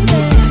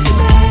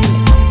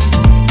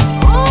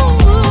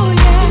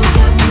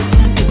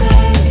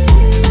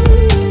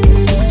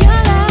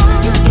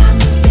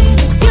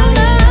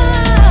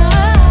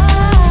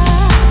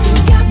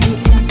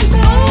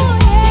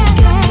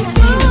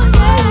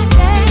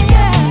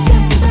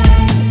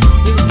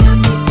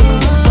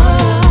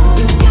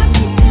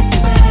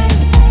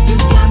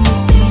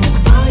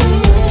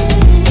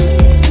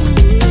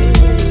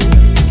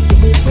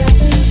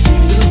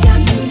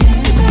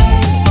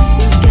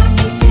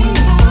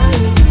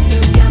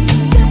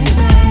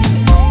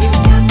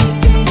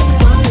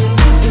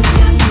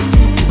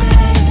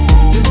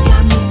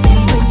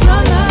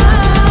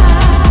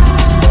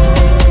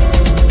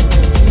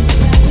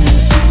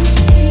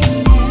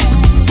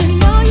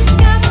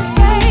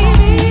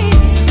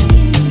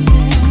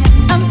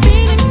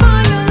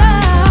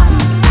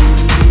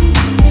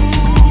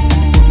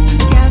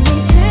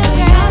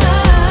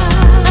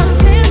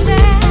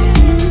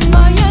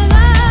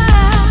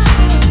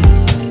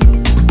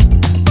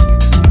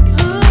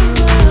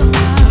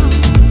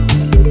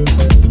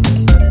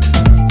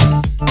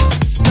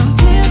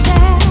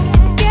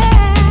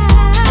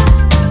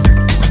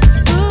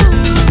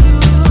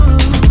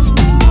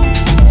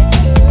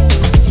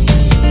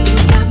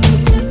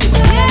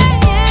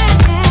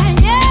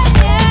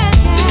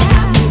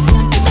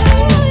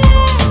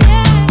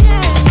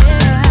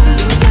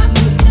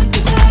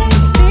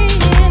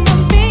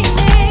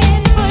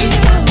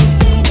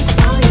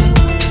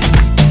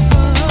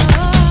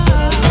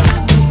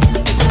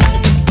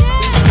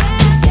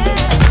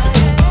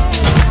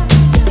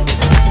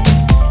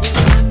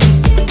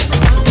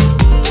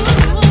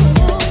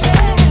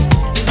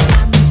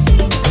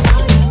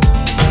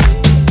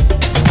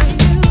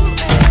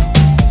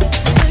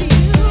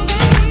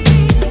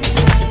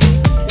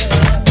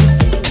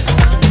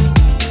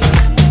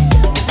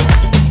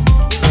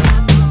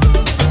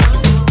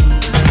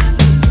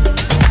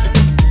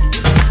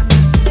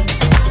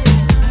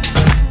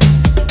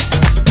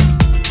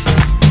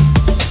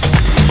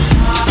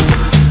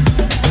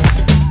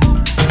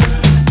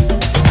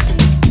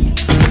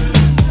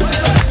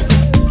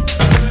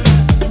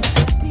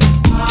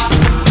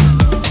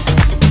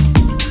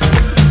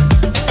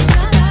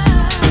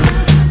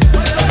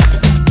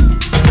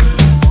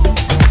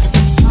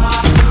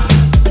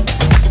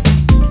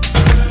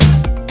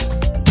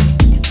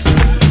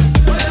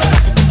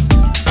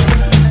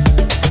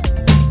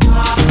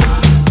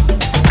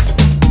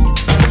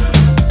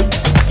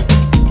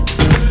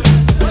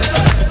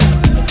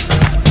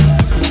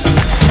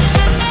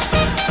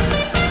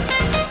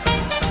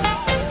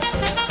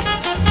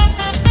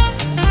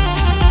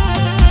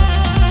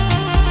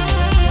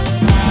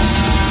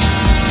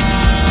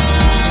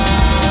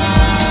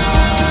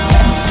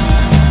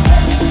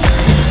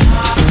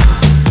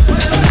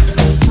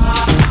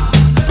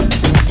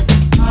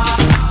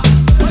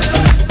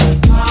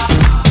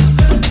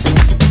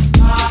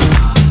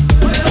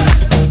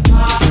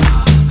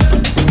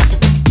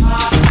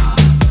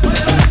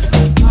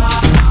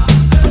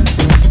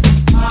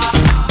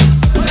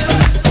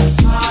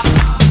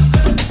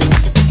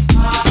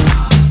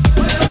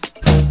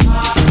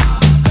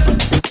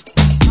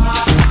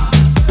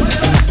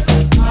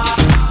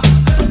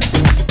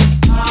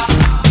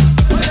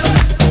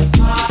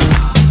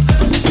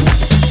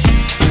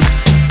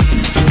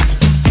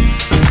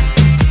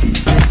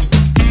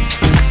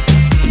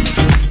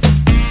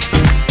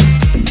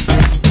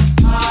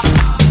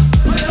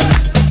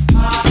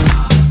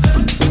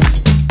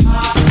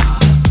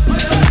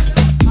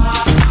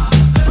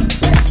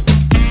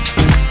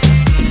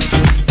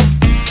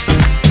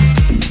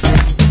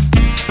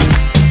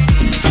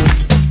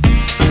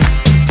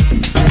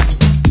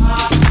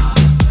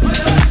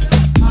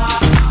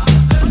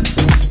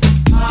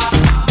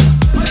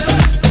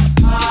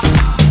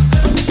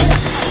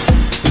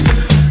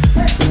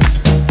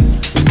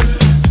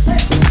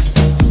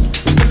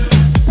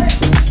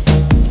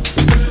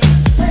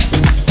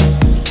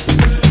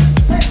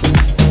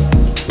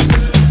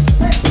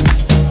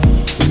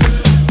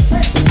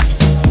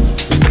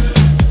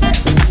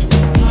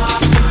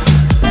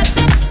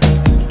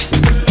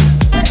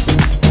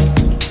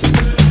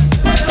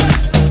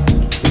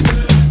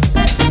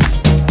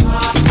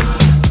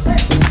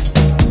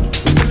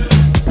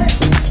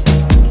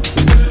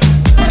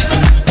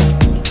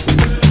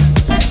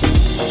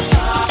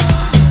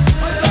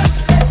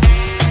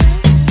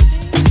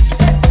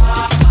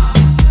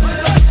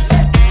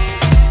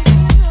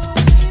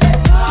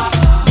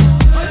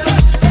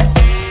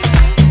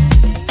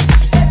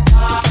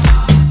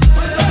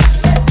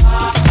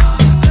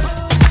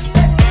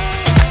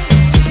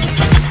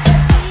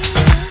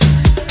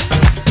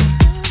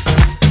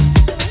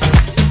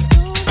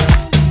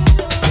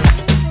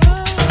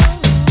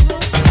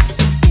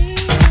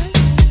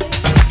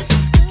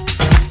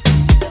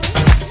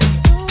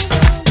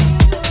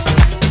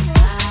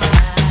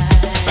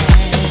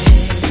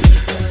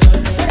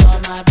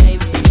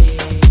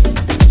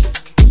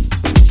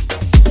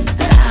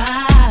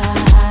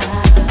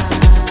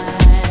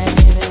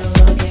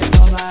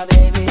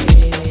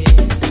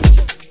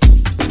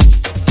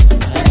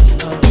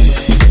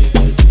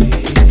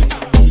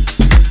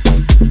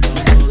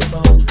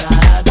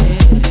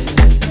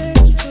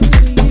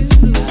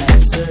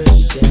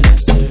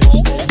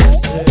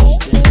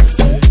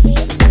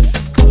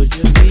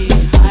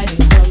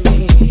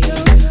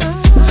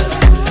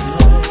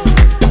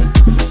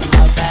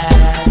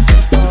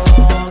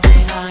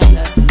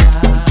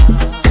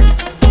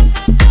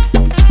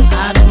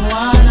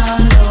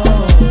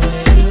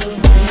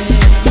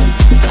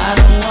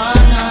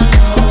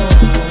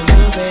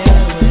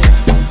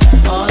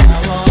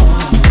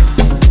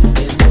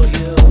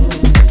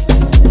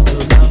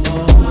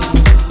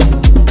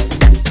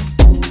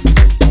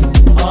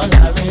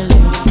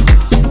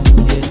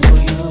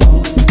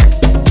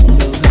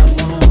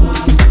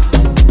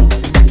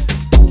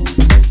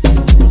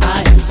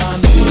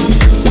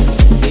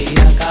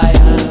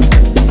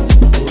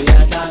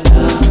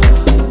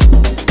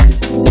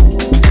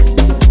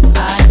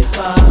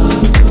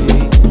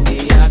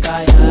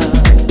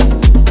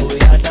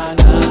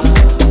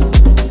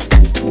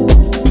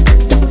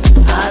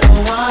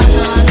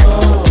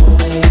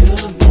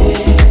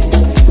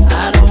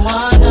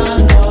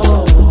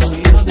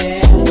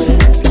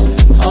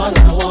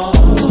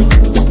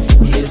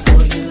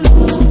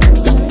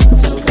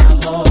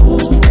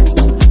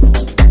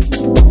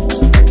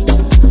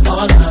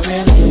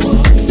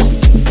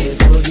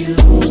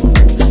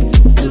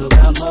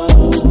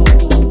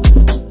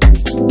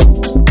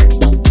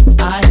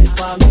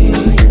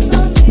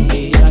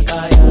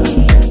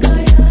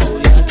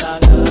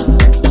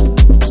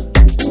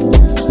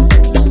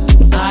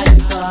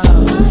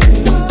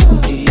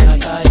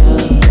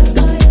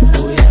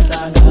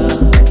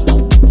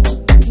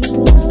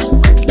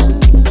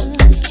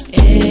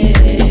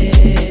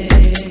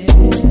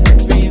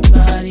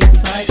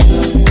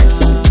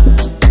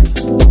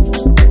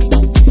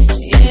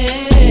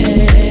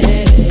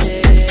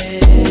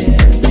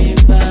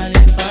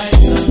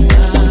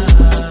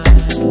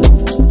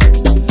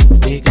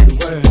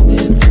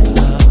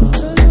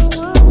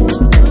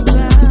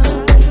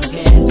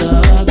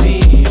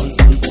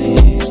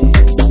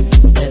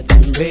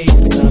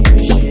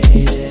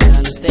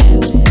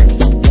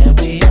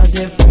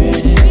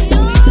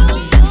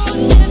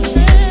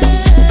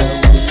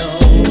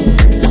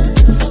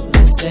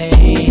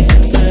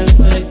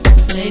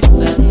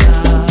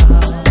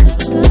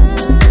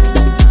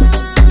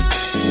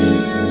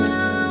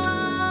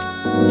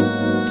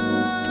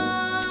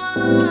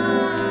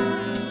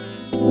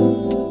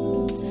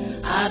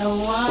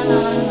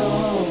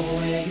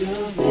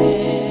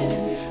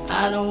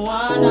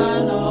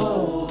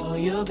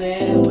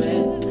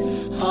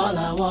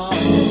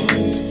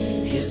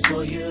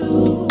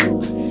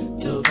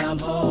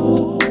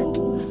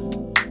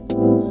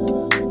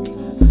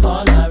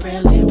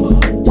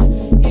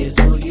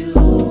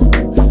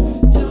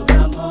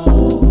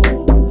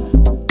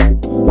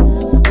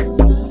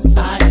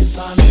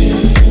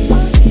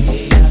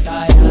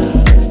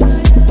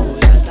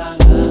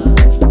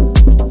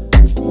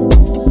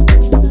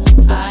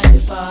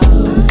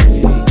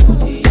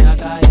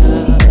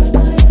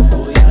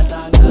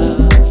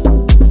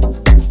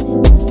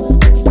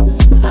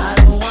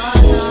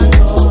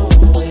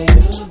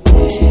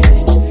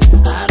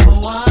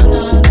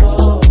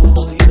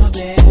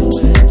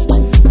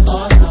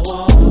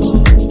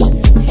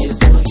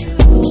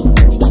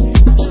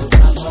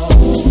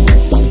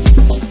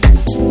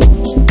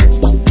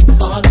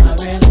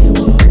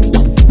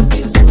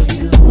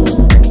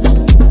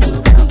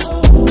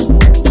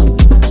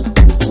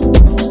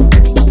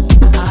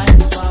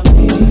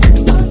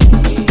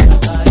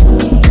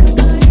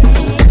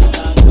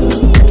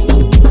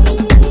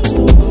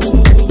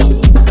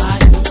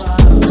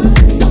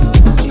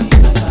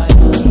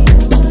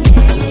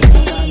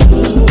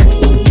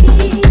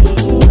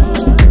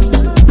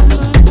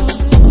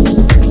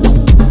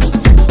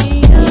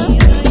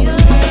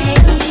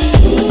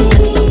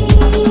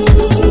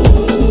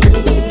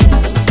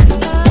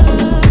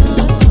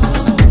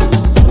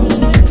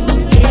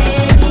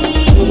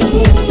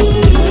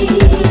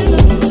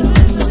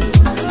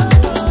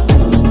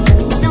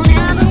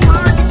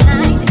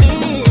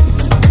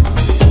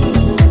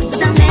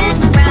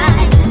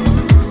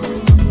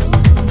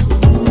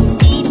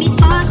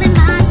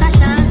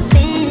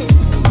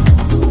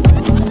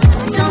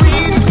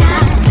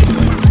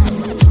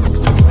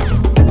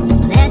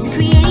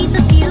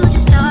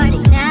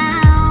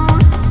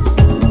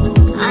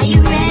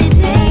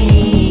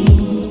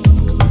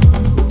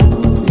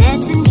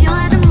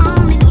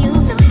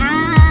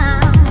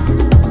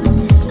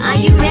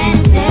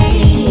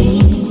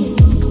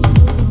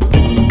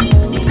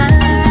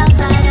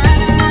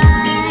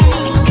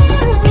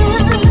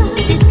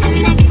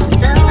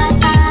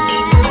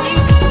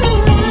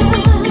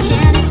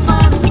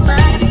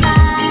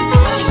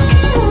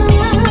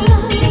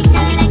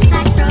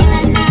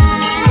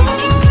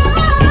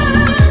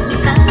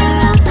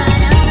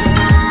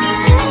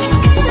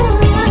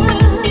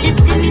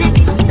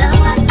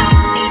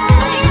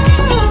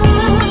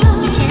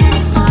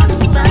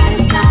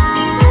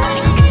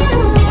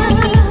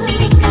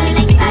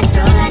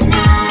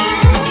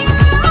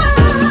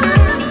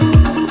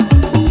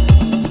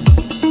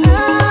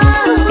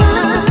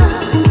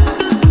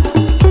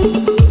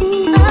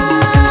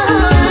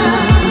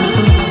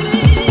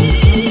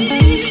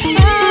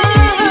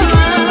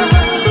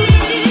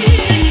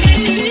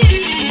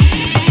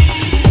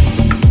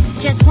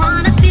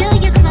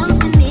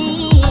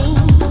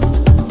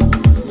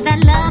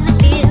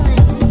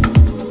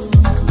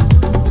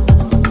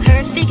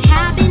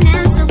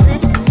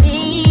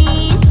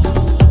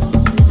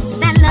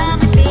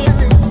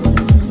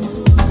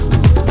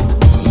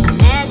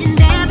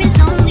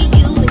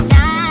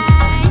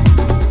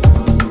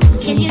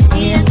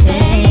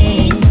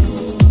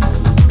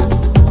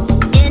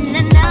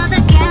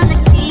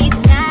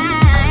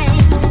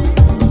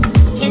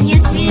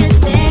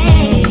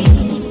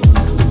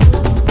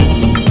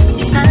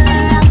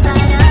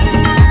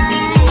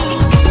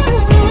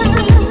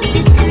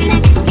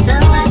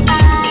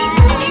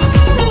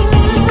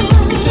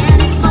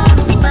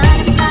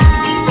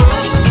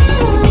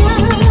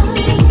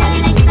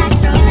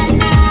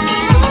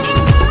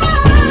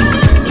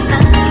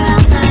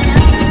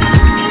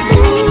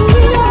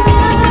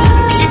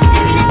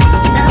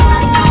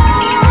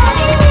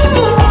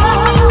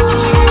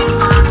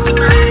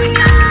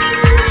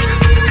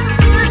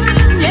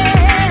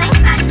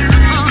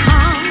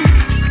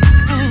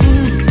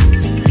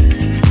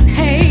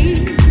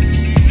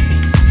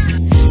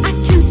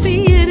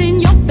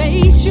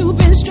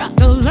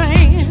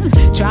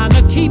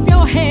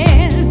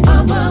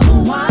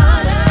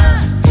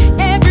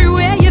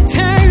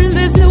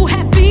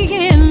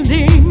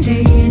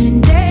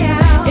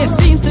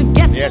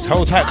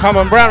tight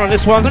Carmen Brown on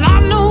this one. But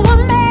I know a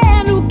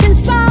man who can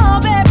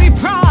solve every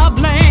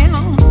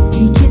problem.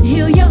 He can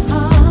heal your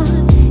heart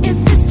if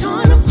it's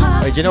torn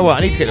apart. Hey, do you know what? I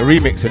need to get the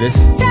remix of this.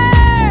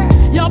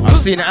 I've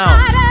seen it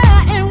out.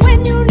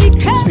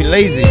 Just been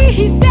lazy.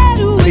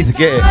 I need to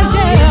get it.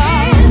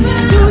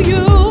 Do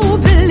you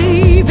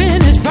believe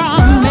in his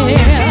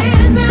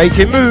promise?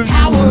 Making moves.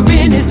 Power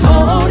in his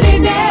holy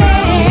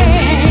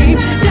name.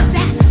 Just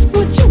ask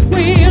what you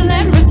will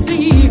and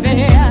receive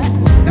it.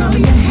 Throw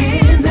your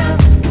hands up.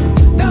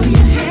 Throw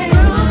your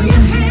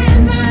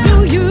hands up.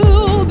 Do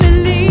you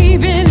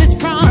believe in his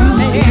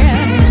promise?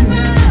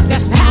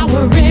 There's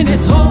power in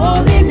his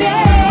holy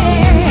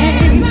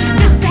name.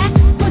 Just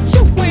ask what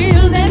you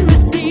will and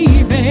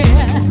receive it.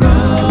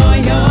 Throw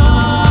your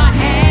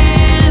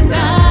hands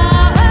up.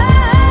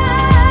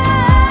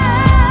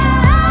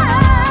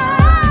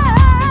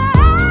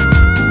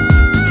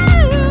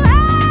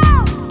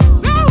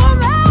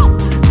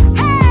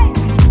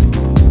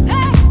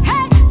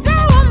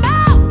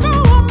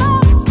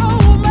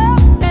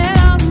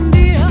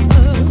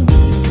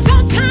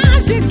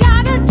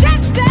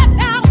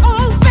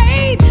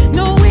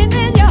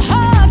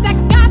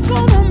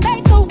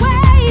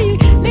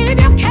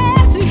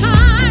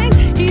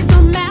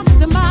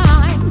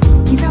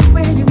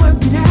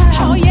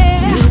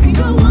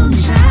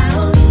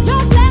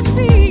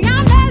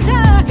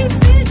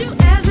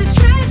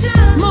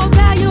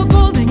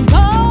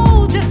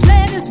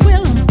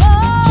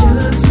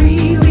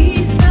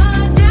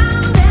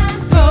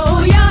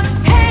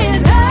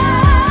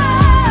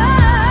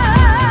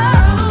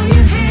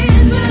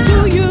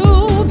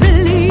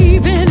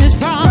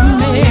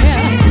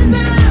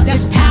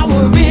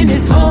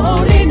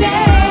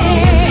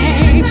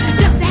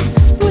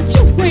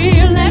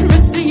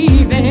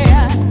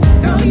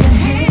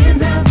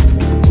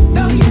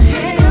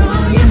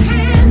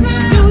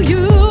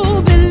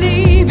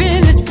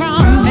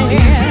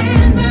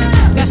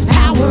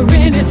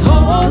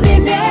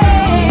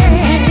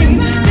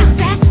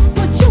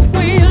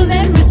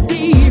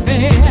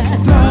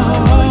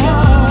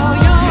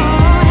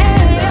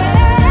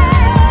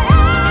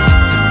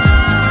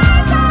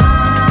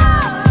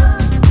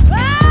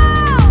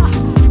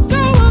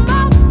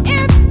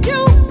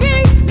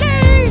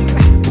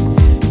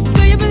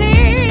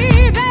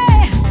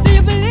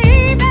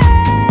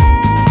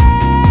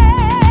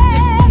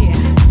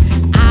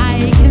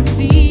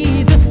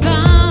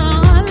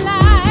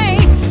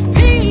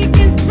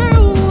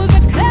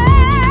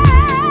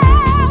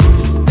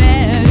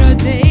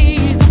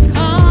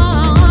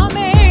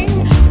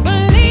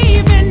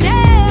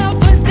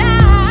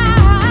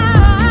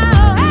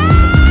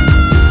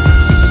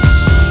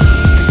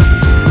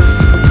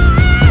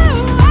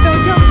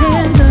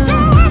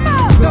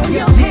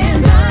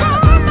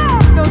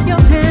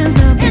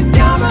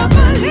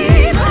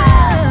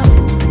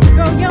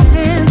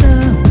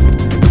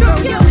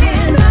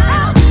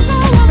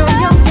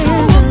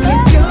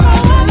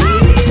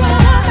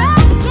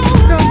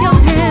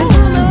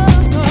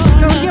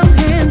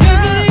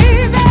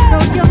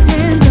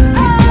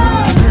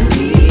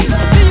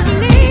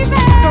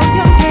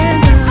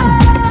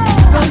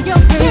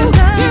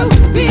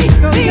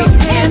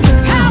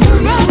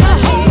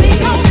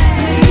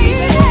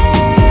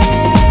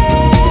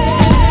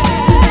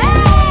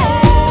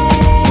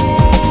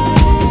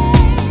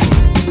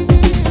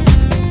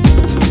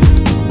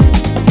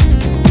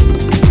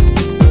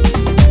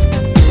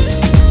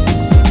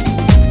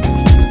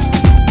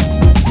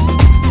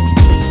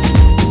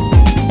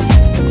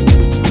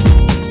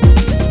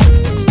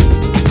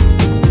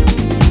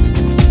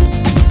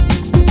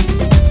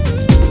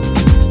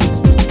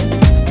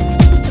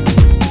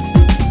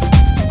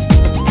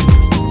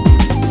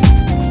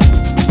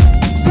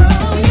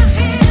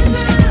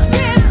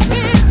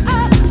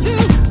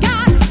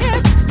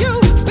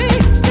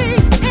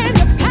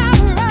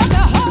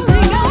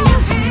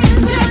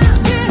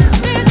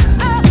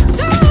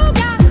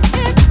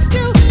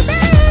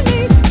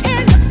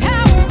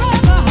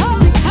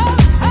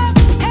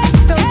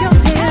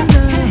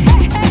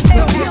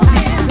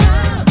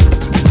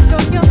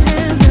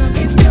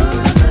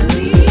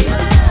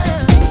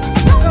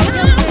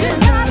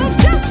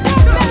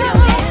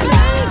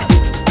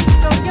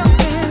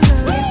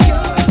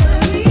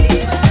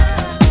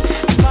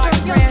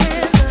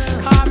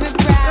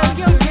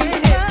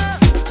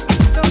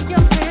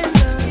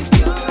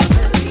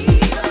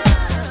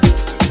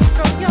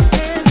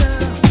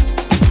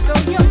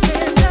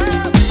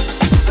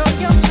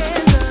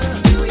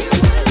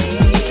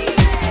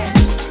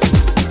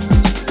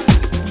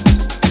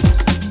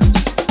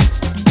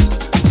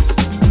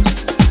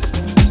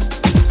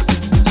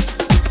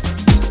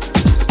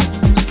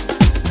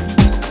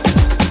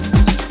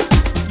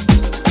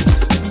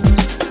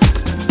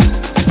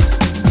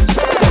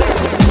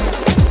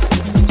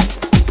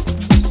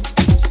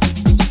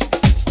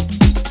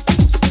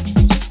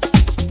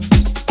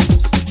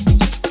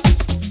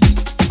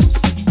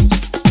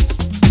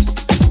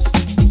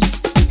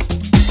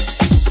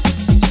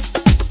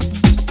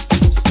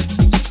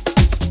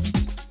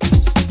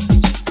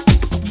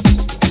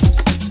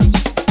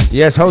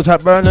 Yes, hold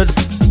up, Bernard.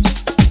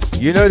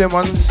 You know them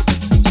ones.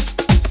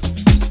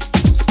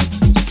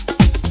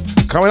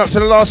 Coming up to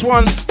the last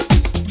one.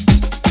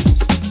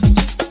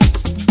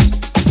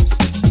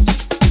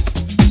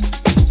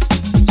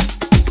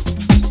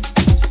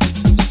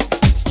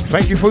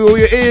 Thank you for all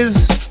your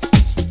ears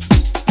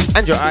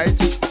and your eyes.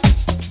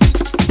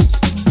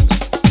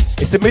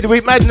 It's the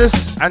Midweek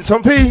Madness,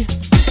 Anton P.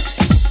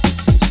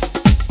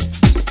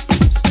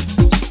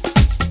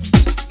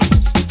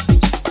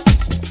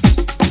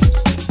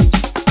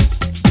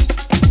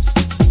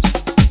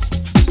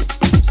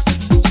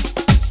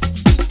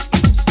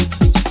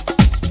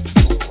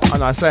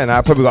 I'm not saying that,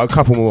 I probably got a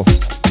couple more.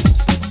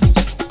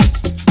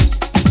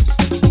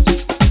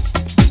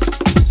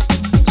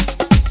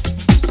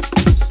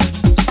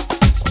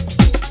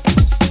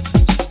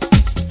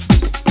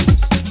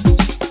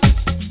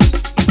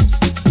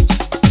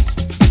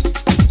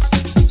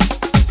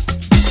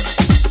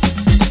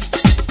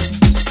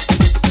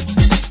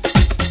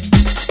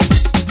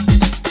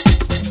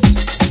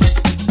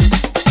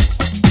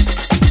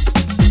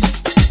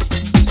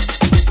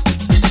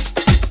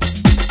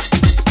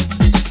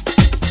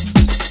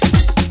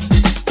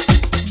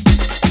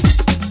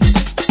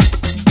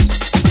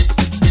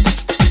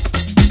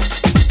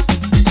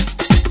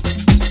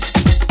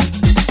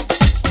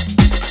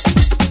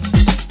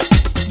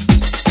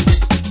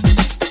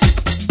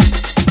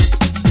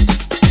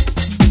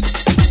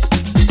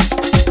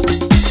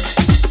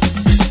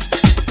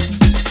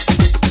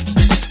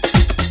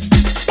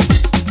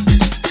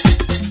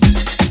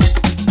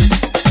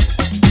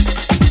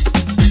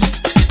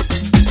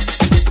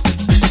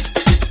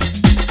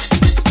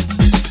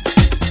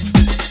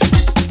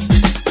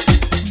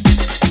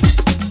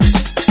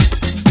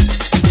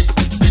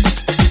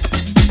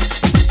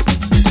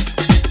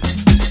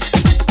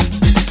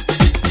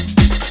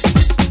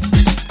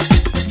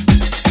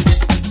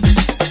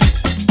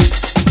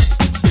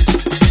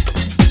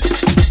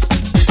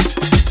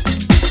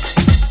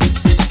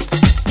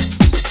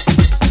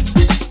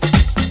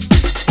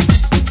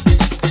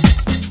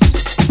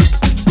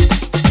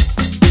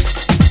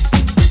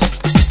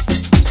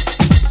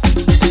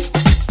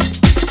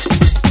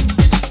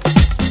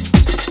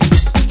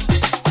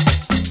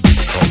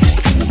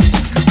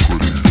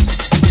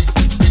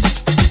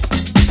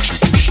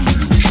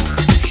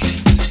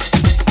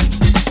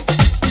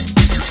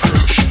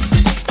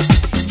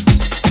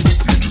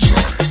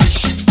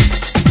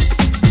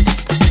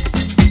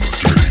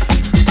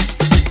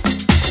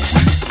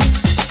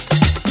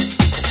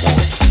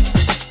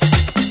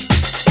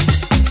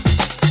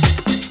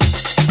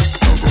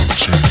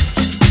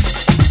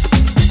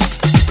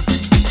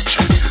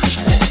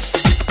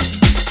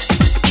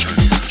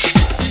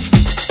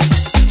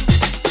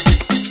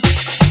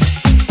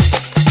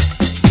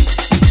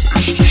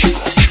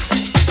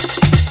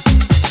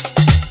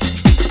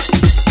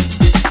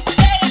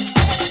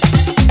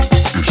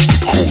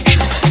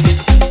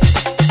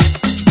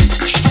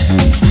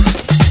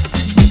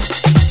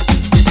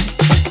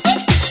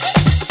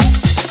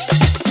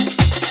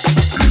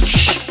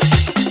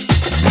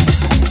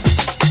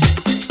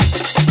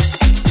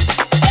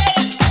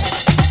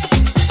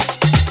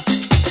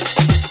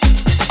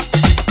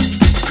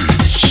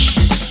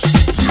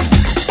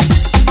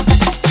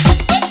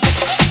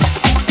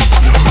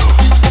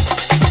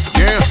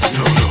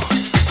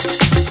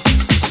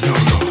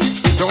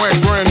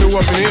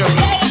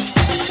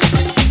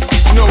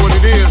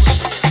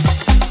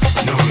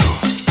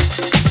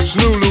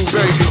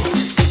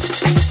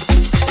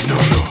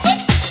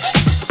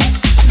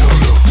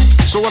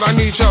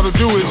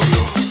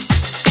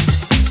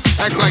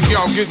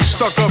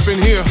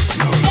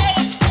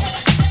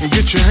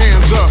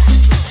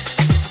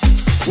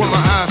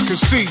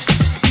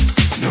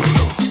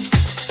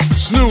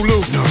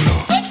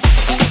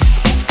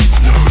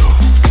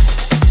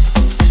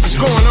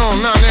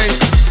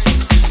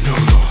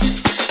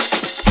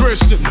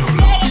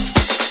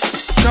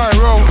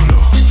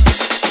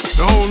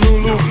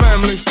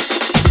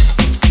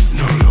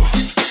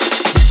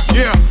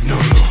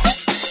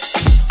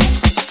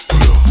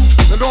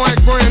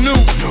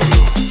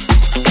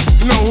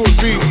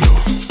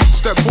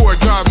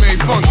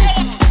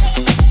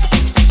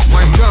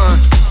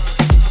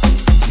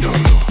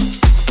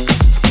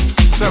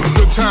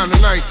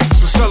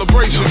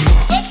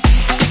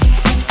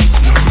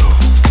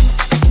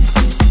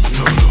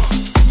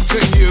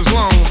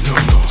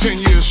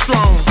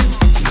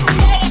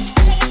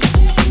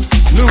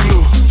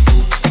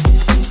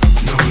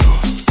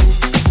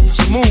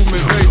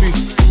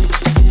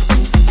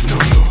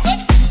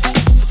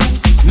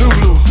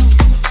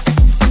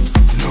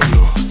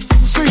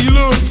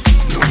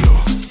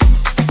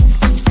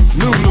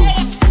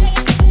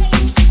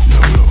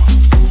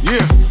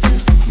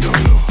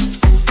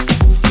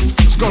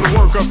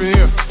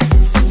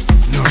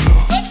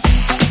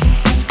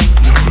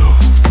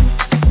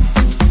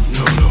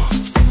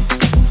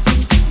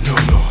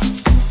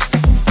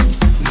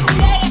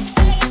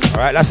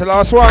 That's the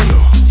last one.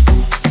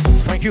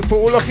 Thank you for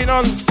all locking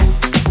on.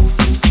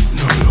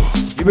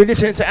 You've been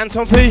listening to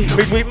Anton P,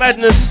 Midweek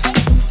Madness.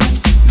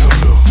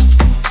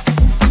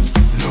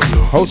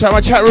 Hold tight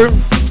my chat room.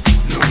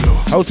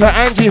 Hold tight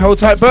Angie, hold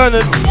tight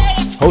Bernard.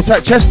 Hold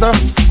tight Chester.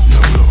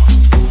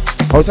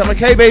 Hold tight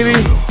McKay, baby.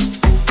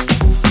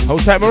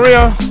 Hold tight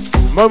Maria.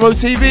 Momo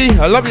TV,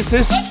 I love you,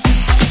 sis.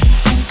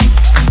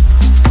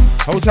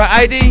 Hold tight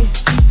ID.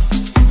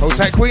 Hold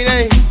tight Queen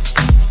A.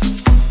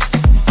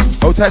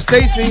 Hold tight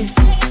Stacy.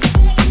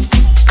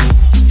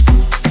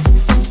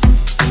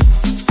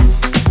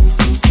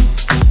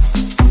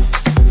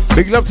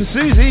 Big love to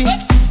Susie.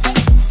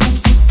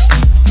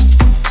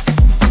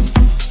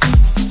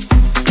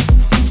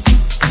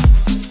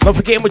 Not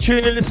forgetting my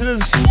tuning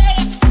listeners,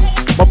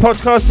 my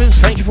podcasters,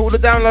 thank you for all the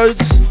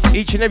downloads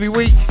each and every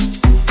week.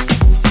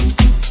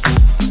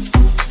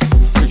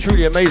 You're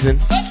truly amazing.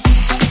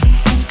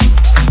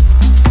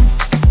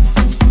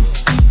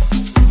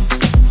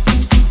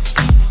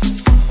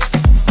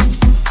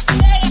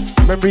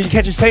 Remember, you can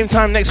catch the same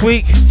time next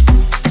week,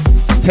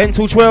 10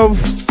 till 12.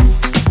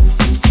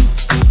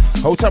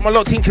 Hold tight my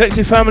Locked In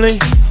Collective family.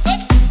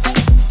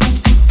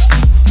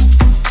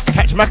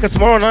 Catch Macca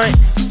tomorrow night.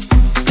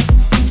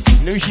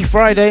 Nushi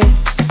Friday.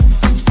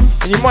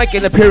 And you might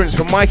get an appearance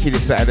from Mikey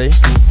this Saturday.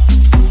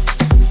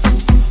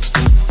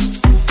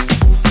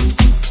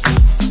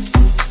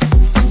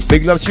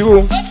 Big love to you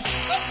all.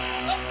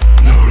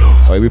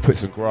 Oh, we put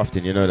some graft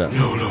in, you know that?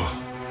 No,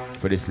 Lord.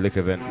 For this lick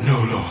event.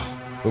 No, Lord.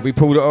 But we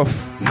pulled it off.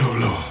 No,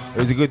 Lord. It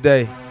was a good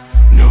day.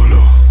 No,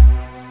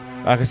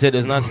 Lord. Like I said, it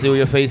was nice to see all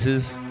your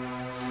faces.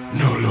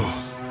 No, Lord.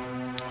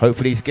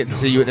 Hopefully get to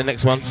see you at the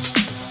next one.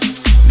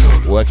 No,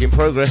 Lord. Work in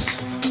progress.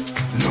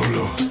 No,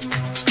 Lord.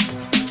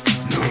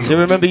 So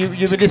remember,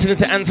 you've been listening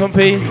to Anton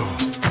P. No,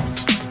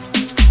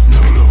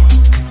 Lord.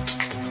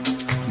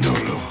 No,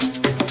 Lord.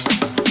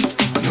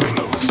 No,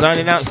 Lord.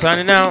 Signing out,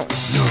 signing out.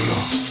 No,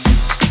 Lord.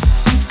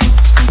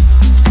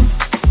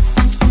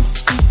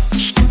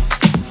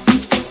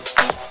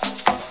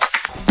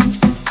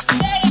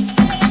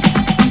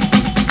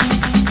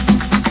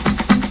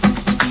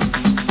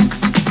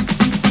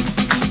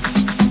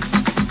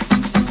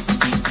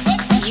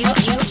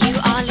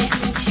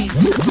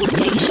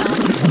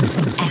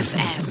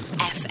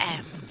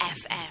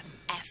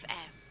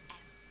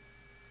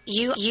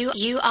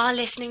 You are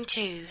listening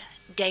to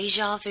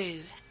Deja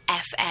Vu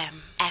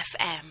FM.